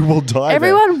 You will die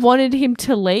Everyone wanted him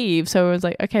to leave, so it was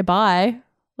like, okay, bye.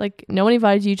 Like, no one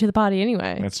invited you to the party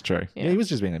anyway. That's true. Yeah, he was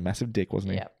just being a massive dick,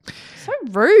 wasn't he? Yeah. So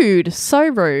rude. So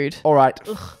rude. All right.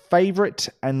 Favourite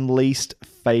and least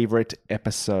favourite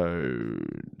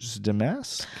episodes,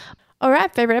 Damask? All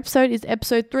right, favourite episode is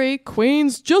episode 3,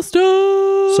 Queen's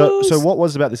Justice. So what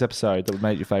was about this episode that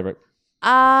made it your favourite?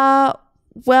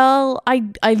 Well,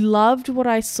 I loved what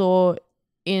I saw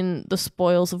in The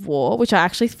Spoils of War, which I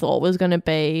actually thought was going to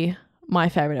be my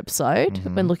favourite episode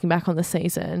when looking back on the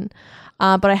season.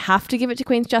 But I have to give it to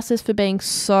Queen's Justice for being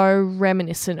so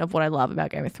reminiscent of what I love about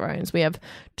Game of Thrones. We have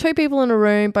two people in a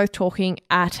room, both talking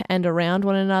at and around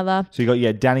one another. So you got,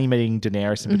 Dany meeting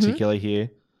Daenerys in particular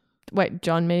here. Wait,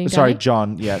 Jon meeting Dany? Sorry,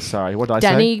 Jon. Yeah, sorry. What did I say?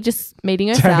 Dany just meeting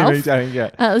herself. Dany,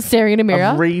 yeah. Staring in a mirror.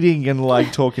 I'm reading and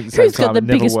like talking at the same Who's time. got the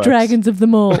biggest dragons of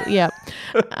them all? Yeah.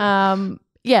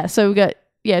 So we've got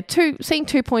seeing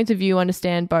 2 points of view,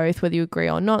 understand both, whether you agree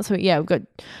or not. So we've got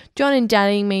Jon and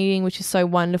Dany meeting, which is so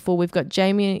wonderful. We've got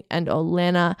Jaime and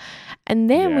Olenna. And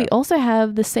then we also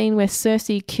have the scene where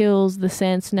Cersei kills the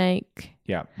sand snake.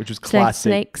 Yeah, which was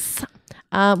classic. Snakes,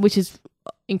 which is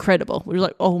incredible. We were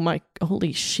like, oh my,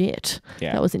 holy shit.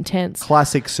 Yeah. That was intense.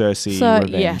 Classic Cersei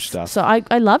revenge stuff. So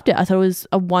I loved it. I thought it was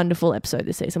a wonderful episode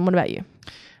this season. What about you?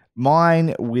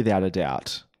 Mine, without a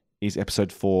doubt, is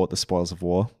episode 4, The Spoils of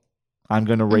War. I'm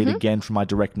going to read again from my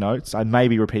direct notes. I may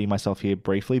be repeating myself here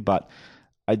briefly, but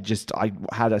I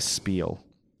had a spiel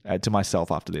to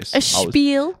myself after this.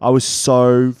 Spiel? I was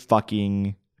so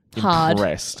fucking hard.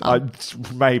 Impressed.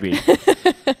 Maybe.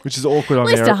 Which is awkward on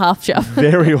at least a half job.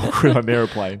 Very awkward on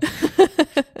airplane.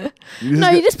 You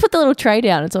just put the little tray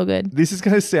down. It's all good. This is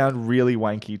going to sound really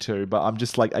wanky too, but I'm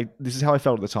just like, this is how I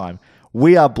felt at the time.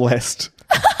 We are blessed.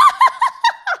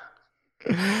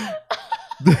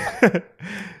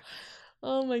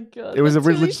 Oh my god. It was a that's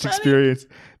really religious funny. experience.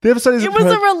 The episode isn't It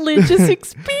was a religious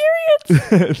experience.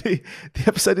 the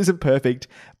episode isn't perfect,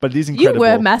 but it is incredible.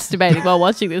 You were masturbating while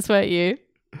watching this, weren't you?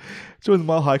 Joined the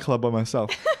Mile High Club by myself.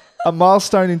 A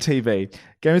milestone in TV.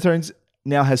 Game of Thrones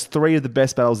now has 3 of the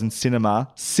best battles in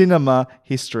cinema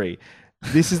history.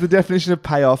 This is the definition of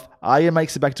payoff. Arya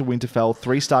makes it back to Winterfell.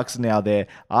 3 Starks are now there.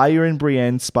 Arya and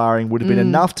Brienne sparring would have been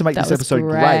enough to make that this was episode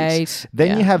great. great. Then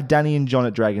Yeah. you have Dany and Jon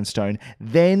at Dragonstone.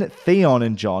 Then Theon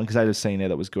and Jon, because I had a scene there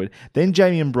that was good. Then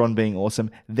Jaime and Bronn being awesome.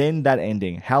 Then that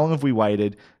ending. How long have we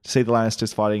waited to see the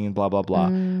Lannisters fighting and blah, blah, blah.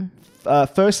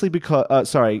 Firstly, because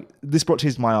this brought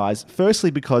tears to my eyes. Firstly,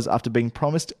 because after being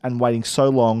promised and waiting so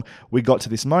long, we got to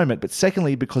this moment. But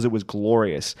secondly, because it was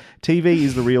glorious. TV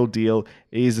is the real deal.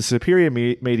 It is a superior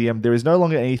medium. There is no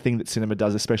longer anything that cinema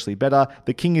does especially better.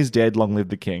 The king is dead. Long live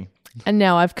the king. And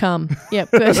now I've come. Yep,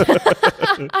 good.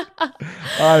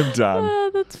 I'm done.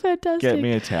 Oh, that's fantastic. Get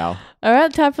me a towel. All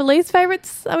right, time for least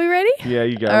favourites. Are we ready? Yeah,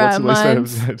 you go. All What's right, the least favorite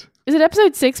mine's- episode? Is it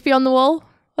episode 6, Beyond the Wall?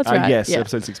 That's right. Yes, yeah.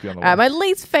 episode 6 Beyond the All right, Wall. my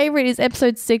least favourite is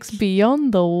episode 6,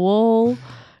 Beyond the Wall,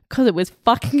 because it was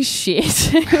fucking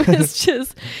shit.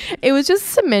 It was just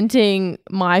cementing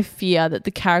my fear that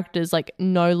the characters like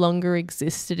no longer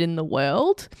existed in the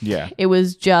world. Yeah. It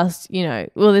was just,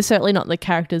 well, they're certainly not the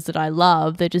characters that I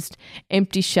love. They're just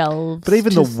empty shelves. But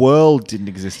even the world didn't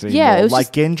exist anymore. Yeah, it was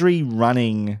like Gendry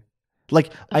running.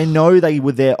 Like, I know they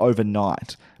were there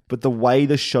overnight, but the way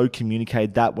the show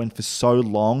communicated that went for so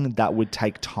long, that would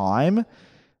take time.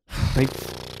 They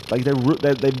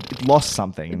lost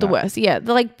something. in The that. worst, yeah.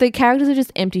 The characters are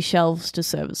just empty shelves to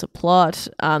serve as a plot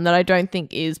that I don't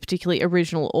think is particularly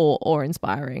original or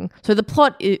inspiring. So the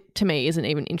plot, to me, isn't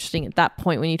even interesting at that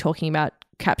point when you're talking about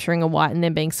capturing a white and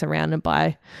then being surrounded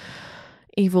by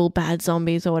evil, bad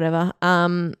zombies or whatever.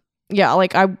 At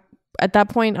that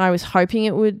point, I was hoping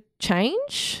it would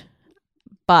change,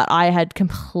 but I had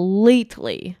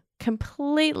completely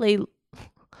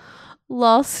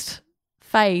lost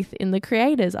faith in the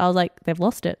creators. I was like, they've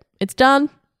lost it. It's done.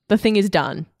 The thing is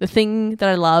done. The thing that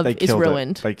I love They is killed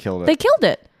ruined. They killed it. They killed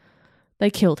it. They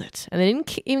killed it. And they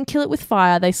didn't even kill it with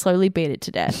fire. They slowly beat it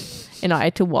to death. And I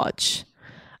had to watch.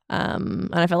 And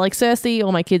I felt like Cersei,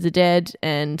 all my kids are dead,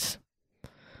 and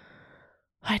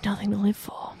I had nothing to live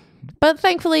for. But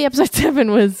thankfully, episode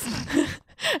 7 was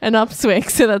an upswing,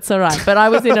 so that's all right. But I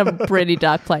was in a pretty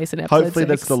dark place in episode Hopefully 6.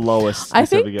 that's the lowest I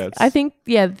this ever gets. think,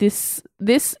 yeah, this,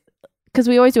 because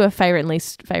we always do a favorite and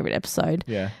least favorite episode.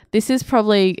 Yeah. This is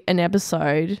probably an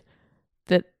episode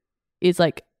that is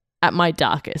like at my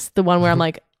darkest, the one where I'm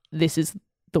like, this is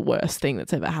the worst thing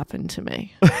that's ever happened to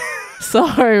me. So,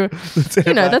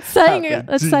 that's saying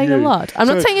a lot. I'm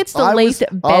not saying it's the least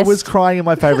best. I was crying in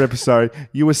my favorite episode.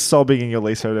 You were sobbing in your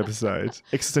least favorite episode.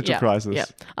 Existential crisis. Yeah.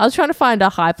 I was trying to find a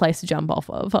high place to jump off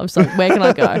of. I was like, where can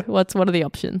I go? What are the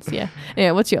options? Yeah.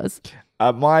 Yeah. What's yours?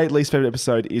 My least favorite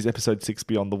episode is episode 6,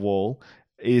 Beyond the Wall.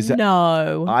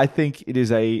 No. I think it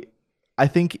is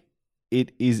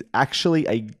actually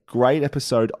a great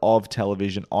episode of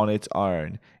television on its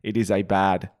own. It is a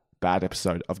bad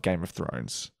episode of Game of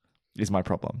Thrones, is my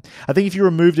problem. I think if you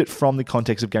removed it from the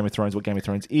context of Game of Thrones, what Game of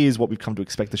Thrones is, what we've come to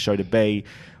expect the show to be,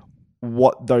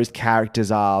 what those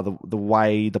characters are, the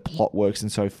way the plot works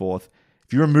and so forth,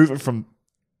 if you remove it from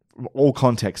all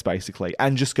context basically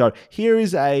and just go, here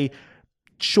is a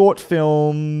short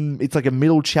film, it's like a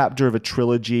middle chapter of a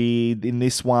trilogy. In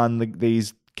this one,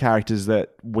 these characters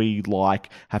that we like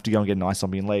have to go and get a nice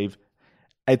zombie and leave.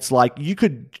 It's like you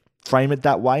could frame it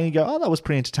that way and go, oh, that was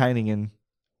pretty entertaining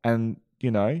and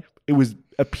it was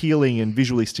appealing and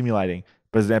visually stimulating.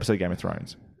 But as an episode of Game of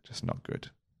Thrones, just not good.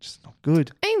 Just not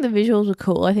good. I think the visuals were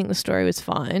cool. I think the story was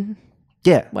fine.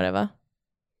 Yeah. Whatever.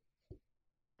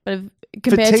 But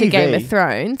compared to TV, Game of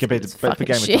Thrones, Compared it's to for fucking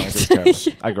Game shit. of Thrones, it was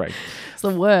terrible. I agree. It's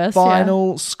the worst.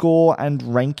 Final score and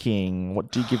ranking.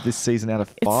 What do you give this season out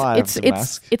of 5? It's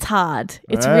hard.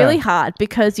 It's Yeah. really hard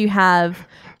because you have,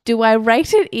 do I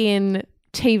rate it in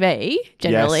TV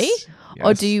generally? Yes.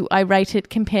 Or do I rate it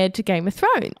compared to Game of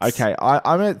Thrones? Okay,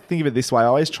 I'm going to think of it this way. I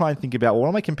always try and think about, what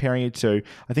am I comparing it to?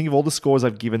 I think of all the scores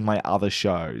I've given my other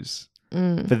shows.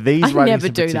 For these I ratings never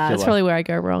in do that. That's particular. probably where I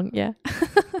go wrong. Yeah.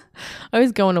 I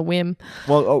always go on a whim.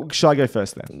 Well, shall I go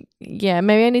first then? Yeah,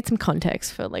 maybe I need some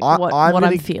context for like what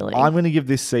I'm feeling. I'm going to give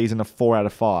this season a 4 out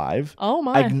of 5. Oh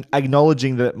my.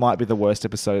 Acknowledging that it might be the worst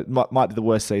episode, might be the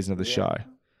worst season of the show.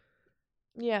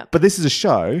 Yeah. But this is a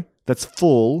show that's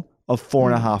full of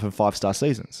 4.5 and 5-star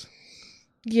seasons.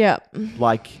 Yeah.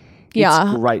 Like, Yeah.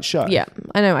 it's a great show. Yeah.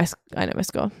 I know my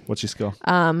score. What's your score?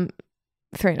 3.5.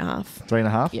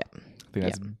 3.5? Yeah. I think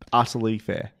that's utterly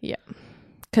fair. Yeah.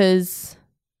 Because,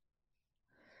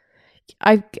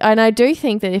 I do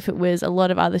think that if it was a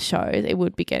lot of other shows, it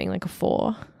would be getting like a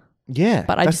 4. Yeah,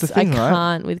 But I that's the thing, right?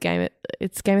 can't with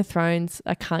it's Game of Thrones.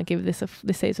 I can't give this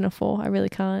season a 4. I really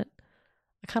can't.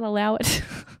 I can't allow it.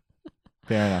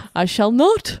 Fair enough. I shall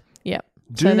not. Yep.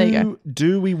 So there you go.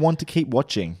 Do we want to keep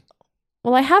watching?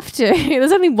 Well, I have to.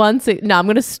 There's only one season. No, I'm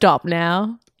going to stop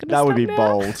now. That would be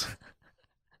bold.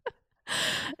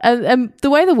 And the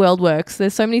way the world works,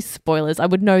 there's so many spoilers. I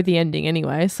would know the ending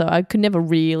anyway, so I could never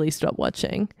really stop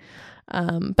watching.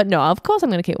 But no, of course I'm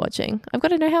going to keep watching. I've got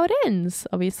to know how it ends,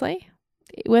 obviously,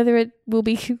 whether it will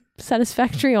be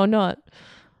satisfactory or not.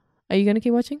 Are you going to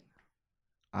keep watching?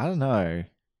 I don't know.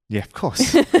 Yeah, of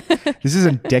course. This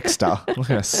isn't Dexter. I'm not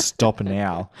going to stop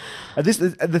now.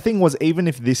 The thing was, even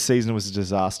if this season was a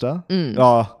disaster, if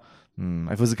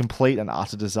it was a complete and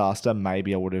utter disaster,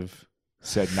 maybe I would have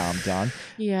said, no, I'm done.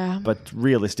 Yeah. But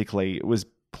realistically, it was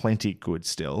plenty good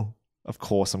still. Of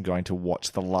course, I'm going to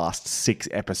watch the last 6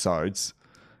 episodes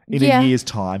in a year's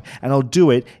time, and I'll do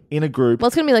it in a group. Well,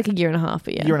 it's going to be like a year and a half,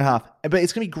 but yeah. Year and a half. But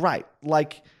it's going to be great.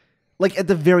 Like at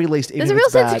the very least, even there's a if real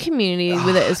it's sense bad, of community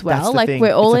with it as well. that's the Like thing.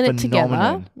 we're all It's a in it together.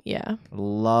 phenomenon. Yeah.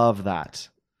 Love that.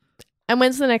 And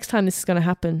when's the next time this is going to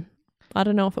happen? I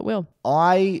don't know if it will.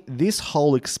 This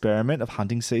whole experiment of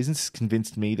hunting seasons has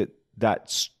convinced me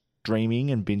that streaming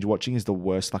and binge watching is the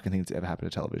worst fucking thing that's ever happened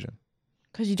to television.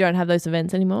 Because you don't have those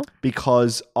events anymore?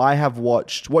 Because I have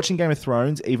watching Game of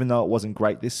Thrones, even though it wasn't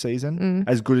great this season,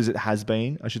 as good as it has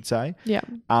been, I should say,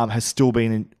 has still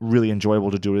been really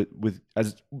enjoyable to do it with,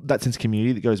 as that sense of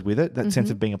community that goes with it, that sense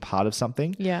of being a part of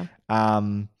something. Yeah.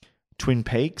 Twin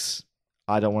Peaks,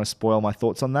 I don't want to spoil my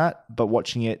thoughts on that, but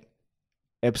watching it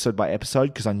episode by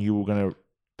episode, because I knew we were going to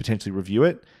potentially review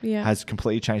it, has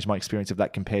completely changed my experience of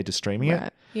that compared to streaming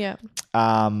it. Yeah.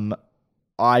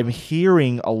 I'm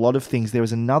hearing a lot of things. There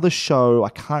was another show, I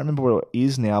can't remember what it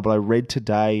is now, but I read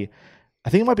today,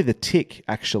 I think it might be The Tick,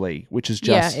 actually, which is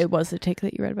just... Yeah, it was The Tick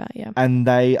that you read about, yeah. And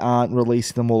they aren't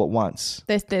releasing them all at once.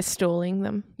 They're stalling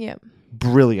them, yeah.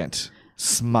 Brilliant.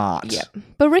 Smart. Yeah.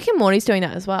 But Rick and Morty's doing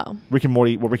that as well. Rick and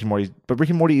Morty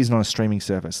isn't on a streaming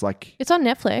service. Like, it's on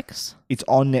Netflix. It's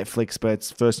on Netflix, but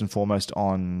it's first and foremost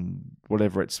on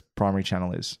whatever its primary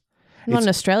channel is. Not in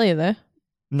Australia, though.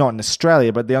 Not in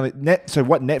Australia, but so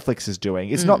what Netflix is doing,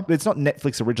 it's not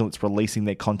Netflix original, it's releasing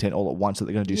their content all at once, so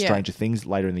they're going to do Stranger Things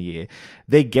later in the year.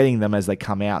 They're getting them as they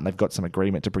come out, and they've got some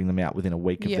agreement to bring them out within a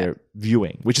week of their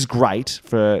viewing, which is great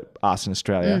for us in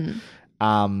Australia.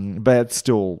 But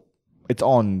it's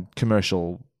on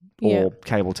commercial or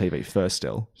cable TV first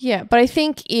still. Yeah, but I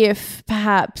think if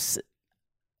perhaps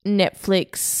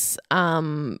Netflix,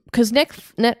 because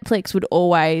Netflix would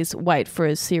always wait for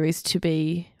a series to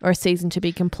be, or a season to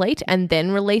be complete and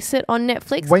then release it on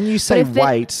Netflix. When you say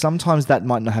wait, sometimes that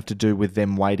might not have to do with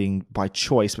them waiting by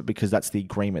choice, but because that's the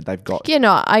agreement they've got. Yeah,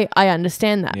 no, I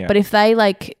understand that. Yeah. But if they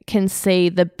can see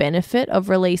the benefit of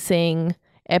releasing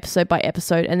episode by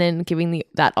episode and then giving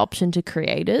that option to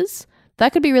creators,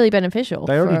 that could be really beneficial.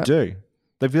 They already do.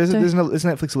 There's a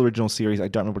Netflix original series, I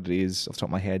don't remember what it is off the top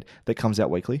of my head, that comes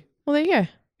out weekly. Well, there you go.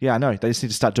 Yeah, I know. They just need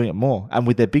to start doing it more. And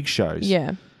with their big shows.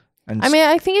 Yeah. And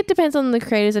I think it depends on the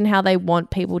creators and how they want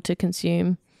people to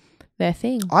consume their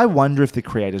thing. I wonder if the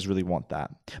creators really want that.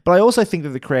 But I also think that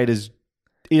the creators,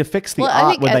 it affects the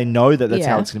art when they know that that's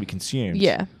how it's going to be consumed.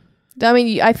 Yeah. I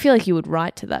mean, I feel like you would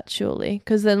write to that, surely.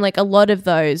 Because then, a lot of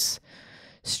those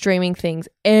streaming things,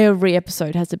 every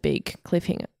episode has a big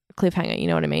cliffhanger, you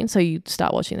know what I mean? So you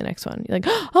start watching the next one. You're like,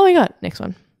 oh my God, next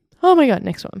one. Oh my God,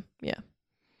 next one. Yeah.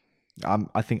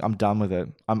 I think I'm done with it.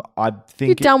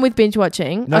 You're done with binge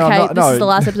watching. No, okay, this is the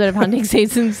last episode of Hunting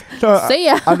Seasons. No, see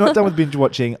ya. I'm not done with binge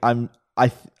watching.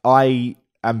 I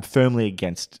am firmly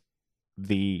against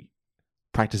the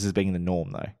practices being the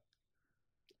norm, though.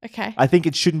 Okay. I think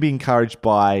it shouldn't be encouraged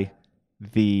by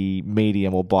the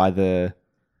medium or by the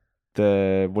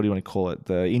what do you want to call it?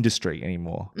 The industry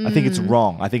anymore. I think it's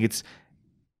wrong. I think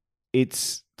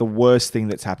it's the worst thing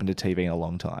that's happened to TV in a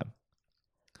long time.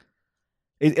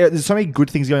 There's so many good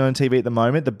things going on TV at the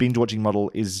moment. The binge watching model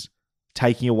is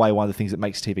taking away one of the things that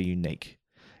makes TV unique.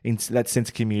 In that sense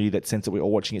of community, that sense that we're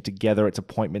all watching it together. It's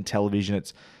appointment television.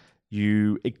 It's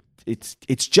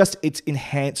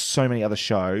enhanced so many other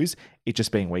shows. It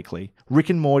just being weekly.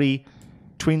 Rick and Morty,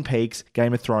 Twin Peaks,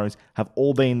 Game of Thrones have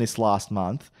all been this last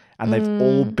month, and they've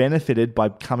all benefited by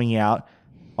coming out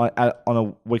on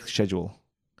a weekly schedule.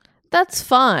 That's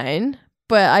fine,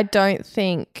 but I don't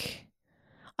think...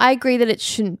 I agree that it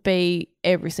shouldn't be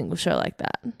every single show like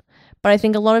that. But I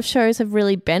think a lot of shows have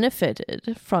really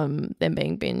benefited from them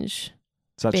being binged.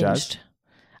 Such as?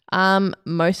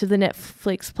 Most of the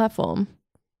Netflix platform.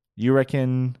 You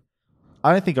reckon...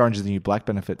 I don't think Orange is the New Black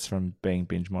benefits from being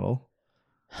binge model.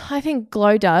 I think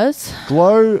Glow does.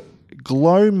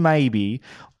 Glow maybe,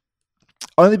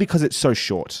 only because it's so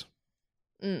short.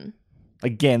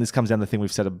 Again, this comes down to the thing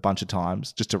we've said a bunch of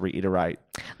times, just to reiterate.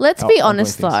 Let's be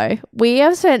honest, though. We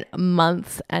have spent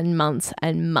months and months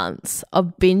and months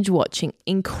of binge watching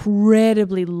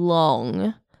incredibly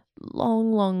long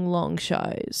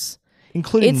shows.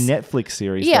 Including Netflix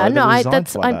series. Yeah, though, no, that are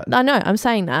designed like that. I know. I'm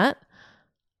saying that.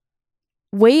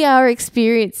 We are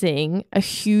experiencing a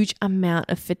huge amount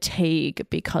of fatigue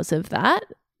because of that.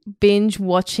 Binge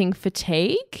watching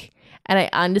fatigue. And I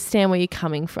understand where you're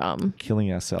coming from.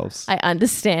 Killing ourselves. I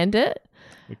understand it.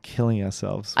 We're killing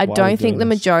ourselves. I Why are we don't think doing the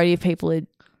this? majority of people are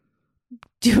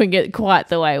doing it quite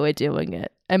the way we're doing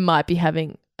it and might be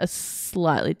having a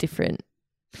slightly different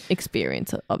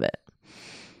experience of it.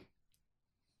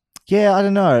 Yeah, I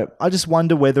don't know. I just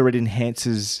wonder whether it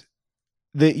enhances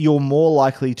that you're more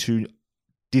likely to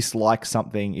dislike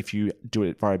something if you do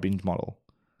it via a binge model.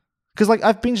 Because like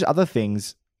I've binged other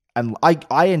things and I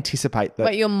anticipate that.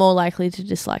 But you're more likely to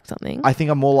dislike something. I think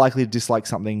I'm more likely to dislike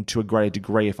something to a greater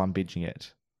degree if I'm binging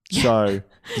it. So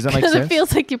does that make sense? Because it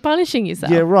feels like you're punishing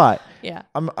yourself. Yeah, right. Yeah.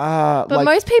 But But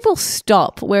most people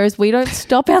stop, whereas we don't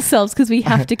stop ourselves because we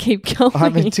have to keep going.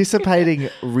 I'm anticipating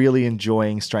really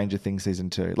enjoying Stranger Things season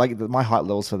 2. Like my height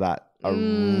levels for that are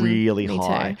really me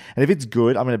high. too. And if it's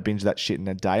good, I'm going to binge that shit in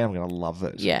a day. I'm going to love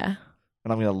it. Yeah.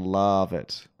 And I'm going to love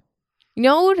it. You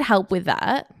know what would help with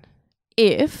that?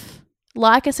 If,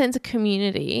 like a sense of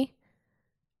community,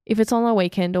 if it's on a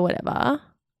weekend or whatever,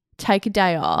 take a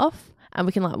day off and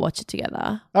we can like watch it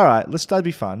together. All right, that'd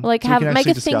be fun. Like So we can make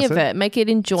a actually thing discuss of it. Make it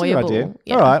That's a good enjoyable. idea.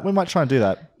 Yeah. All right, we might try and do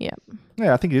that. Yeah.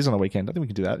 Yeah, I think it is on a weekend. I think we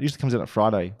can do that. It usually comes out on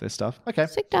Friday, their stuff. Okay.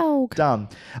 Sick dog. Done.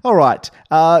 All right.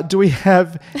 Do we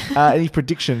have any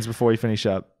predictions before we finish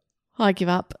up? I give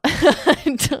up.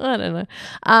 I don't know.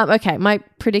 Okay, my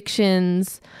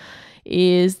predictions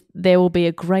is there will be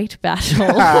a great battle.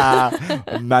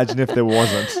 Imagine if there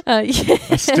wasn't. Yeah.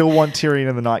 I still want Tyrion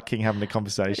and the Night King having a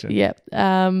conversation. Yep.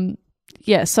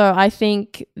 Yeah, so I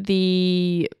think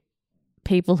the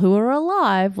people who are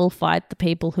alive will fight the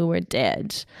people who are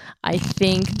dead. I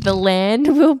think the land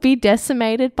will be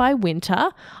decimated by winter.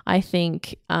 I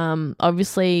think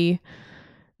obviously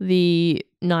the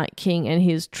Night King and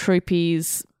his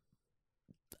troopies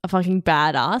are fucking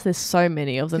badass. There's so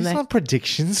many of them. These aren't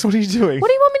predictions. What are you doing? What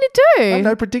do you want me to do? I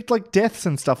know, predict like deaths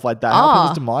and stuff like that. How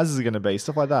people's demises are going to be,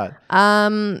 stuff like that.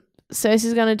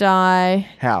 Cersei's gonna die.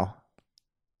 How?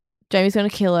 Jaime's gonna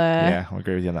kill her. Yeah, I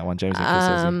agree with you on that one. James and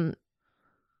Cersei.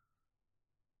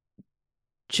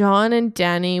 Jon and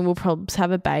Dany will probably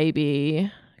have a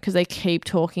baby because they keep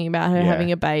talking about her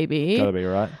having a baby. Gotta be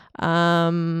right.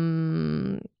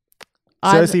 Cersei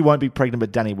Cersei won't be pregnant,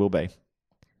 but Dany will be.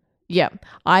 Yeah.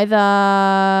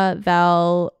 Either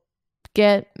they'll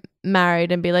get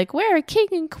married and be like, we're a king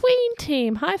and queen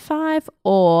team, high five,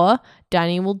 or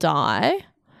Dany will die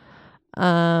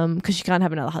because she can't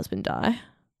have another husband die.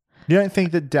 You don't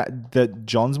think that that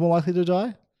Jon's more likely to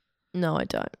die? No, I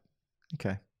don't. Okay.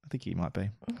 I think he might be.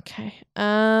 Okay.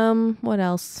 What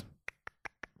else?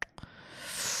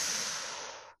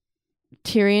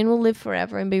 Tyrion will live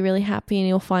forever and be really happy and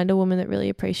he'll find a woman that really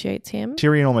appreciates him.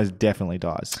 Tyrion almost definitely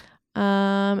dies.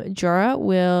 Jorah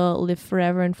will live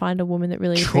forever and find a woman that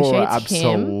really appreciates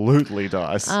him. Absolutely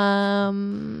dies.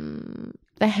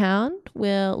 The Hound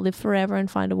will live forever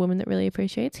and find a woman that really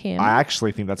appreciates him. I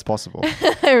actually think that's possible.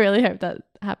 I really hope that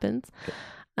happens.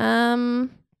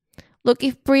 Look,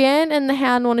 if Brienne and the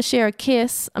Hound want to share a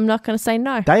kiss, I'm not going to say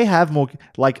no. They have more,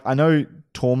 like, I know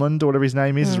Tormund or whatever his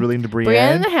name is really into Brienne.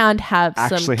 Brienne and the Hound have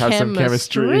actually some have some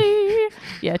chemistry.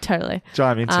 Yeah, totally. Which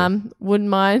I'm into. Wouldn't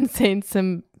mind seeing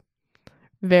some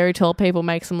very tall people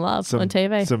make some love on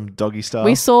TV. Some doggy style.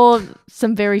 We saw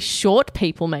some very short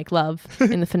people make love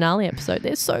in the finale episode.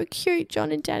 They're so cute,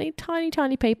 Jon and Dany, tiny,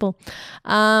 tiny people.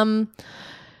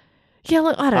 Yeah,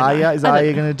 look, I don't know. Is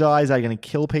Arya going to die? Is Arya going to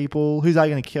kill people? Who's Arya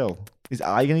going to kill? Is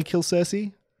Arya going to kill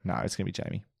Cersei? No, it's going to be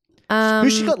Jaime.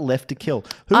 Who's she got left to kill?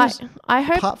 I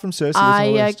hope apart from Cersei,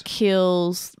 Arya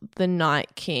kills the Night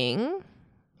King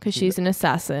because she's an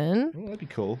assassin. Oh, that'd be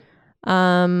cool.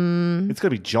 It's got to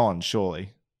be Jon,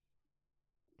 surely.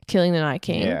 Killing the Night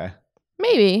King? Yeah.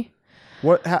 Maybe.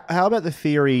 How about the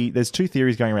theory? There's two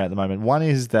theories going around at the moment. One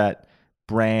is that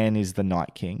Bran is the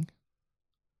Night King.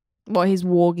 What, he's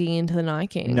walking into the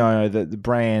Night King? No, the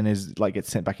Bran is like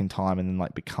gets sent back in time and then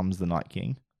like becomes the Night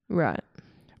King. Right.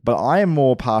 But I am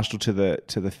more partial to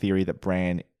the theory that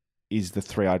Bran is the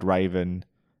three-eyed raven,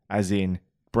 as in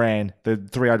Bran, the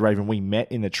three-eyed raven we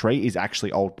met in the tree is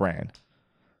actually old Bran.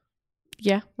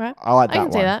 Yeah, right. I like that can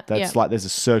one. see that. That's yeah. like there's a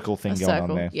circle thing going on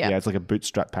circle, there. yeah. It's like a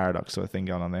bootstrap paradox sort of thing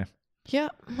going on there. Yeah,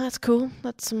 that's cool.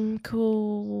 That's some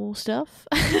cool stuff.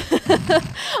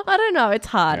 I don't know. It's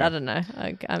hard. Yeah. I don't know.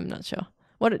 I'm not sure.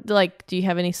 What do you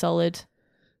have any solid?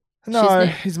 No,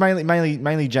 Shiznit? it's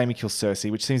mainly Jamie kills Cersei,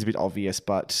 which seems a bit obvious,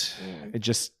 but it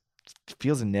just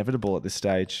feels inevitable at this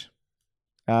stage.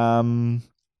 I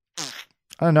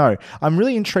don't know. I'm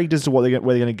really intrigued as to where they're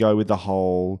going to go with the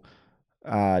whole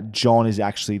Jon is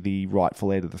actually the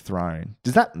rightful heir to the throne.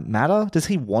 Does that matter? Does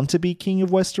he want to be king of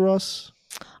Westeros?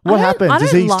 What happens?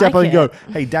 Does he step up and go,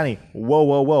 hey, Dany,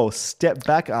 whoa, step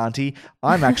back, auntie.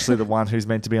 I'm actually the one who's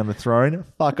meant to be on the throne.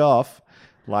 Fuck off.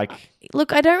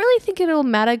 Look, I don't really think it'll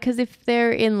matter because if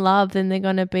they're in love, then they're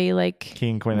going to be like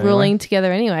king and queen ruling anyway.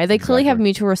 Together anyway. They clearly have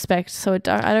mutual respect, so I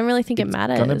don't really think it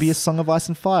matters. It's going to be a Song of Ice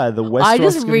and Fire. The Westeros I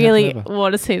just is gonna really have forever.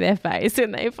 want to see their face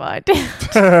when they fight.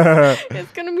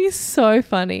 It's going to be so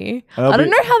funny. I don't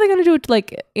know how they're going to do it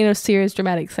like in a serious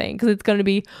dramatic scene because it's going to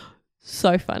be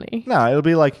so funny. No, it'll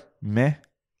be like meh.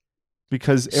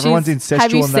 Because everyone's ancestral.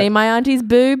 Have you seen my auntie's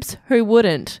boobs? Who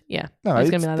wouldn't? Yeah. No, it's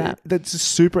going to be like that. That's a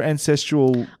super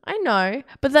ancestral. I know.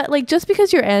 But that like just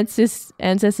because your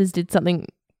ancestors did something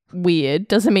weird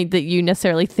doesn't mean that you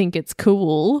necessarily think it's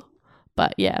cool.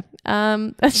 But yeah.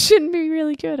 That shouldn't be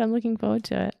really good. I'm looking forward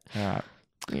to it. All right.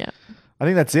 Yeah. I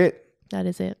think that's it. That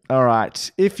is it. All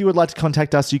right. If you would like to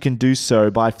contact us, you can do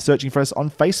so by searching for us on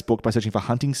Facebook, by searching for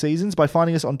Hunting Seasons, by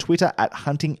finding us on Twitter at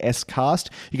HuntingScast.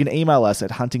 You can email us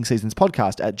at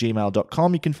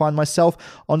huntingseasonspodcast@gmail.com. You can find myself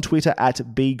on Twitter at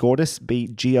bgordes,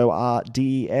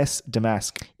 BGORDES,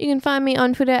 Damask. You can find me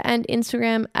on Twitter and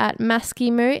Instagram at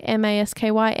Maskymoo,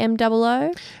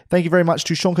 MASKYMOO. Thank you very much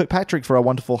to Sean Kirkpatrick for our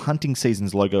wonderful Hunting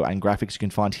Seasons logo and graphics. You can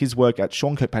find his work at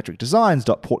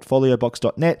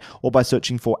SeanKirkpatrickDesigns.portfoliobox.net or by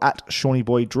searching for at Shawnee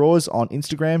Boy Draws on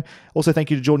Instagram. Also,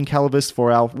 thank you to Jordan Calavis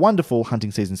for our wonderful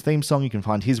Hunting Seasons theme song. You can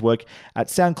find his work at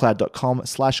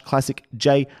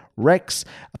soundcloud.com/classicjrex.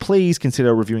 Please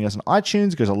consider reviewing us on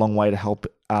iTunes. It goes a long way to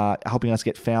helping us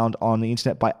get found on the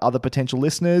internet by other potential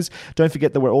listeners. Don't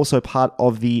forget that we're also part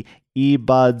of the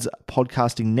Earbuds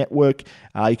Podcasting Network.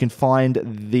 You can find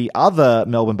the other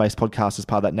Melbourne-based podcasts as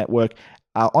part of that network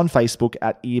on Facebook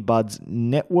at Earbuds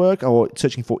Network, or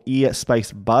searching for Ear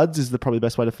Space Buds is probably the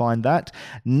best way to find that.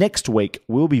 Next week,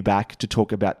 we'll be back to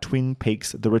talk about Twin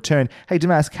Peaks: The Return. Hey,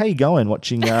 Damask, how you going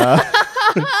watching...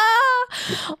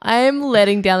 I am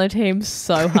letting down the team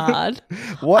so hard.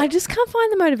 What? I just can't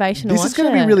find the motivation to watch it. This is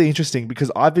going to be really interesting because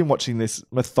I've been watching this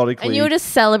methodically. And you were just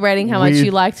celebrating how much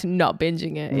you liked not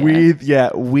binging it. Yeah.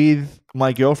 With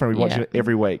my girlfriend. We watch Yeah. it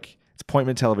every week. It's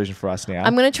appointment television for us now.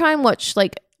 I'm going to try and watch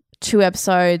like 2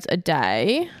 episodes a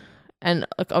day and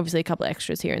like, obviously a couple of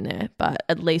extras here and there, but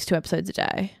at least 2 episodes a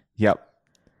day. Yep.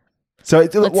 So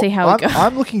Let's see how it goes.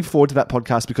 I'm looking forward to that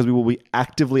podcast because we will be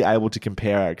actively able to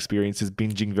compare our experiences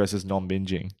binging versus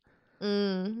non-binging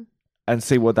and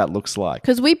see what that looks like.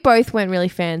 Because we both weren't really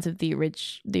fans of the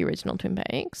original Twin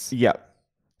Peaks. Yep.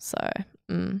 So,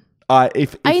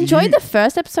 If I enjoyed the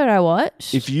first episode I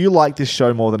watched. If you like this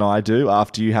show more than I do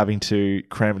after you having to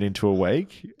cram it into a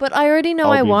week. But I already know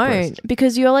I won't impressed.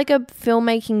 because you're like a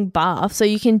filmmaking buff, so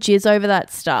you can jizz over that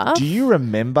stuff. Do you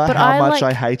remember But how I much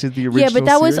like- I hated the original Yeah, but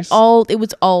that series? was old. It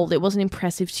was old. It wasn't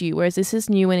impressive to you, whereas this is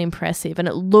new and impressive, and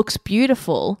it looks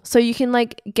beautiful. So you can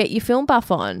like get your film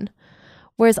buff on.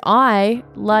 Whereas I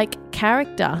like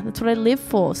character. That's what I live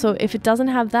for. So if it doesn't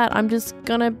have that, I'm just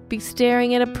gonna be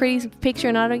staring at a pretty picture,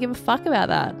 and I don't give a fuck about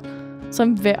that. So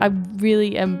I'm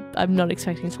not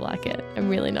expecting to like it. I'm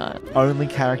really not. Only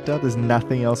character? There's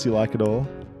nothing else you like at all?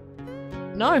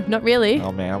 No, not really.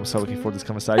 Oh man, I'm so looking forward to this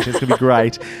conversation. It's going to be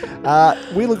great.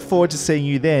 We look forward to seeing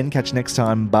you then. Catch you next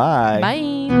time. Bye.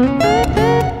 Bye.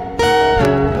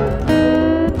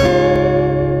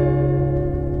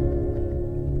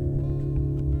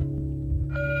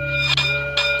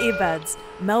 Earbuds,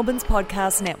 Melbourne's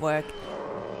podcast network.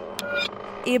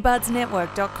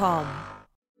 Earbudsnetwork.com.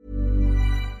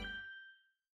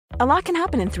 A lot can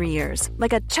happen in 3 years,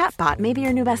 like a chatbot may be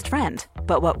your new best friend.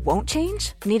 But what won't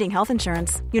change? Needing health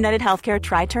insurance. United Healthcare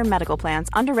Tri-Term Medical Plans,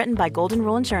 underwritten by Golden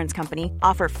Rule Insurance Company,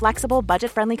 offer flexible,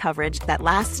 budget-friendly coverage that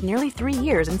lasts nearly 3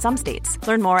 years in some states.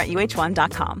 Learn more at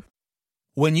UH1.com.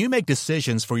 When you make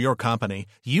decisions for your company,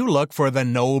 you look for the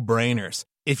no-brainers.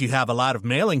 If you have a lot of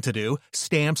mailing to do,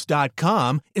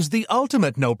 Stamps.com is the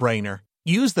ultimate no-brainer.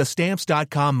 Use the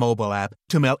Stamps.com mobile app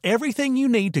to mail everything you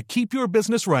need to keep your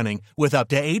business running with up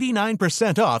to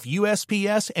 89% off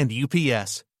USPS and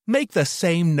UPS. Make the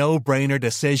same no-brainer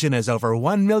decision as over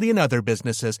 1 million other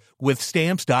businesses with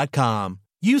Stamps.com.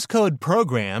 Use code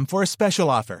PROGRAM for a special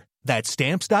offer. That's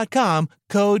Stamps.com,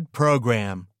 code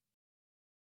PROGRAM.